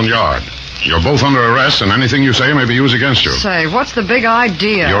Scotland Yard. You're both under arrest, and anything you say may be used against you. Say, what's the big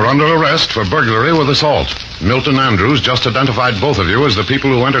idea? You're under arrest for burglary with assault. Milton Andrews just identified both of you as the people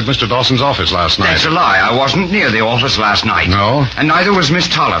who entered Mr. Dawson's office last night. That's a lie. I wasn't near the office last night. No? And neither was Miss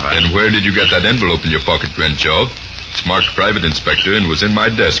Tolliver. And where did you get that envelope in your pocket, Grenshaw? It's marked Private Inspector and was in my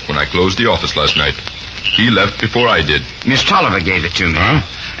desk when I closed the office last night. He left before I did. Miss Tolliver gave it to me. Huh?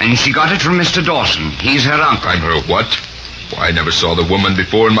 And she got it from Mr. Dawson. He's her uncle. I'm her what? Why, I never saw the woman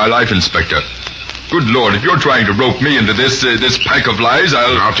before in my life, Inspector. Good Lord, if you're trying to rope me into this pack of lies,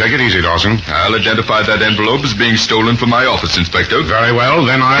 Now, take it easy, Dawson. I'll identify that envelope as being stolen from my office, Inspector. Very well,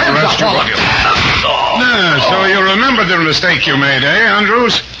 then I'll arrest you. All of you. So you remembered the mistake you made, eh,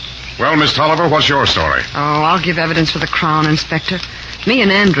 Andrews? Well, Miss Tolliver, what's your story? Oh, I'll give evidence for the Crown, Inspector. Me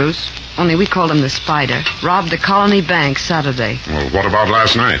and Andrews, only we called him the Spider, robbed the Colony Bank Saturday. Well, what about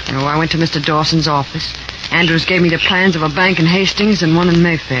last night? Oh, I went to Mr. Dawson's office. Andrews gave me the plans of a bank in Hastings and one in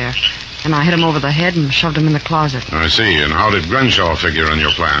Mayfair. And I hit him over the head and shoved him in the closet. I see. And how did Grenshaw figure in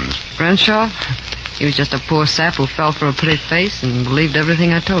your plans? Grenshaw? He was just a poor sap who fell for a pretty face and believed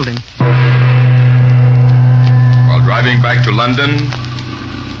everything I told him. While driving back to London,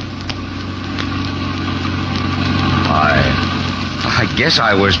 I guess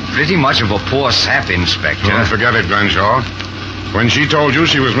I was pretty much of a poor sap, Inspector. Don't forget it, Grenshaw. When she told you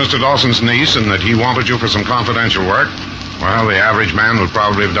she was Mr. Dawson's niece and that he wanted you for some confidential work, well, the average man would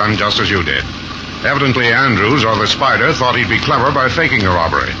probably have done just as you did. Evidently, Andrews, or the Spider, thought he'd be clever by faking the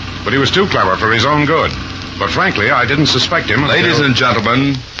robbery. But he was too clever for his own good. But frankly, I didn't suspect him until... Ladies and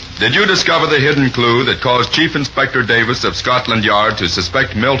gentlemen, did you discover the hidden clue that caused Chief Inspector Davis of Scotland Yard to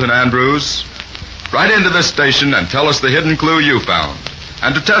suspect Milton Andrews? Write into this station and tell us the hidden clue you found.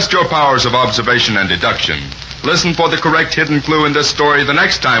 And to test your powers of observation and deduction, listen for the correct hidden clue in this story the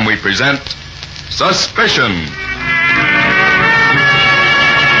next time we present Suspicion.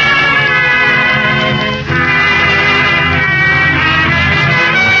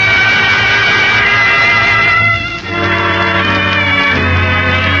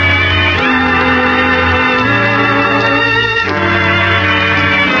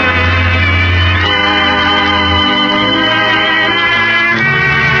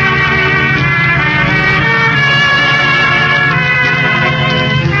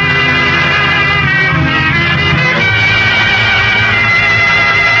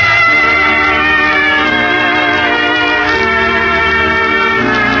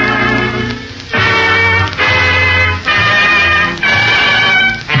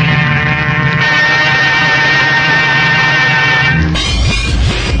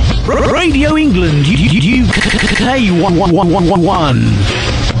 England, UK 11111.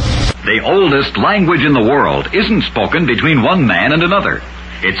 The oldest language in the world isn't spoken between one man and another.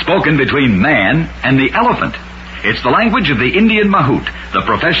 It's spoken between man and the elephant. It's the language of the Indian mahout, the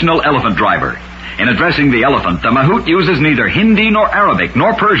professional elephant driver. In addressing the elephant, the mahout uses neither Hindi nor Arabic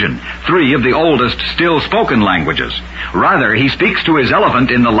nor Persian, three of the oldest still-spoken languages. Rather, he speaks to his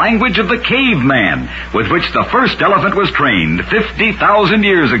elephant in the language of the caveman, with which the first elephant was trained 50,000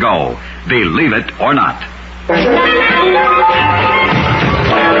 years ago. Believe it or not.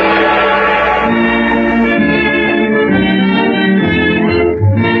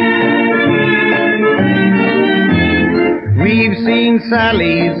 We've seen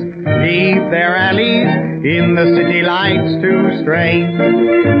Sallies leave their alleys in the city lights to stray.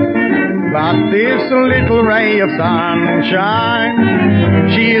 But this little ray of sunshine,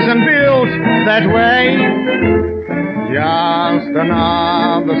 she isn't built that way. Just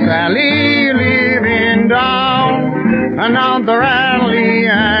another Sally living down another alley,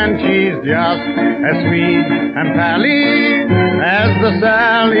 and she's just as sweet and pally as the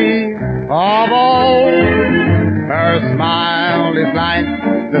Sally of old. Her smile is like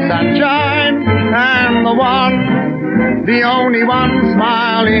the sunshine, and the only one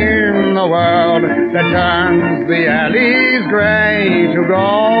smile in the world that turns the alleys gray to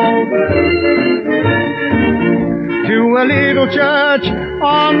gold. To a little church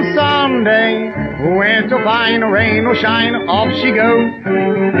on Sunday, where to find rain or shine, off she goes.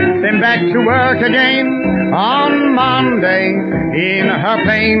 Then back to work again on Monday, in her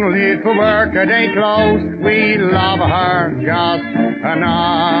plain little workaday clothes. We love her, just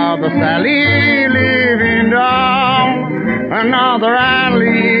another Sally living down another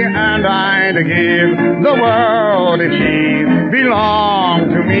alley, and I'd give the world if she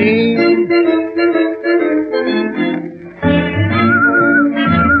belonged to me.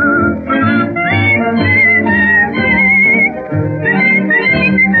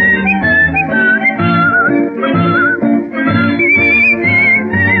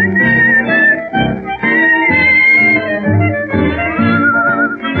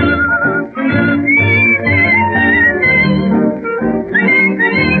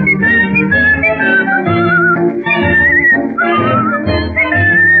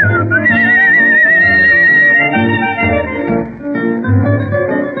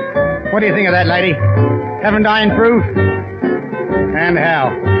 What do you think of that, lady? Haven't I proof? And how?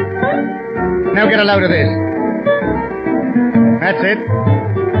 Now get a load of this. That's it.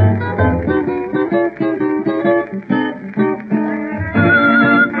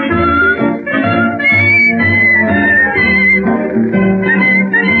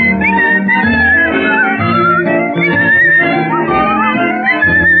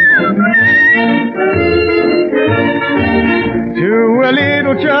 To a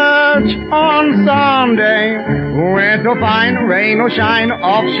little church on Sunday, where to find rain or shine,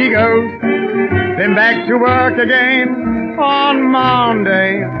 off she goes. Then back to work again on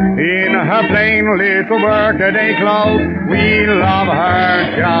Monday, in her plain little workaday clothes. We love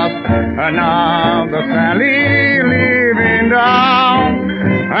her, just another Sally living down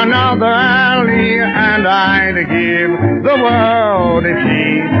another alley, and I'd give the world if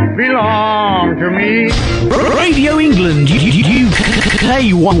she belonged to me. Radio England,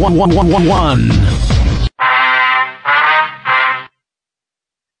 UK 11111.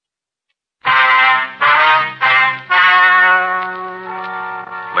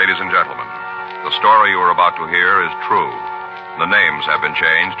 Ladies and gentlemen, the story you are about to hear is true. The names have been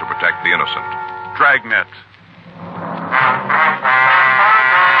changed to protect the innocent. Dragnet.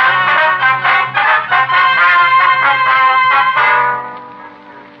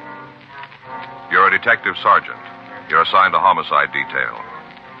 You're a detective sergeant. You're assigned a homicide detail.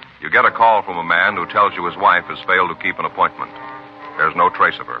 You get a call from a man who tells you his wife has failed to keep an appointment. There's no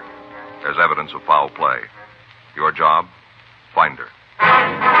trace of her. There's evidence of foul play. Your job? Find her.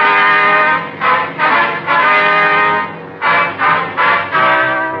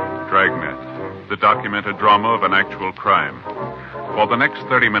 Dragnet, the documented drama of an actual crime. For the next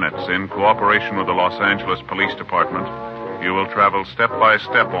 30 minutes, in cooperation with the Los Angeles Police Department, you will travel step by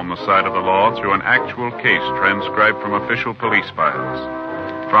step on the side of the law through an actual case transcribed from official police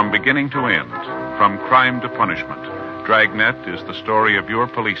files. From beginning to end, from crime to punishment, Dragnet is the story of your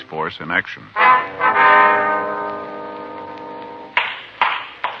police force in action.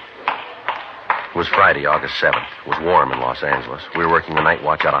 It was Friday, August 7th. It was warm in Los Angeles. We were working the night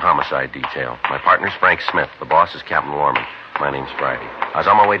watch out of homicide detail. My partner's Frank Smith. The boss is Captain Lorman. My name's Friday. I was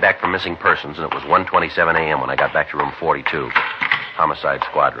on my way back from missing persons, and it was 1:27 a.m. when I got back to room 42, homicide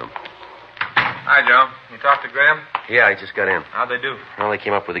squad room. Hi, Joe. You talked to Graham? Yeah, I just got in. How'd they do? Well, they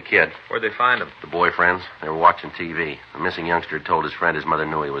came up with a kid. Where'd they find him? The boyfriends. They were watching TV. The missing youngster had told his friend his mother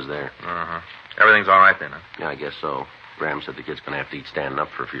knew he was there. Uh-huh. Everything's all right then, huh? Yeah, I guess so. Graham said the kid's going to have to eat standing up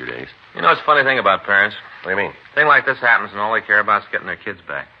for a few days. You know, it's a funny thing about parents. What do you mean? A thing like this happens and all they care about is getting their kids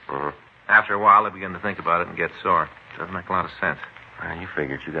back. Mm-hmm. After a while, they begin to think about it and get sore. Doesn't make a lot of sense. You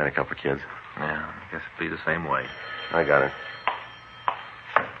figured you got a couple of kids. Yeah, I guess it'd be the same way. I got her.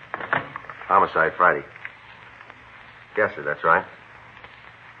 Homicide Friday. Guess her, that's right.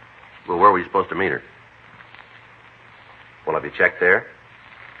 Well, where were you supposed to meet her? Well, have you checked there?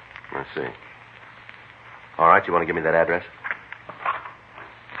 Let's see. All right, you want to give me that address?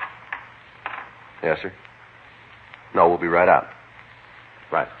 Yes, sir. No, we'll be right out.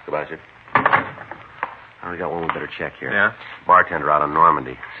 Right. Goodbye, sir. We got one we better check here. Yeah? Bartender out on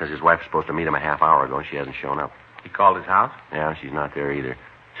Normandy. Says his wife was supposed to meet him a half hour ago and she hasn't shown up. He called his house? Yeah, she's not there either.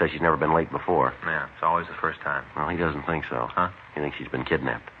 Says she's never been late before. Yeah, it's always the first time. Well, he doesn't think so. Huh? He thinks she's been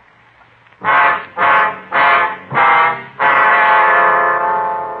kidnapped.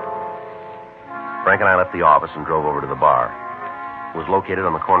 Frank and I left the office and drove over to the bar. It was located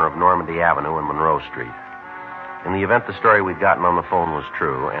on the corner of Normandy Avenue and Monroe Street. In the event the story we'd gotten on the phone was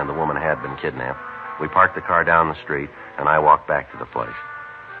true and the woman had been kidnapped, we parked the car down the street and I walked back to the place.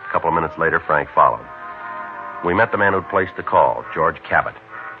 A couple of minutes later, Frank followed. We met the man who'd placed the call, George Cabot.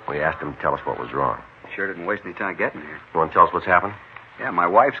 We asked him to tell us what was wrong. Sure didn't waste any time getting here. You want to tell us what's happened? Yeah, my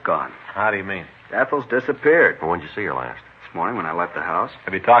wife's gone. How do you mean? Ethel's disappeared. Well, when'd you see her last? This morning when I left the house.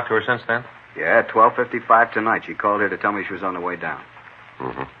 Have you talked to her since then? Yeah, at 12:55 tonight. She called here to tell me she was on the way down.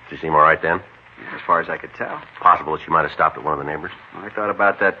 Mm-hmm. Did she seem all right then? Yeah, as far as I could tell. Possible that she might have stopped at one of the neighbors? Well, I thought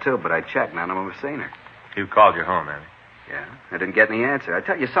about that, too, but I checked. None of them have seen her. You called your home, Annie. Yeah, I didn't get any answer. I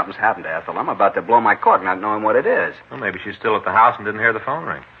tell you, something's happened to Ethel. I'm about to blow my cork not knowing what it is. Well, maybe she's still at the house and didn't hear the phone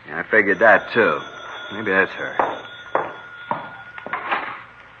ring. Yeah, I figured that, too. Maybe that's her.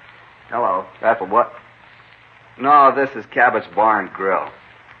 Hello. Ethel, what? No, this is Cabot's Bar and Grill.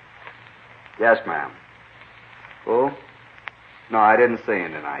 Yes, ma'am. Who? No, I didn't see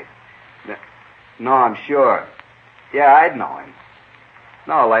him tonight. No, I'm sure. Yeah, I'd know him.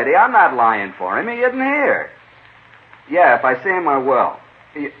 No, lady, I'm not lying for him. He isn't here. Yeah, if I see him, I will.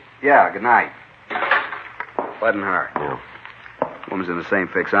 Yeah, good night. Wasn't her. Yeah. Woman's in the same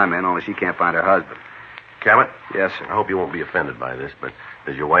fix I'm in, only she can't find her husband. Cabot? Yes, sir. I hope you won't be offended by this, but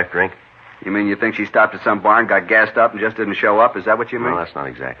does your wife drink? You mean you think she stopped at some bar and got gassed up and just didn't show up? Is that what you mean? No, that's not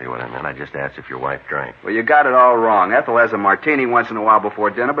exactly what I meant. I just asked if your wife drank. Well, you got it all wrong. Ethel has a martini once in a while before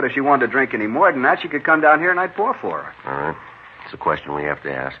dinner, but if she wanted to drink any more than that, she could come down here and I'd pour for her. All right. It's a question we have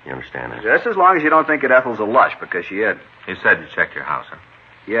to ask. You understand that? Just as long as you don't think that Ethel's a lush, because she isn't. You said you checked your house, huh?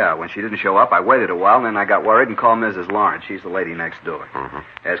 Yeah, when she didn't show up, I waited a while, and then I got worried and called Mrs. Lawrence. She's the lady next door.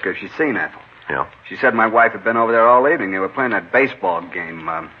 Mm-hmm. Asked her if she'd seen Ethel. Yeah. She said my wife had been over there all evening. They were playing that baseball game,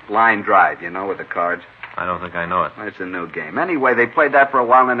 line drive, you know, with the cards. I don't think I know it. It's a new game. Anyway, they played that for a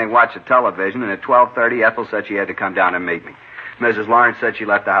while, and then they watched the television, and at 12:30, Ethel said she had to come down and meet me. Mrs. Lawrence said she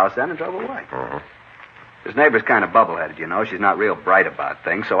left the house then and drove away. Mm-hmm. This neighbor's kind of bubble-headed, you know. She's not real bright about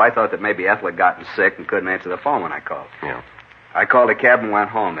things, so I thought that maybe Ethel had gotten sick and couldn't answer the phone when I called. Yeah. I called a cab and went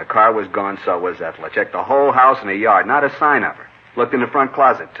home. The car was gone, so was Ethel. I checked the whole house and the yard. Not a sign of her. Looked in the front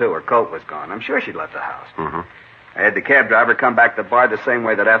closet, too. Her coat was gone. I'm sure she'd left the house. Mm-hmm. I had the cab driver come back to the bar the same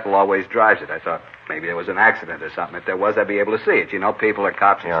way that Ethel always drives it. I thought maybe there was an accident or something. If there was, I'd be able to see it. You know, people are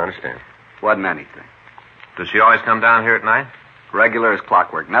cops. Yeah, I understand. Wasn't anything. Does she always come down here at night? Regular as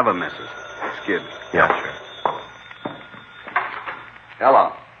clockwork. Never misses. Excuse me. Yeah, sure.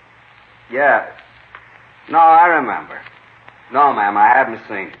 Hello. Yeah. No, I remember. No, ma'am, I haven't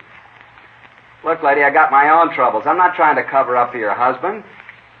seen it. Look, lady, I got my own troubles. I'm not trying to cover up for your husband.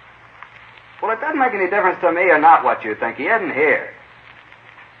 Well, it doesn't make any difference to me or not what you think. He isn't here.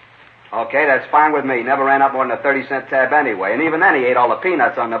 Okay, that's fine with me. He never ran up more than a 30-cent tab anyway. And even then, he ate all the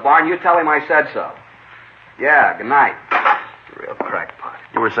peanuts on the bar, and you tell him I said so. Yeah, good night. Real crackpot.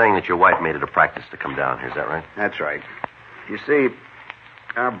 You were saying that your wife made it a practice to come down here, is that right? That's right. You see,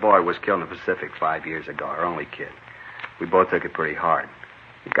 our boy was killed in the Pacific 5 years ago, our only kid. We both took it pretty hard.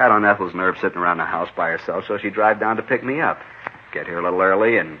 It got on Ethel's nerves sitting around the house by herself, so she'd drive down to pick me up. Get here a little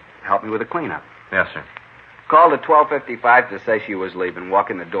early and help me with the cleanup. Yes, sir. Called at 12:55 to say she was leaving,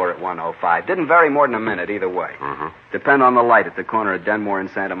 walk in the door at 1:05. Didn't vary more than a minute either way. Mm-hmm. Depend on the light at the corner of Denmore and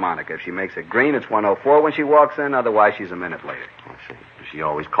Santa Monica. If she makes it green, it's 1:04 when she walks in. Otherwise, she's a minute later. I see. Does she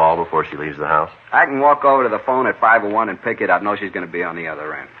always call before she leaves the house? I can walk over to the phone at 5:01 and pick it up. Know she's going to be on the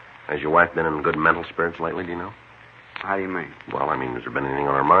other end. Has your wife been in good mental spirits lately, do you know? How do you mean? Well, I mean, has there been anything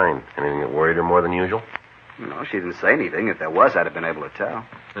on her mind? Anything that worried her more than usual? No, she didn't say anything. If there was, I'd have been able to tell.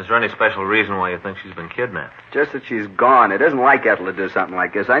 Is there any special reason why you think she's been kidnapped? Just that she's gone. It isn't like Ethel to do something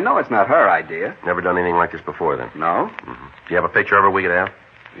like this. I know it's not her idea. Never done anything like this before, then? No? Do you have a picture of her we could have?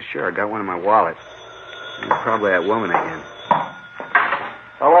 Sure, I got one in my wallet. Probably that woman again.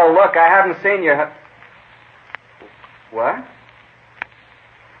 Hello, look, I haven't seen you. What?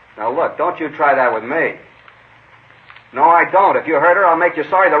 Now, look, don't you try that with me. No, I don't. If you hurt her, I'll make you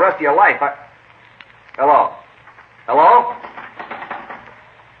sorry the rest of your life. Hello? Hello?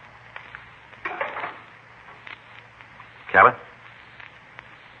 Cabot?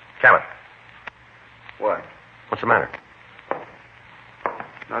 Cabot. What? What's the matter?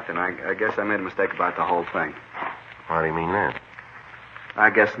 Nothing. I guess I made a mistake about the whole thing. How do you mean that? I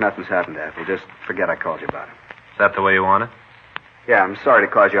guess nothing's happened to Ethel. Just forget I called you about it. Is that the way you want it? Yeah, I'm sorry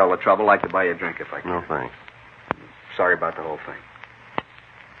to cause you all the trouble. I'd like to buy you a drink if I can. No, thanks. Sorry about the whole thing.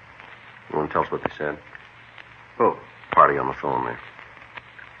 You want to tell us what they said? Who? Party on the phone there.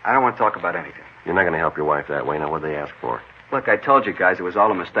 I don't want to talk about anything. You're not going to help your wife that way. Now, what'd they ask for? Look, I told you guys it was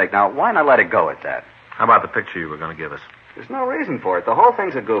all a mistake. Now, why not let it go at that? How about the picture you were going to give us? There's no reason for it. The whole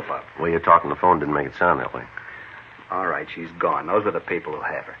thing's a goof-up. The way you talked on the phone didn't make it sound that way. All right, she's gone. Those are the people who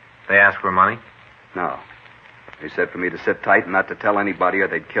have her. They asked for money? No. They said for me to sit tight and not to tell anybody or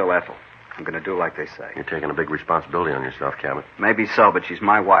they'd kill Ethel. I'm going to do like they say. You're taking a big responsibility on yourself, Cabot. Maybe so, but she's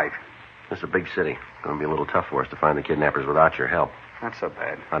my wife. This is a big city. It's going to be a little tough for us to find the kidnappers without your help. Not so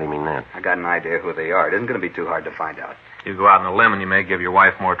bad. How do you mean that? I got an idea who they are. It isn't going to be too hard to find out. You go out on a limb and you may give your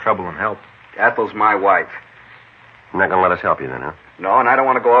wife more trouble than help. Ethel's my wife. You're not going to let us help you then, huh? No, and I don't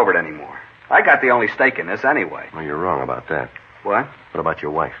want to go over it anymore. I got the only stake in this anyway. Well, you're wrong about that. What? What about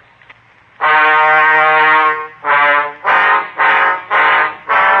your wife?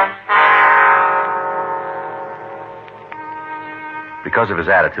 Because of his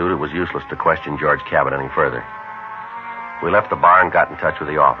attitude, it was useless to question George Cabot any further. We left the bar and got in touch with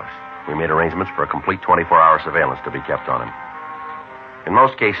the office. We made arrangements for a complete 24-hour surveillance to be kept on him. In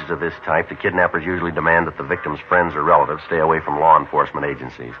most cases of this type, the kidnappers usually demand that the victim's friends or relatives stay away from law enforcement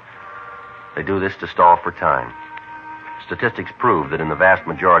agencies. They do this to stall for time. Statistics prove that in the vast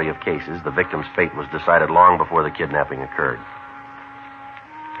majority of cases, the victim's fate was decided long before the kidnapping occurred.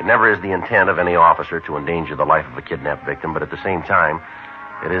 It never is the intent of any officer to endanger the life of a kidnapped victim, but at the same time,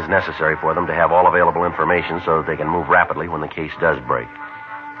 it is necessary for them to have all available information so that they can move rapidly when the case does break.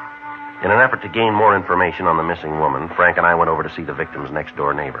 In an effort to gain more information on the missing woman, Frank and I went over to see the victim's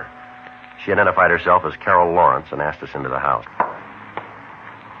next-door neighbor. She identified herself as Carol Lawrence and asked us into the house.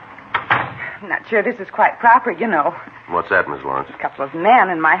 I'm not sure this is quite proper, you know. What's that, Miss Lawrence? A couple of men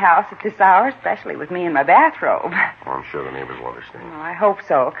in my house at this hour, especially with me in my bathrobe. Oh, I'm sure the neighbors will understand. Oh, I hope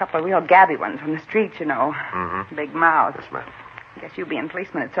so. A couple of real gabby ones from the street, you know. Mm-hmm. Big mouths. Yes, ma'am. Guess you being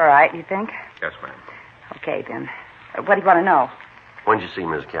policeman, it's all right, you think? Yes, ma'am. Okay, then. What do you want to know? When did you see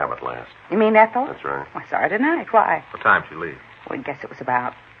Miss Cabot last? You mean Ethel? That's right. I saw her tonight. Why? What time did she leave? Well, I guess it was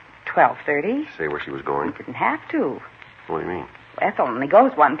about 12:30. Say where she was going? Didn't have to. What do you mean? Ethel only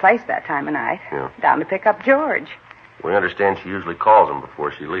goes one place that time of night. Yeah. Down to pick up George. We understand she usually calls him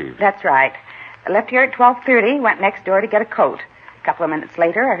before she leaves. That's right. I left here at 12:30, went next door to get a coat. A couple of minutes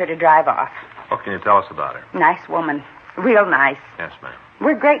later, I heard her drive off. What can you tell us about her? Nice woman. Real nice. Yes, ma'am.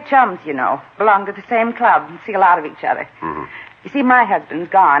 We're great chums, you know. Belong to the same club and see a lot of each other. Mm-hmm. You see, my husband's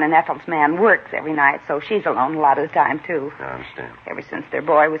gone, and Ethel's man works every night, so she's alone a lot of the time, too. I understand. Ever since their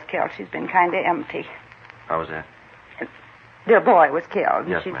boy was killed, she's been kind of empty. How was that? Their boy was killed.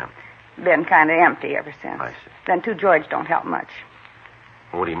 Yes, she's ma'am. been kind of empty ever since. I see. Then, too, George don't help much.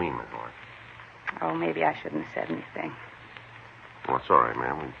 Well, what do you mean, Miss Lawrence? Oh, maybe I shouldn't have said anything. Well, it's all right,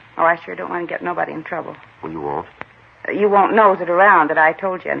 ma'am. Oh, I sure don't want to get nobody in trouble. Well, you won't. You won't nose it around that I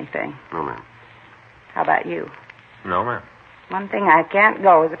told you anything. No, ma'am. How about you? No, ma'am. One thing I can't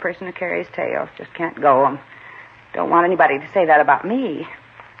go is a person who carries tales. Just can't go. And don't want anybody to say that about me.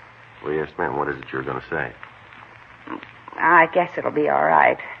 Well, yes, ma'am. What is it you're going to say? I guess it'll be all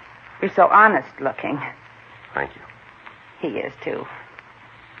right. You're so honest looking. Thank you. He is, too.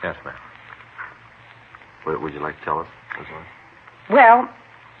 Yes, ma'am. What would you like to tell us, Miss Lawrence? Well,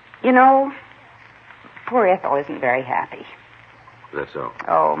 you know, poor Ethel isn't very happy. Is that so?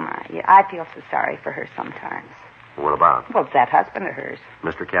 Oh, my. Yeah, I feel so sorry for her sometimes. What about? Well, it's that husband of hers.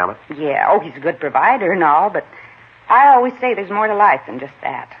 Mr. Cabot? Yeah, oh, he's a good provider and all, but I always say there's more to life than just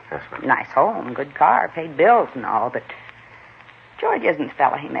that. Yes, ma'am. Nice home, good car, paid bills and all, but George isn't the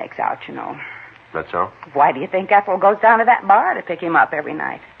fella he makes out, you know. That so? Why do you think Ethel goes down to that bar to pick him up every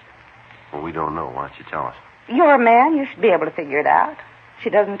night? Well, we don't know. Why don't you tell us? You're a man. You should be able to figure it out. She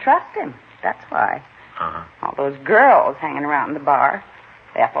doesn't trust him. That's why. Uh-huh. All those girls hanging around the bar.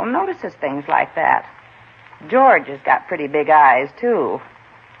 Ethel notices things like that. George has got pretty big eyes, too.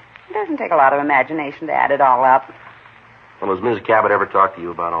 It doesn't take a lot of imagination to add it all up. Well, has Mrs. Cabot ever talked to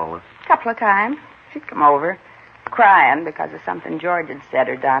you about all this? A couple of times. She'd come over, crying because of something George had said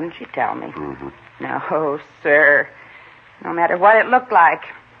or done. She'd tell me. Mm-hmm. No, sir. No matter what it looked like,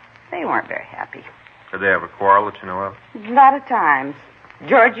 they weren't very happy. Did they ever quarrel that you know of? A lot of times.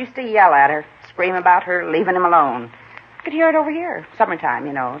 George used to yell at her, scream about her leaving him alone. You could hear it over here. Summertime,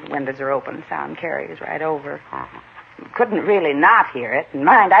 you know, the windows are open, sound carries right over. You couldn't really not hear it. And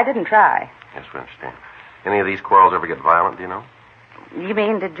mind, I didn't try. Yes, we understand. Any of these quarrels ever get violent, do you know? You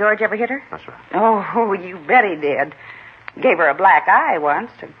mean, did George ever hit her? That's right. Oh, you bet he did. Gave her a black eye once.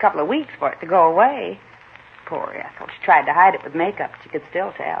 Took a couple of weeks for it to go away. Poor Ethel. She tried to hide it with makeup, but you could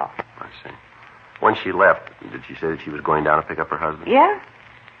still tell. I see. When she left, did she say that she was going down to pick up her husband? Yeah.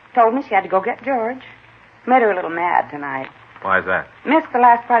 Told me she had to go get George. Made her a little mad tonight. Why's that? Missed the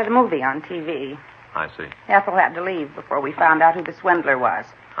last part of the movie on TV. I see. Ethel had to leave before we found out who the swindler was.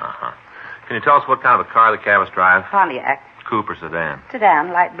 Uh-huh. Can you tell us what kind of a car the Cabot's drive? Pontiac. Coupe or sedan?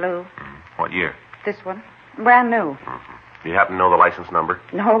 Sedan, light blue. What year? This one. Brand new. Do you happen to know the license number?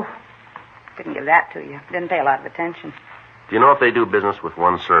 No. Didn't give that to you. Didn't pay a lot of attention. Do you know if they do business with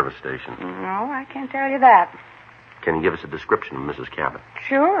one service station? No, I can't tell you that. Can you give us a description of Mrs. Cabot?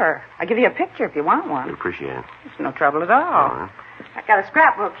 Sure. I'll give you a picture if you want one. We'd appreciate it. It's no trouble at all. All right. I've got a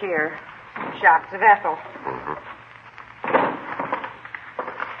scrapbook here. Shots of Ethel.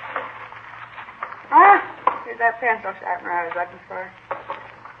 Ah, here's that pencil sharpener I was looking for.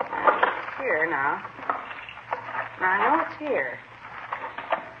 It's here now. Now, I know it's here.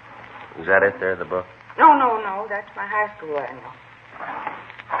 Is that it there, the book? No. That's my high school annual.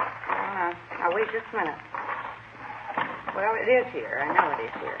 Now, wait just a minute. Well, it is here. I know it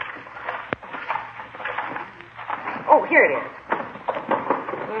is here. Oh, here it is.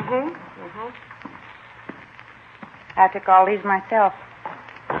 I took all these myself.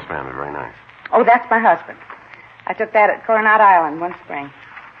 Yes, ma'am. They're very nice. Oh, that's my husband. I took that at Coronado Island one spring.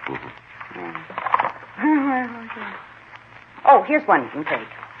 Oh, here's one you can take.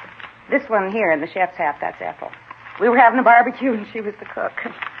 This one here in the chef's hat, that's Ethel. We were having a barbecue, and she was the cook.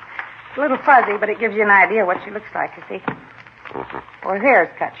 It's a little fuzzy, but it gives you an idea what she looks like, you see. Well, her hair's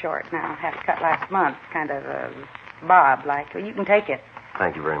cut short now. Had it cut last month. Kind of bob-like. Well, you can take it.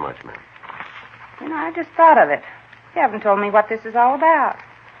 Thank you very much, ma'am. You know, I just thought of it. You haven't told me what this is all about.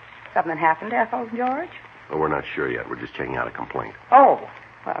 Something happened to Ethel and George? Well, we're not sure yet. We're just checking out a complaint. Oh,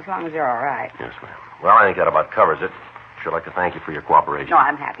 well, as long as you're all right. Yes, ma'am. Well, I think that about covers it. Sure like to thank you for your cooperation. No,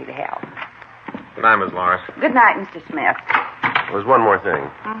 I'm happy to help. Good night, Miss Lawrence. Good night, Mr. Smith. There's one more thing.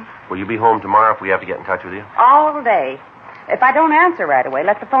 Will you be home tomorrow if we have to get in touch with you? All day. If I don't answer right away,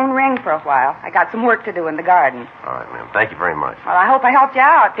 let the phone ring for a while. I got some work to do in the garden. All right, ma'am. Thank you very much. Well, I hope I helped you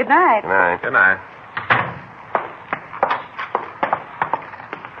out. Good night. Good night. Good night.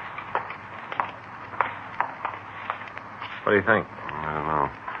 What do you think? I don't know.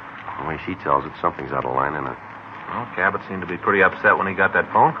 The way she tells it, something's out of line, isn't it? Well, Cabot seemed to be pretty upset when he got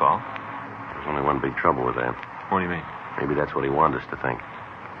that phone call. There's only one big trouble with that. What do you mean? Maybe that's what he wanted us to think.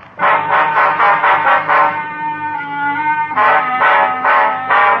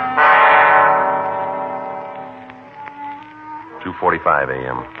 "2:45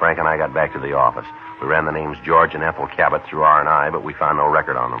 a.m. Frank and I got back to the office. We ran the names George and Ethel Cabot through R&I, but we found no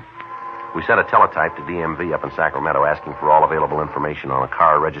record on them. We sent a teletype to DMV up in Sacramento asking for all available information on a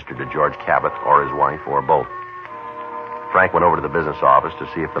car registered to George Cabot or his wife or both. Frank went over to the business office to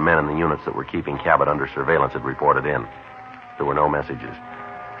see if the men in the units that were keeping Cabot under surveillance had reported in. There were no messages.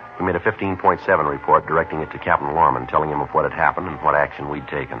 We made a 15.7 report directing it to Captain Lorman, telling him of what had happened and what action we'd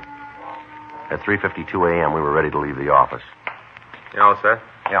taken. At 3:52 a.m., we were ready to leave the office. You all set?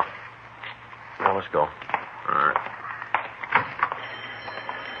 Yeah. Now, let's go. All right.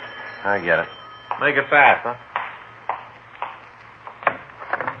 I get it. Make it fast, huh?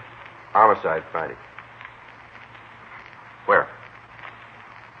 Homicide, Friday. Where?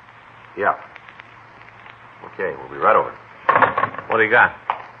 Yeah. Okay, we'll be right over. What do you got?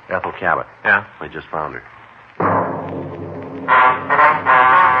 Ethel Cabot. Yeah? We just found her.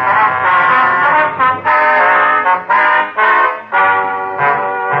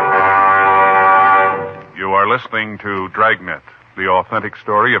 You are listening to Dragnet, the authentic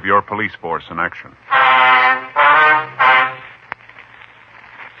story of your police force in action.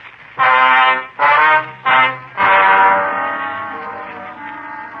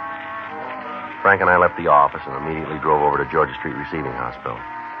 Frank and I left the office and immediately drove over to Georgia Street Receiving Hospital.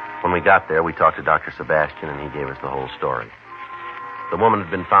 When we got there, we talked to Dr. Sebastian, and he gave us the whole story. The woman had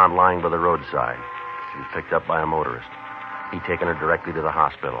been found lying by the roadside. She was picked up by a motorist. He'd taken her directly to the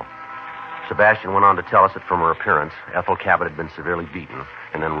hospital. Sebastian went on to tell us that from her appearance, Ethel Cabot had been severely beaten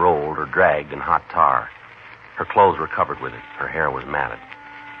and then rolled or dragged in hot tar. Her clothes were covered with it. Her hair was matted.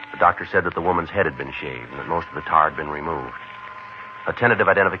 The doctor said that the woman's head had been shaved and that most of the tar had been removed. A tentative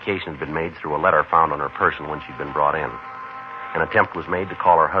identification had been made through a letter found on her person when she'd been brought in. An attempt was made to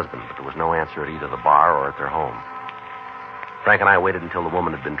call her husband, but there was no answer at either the bar or at their home. Frank and I waited until the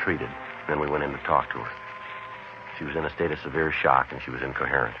woman had been treated. Then we went in to talk to her. She was in a state of severe shock, and she was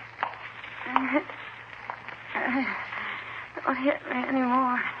incoherent. Don't hit me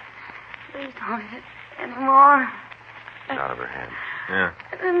anymore. Please don't hit me anymore. It's out of her hand. Yeah.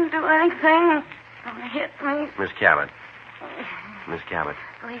 I didn't do anything. Don't hit me. Miss Cabot. Miss Cabot.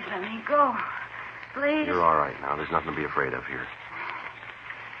 Please let me go. Please. You're all right now. There's nothing to be afraid of here.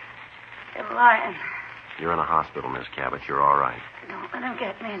 You're lying. You're in a hospital, Miss Cabot. You're all right. Don't let him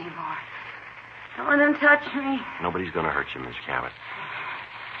get me anymore. Don't let him touch me. Nobody's going to hurt you, Miss Cabot.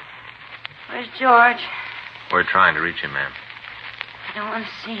 Where's George? We're trying to reach him, ma'am. I don't want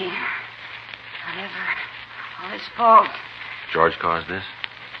to see him. Not ever. All his fault. George caused this?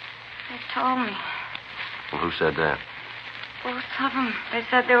 They told me. Well, who said that? Both of them. They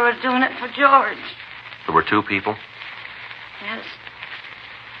said they were doing it for George. There were two people? Yes.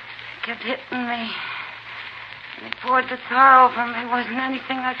 They kept hitting me. And they poured the tar over me. Wasn't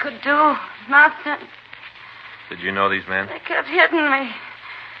anything I could do. Nothing. Did you know these men? They kept hitting me.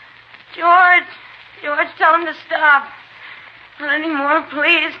 George. George, tell him to stop. Not anymore,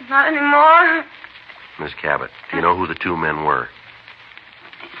 please. Not anymore. Miss Cabot, do you know who the two men were?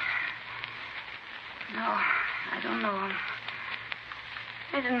 No, I don't know him.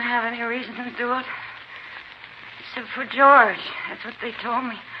 They didn't have any reason to do it. Except for George. That's what they told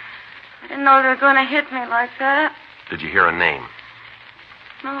me. I didn't know they were going to hit me like that. Did you hear a name?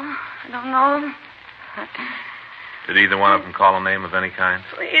 No, I don't know him. Did either one of them call a name of any kind?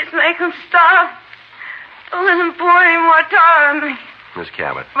 Please make him stop. Don't let him pour any more tar on me. Miss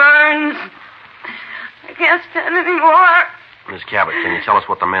Cabot. Burns. I can't stand anymore. Miss Cabot, can you tell us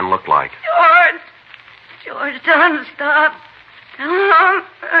what the men looked like? George. George, tell him to stop. Tell him.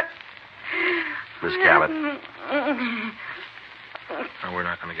 Miss Cabot. No, we're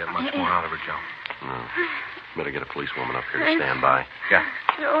not going to get much more out of her, Joe. No. Better get a policewoman up here to stand by. Yeah.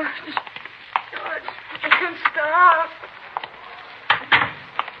 George. George, make him stop.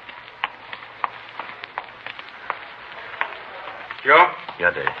 Joe?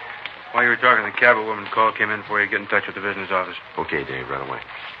 Yeah, Dave. While you were talking, the Cabot woman call came in for you to get in touch with the business office. Okay, Dave, right away.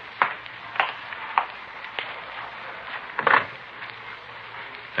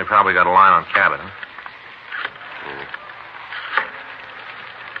 They probably got a line on Cabot, huh? Yeah.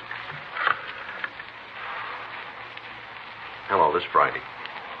 Hello, this Friday.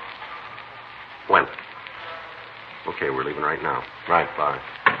 When? Okay, we're leaving right now. Right, bye.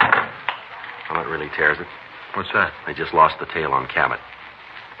 Well, that really tears it. What's that? They just lost the tail on Cabot.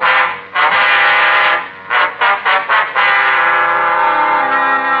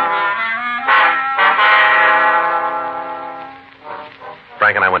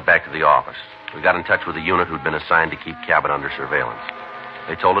 Frank and I went back to the office. We got in touch with the unit who'd been assigned to keep Cabot under surveillance.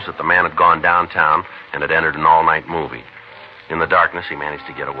 They told us that the man had gone downtown and had entered an all-night movie. In the darkness, he managed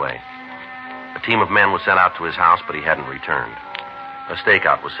to get away. A team of men was sent out to his house, but he hadn't returned. A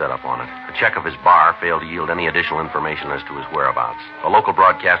stakeout was set up on it. A check of his bar failed to yield any additional information as to his whereabouts. A local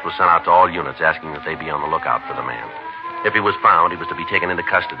broadcast was sent out to all units asking that they be on the lookout for the man. If he was found, he was to be taken into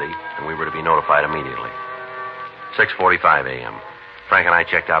custody, and we were to be notified immediately. 6:45 a.m. Frank and I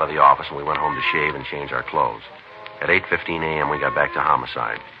checked out of the office, and we went home to shave and change our clothes. At 8:15 a.m., we got back to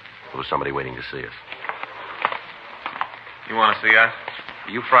homicide. There was somebody waiting to see us. You want to see us?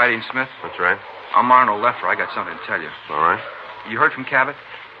 Are you Friday and Smith? That's right. I'm Arnold Leffer. I got something to tell you. All right. You heard from Cabot?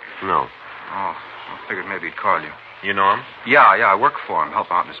 No. Oh, I figured maybe he'd call you. You know him? Yeah, I work for him.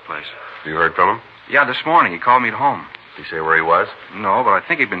 Help out in this place. You heard from him? Yeah, this morning. He called me at home. Did he say where he was? No, but I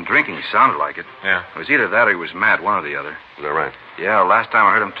think he'd been drinking. He sounded like it. Yeah. It was either that or he was mad, one or the other. Is that right? Yeah, last time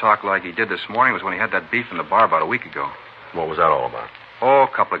I heard him talk like he did this morning was when he had that beef in the bar about a week ago. What was that all about? Oh,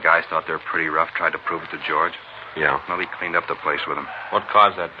 a couple of guys thought they were pretty rough, tried to prove it to George. Yeah. Well, he cleaned up the place with him. What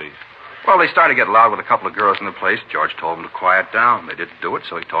caused that beef? Well, they started to get loud with a couple of girls in the place. George told them to quiet down. They didn't do it,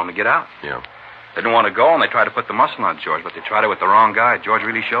 so he told them to get out. Yeah. They didn't want to go, and they tried to put the muscle on George, but they tried it with the wrong guy. George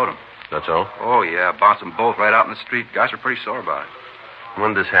really showed them. That's all? Oh, yeah. Bounced them both right out in the street. Guys were pretty sore about it.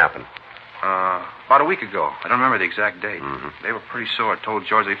 When did this happen? About a week ago. I don't remember the exact date. Mm-hmm. They were pretty sore. Told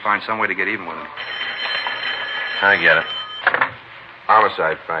George they'd find some way to get even with him. I get it.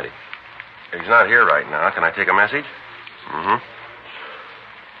 Homicide, Friday. He's not here right now. Can I take a message?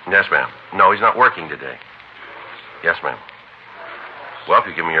 Mm-hmm. Yes, ma'am. No, he's not working today. Yes, ma'am. Well, if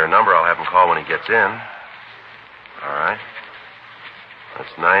you give me your number, I'll have him call when he gets in. All right. That's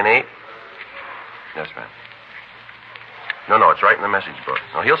 98. Yes, ma'am. No, it's right in the message book.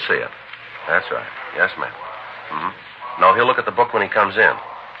 No, he'll see it. That's right. Yes, ma'am. Mm-hmm. No, he'll look at the book when he comes in.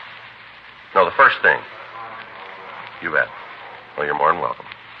 No, the first thing. You bet. Well, you're more than welcome.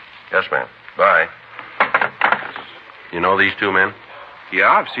 Yes, ma'am. Bye. You know these two men?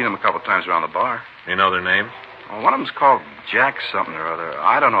 Yeah, I've seen them a couple times around the bar. You know their names? Well, one of them's called Jack something or other.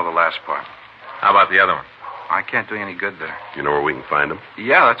 I don't know the last part. How about the other one? I can't do you any good there. You know where we can find them?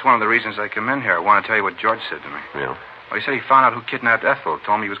 Yeah, that's one of the reasons I come in here. I want to tell you what George said to me. Yeah. Well, he said he found out who kidnapped Ethel,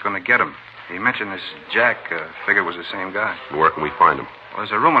 told me he was going to get him. He mentioned this Jack, figured it was the same guy. Where can we find him? Well,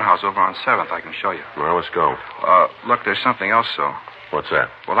 there's a rooming house over on 7th. I can show you. Well, let's go. Look, there's something else, though. What's that?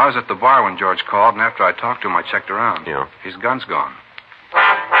 Well, I was at the bar when George called, and after I talked to him, I checked around. Yeah. His gun's gone.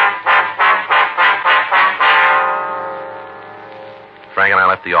 Frank and I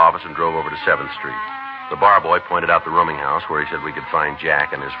left the office and drove over to 7th Street. The bar boy pointed out the rooming house where he said we could find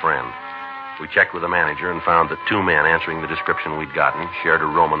Jack and his friend. We checked with the manager and found that two men answering the description we'd gotten shared a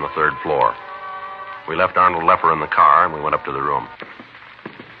room on the 3rd floor. We left Arnold Lepper in the car and we went up to the room.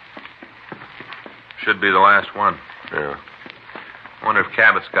 Should be the last one. Yeah. Wonder if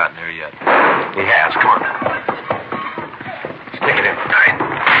Cabot's gotten here yet. He has. Come on. Stick it in. All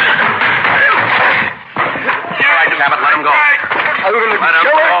right, Cabot, let him go. Let him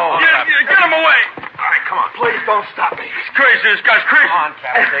go. Get him away. All right, come on. Please don't stop me. He's crazy. This guy's crazy. Come on,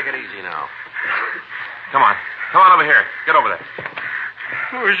 Cabot. Take it easy now. Come on. Come on over here. Get over there.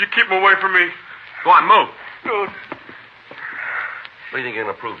 You should keep him away from me. Go on, move. No. What do you think you're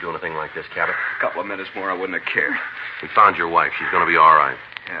going to prove doing a thing like this, Cabot? A couple of minutes more, I wouldn't have cared. We found your wife. She's going to be all right.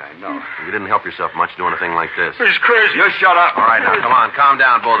 Yeah, I know. You didn't help yourself much doing a thing like this. He's crazy. You shut up. All right, now, come on. Calm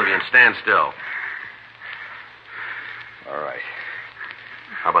down, both of you, and stand still. All right.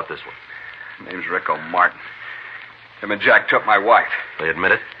 How about this one? Name's Rico Martin. Him and Jack took my wife. They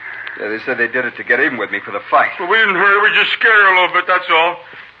admit it? Yeah, they said they did it to get even with me for the fight. Well, we didn't hurt her. We just scared her a little bit, that's all.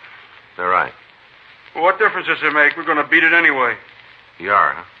 They're right. Well, what difference does it make? We're going to beat it anyway. You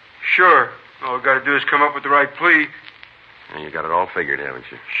are, huh? Sure. All we got to do is come up with the right plea. Yeah, you got it all figured, haven't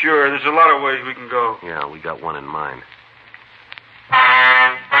you? Sure, there's a lot of ways we can go. Yeah, we got one in mind.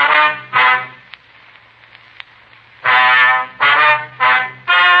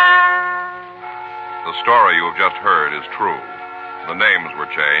 The story you have just heard is true. The names were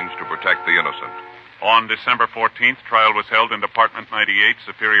changed to protect the innocent. On December 14th, trial was held in Department 98,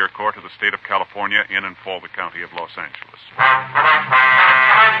 Superior Court of the State of California, in and for the County of Los Angeles.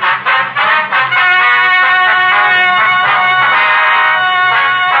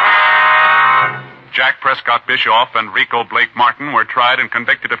 Jack Prescott Bischoff and Rico Blake Martin were tried and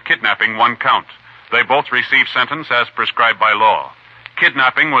convicted of kidnapping 1 count. They both received sentence as prescribed by law.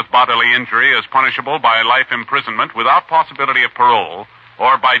 Kidnapping with bodily injury is punishable by life imprisonment without possibility of parole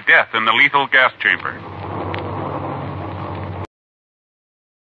or by death in the lethal gas chamber.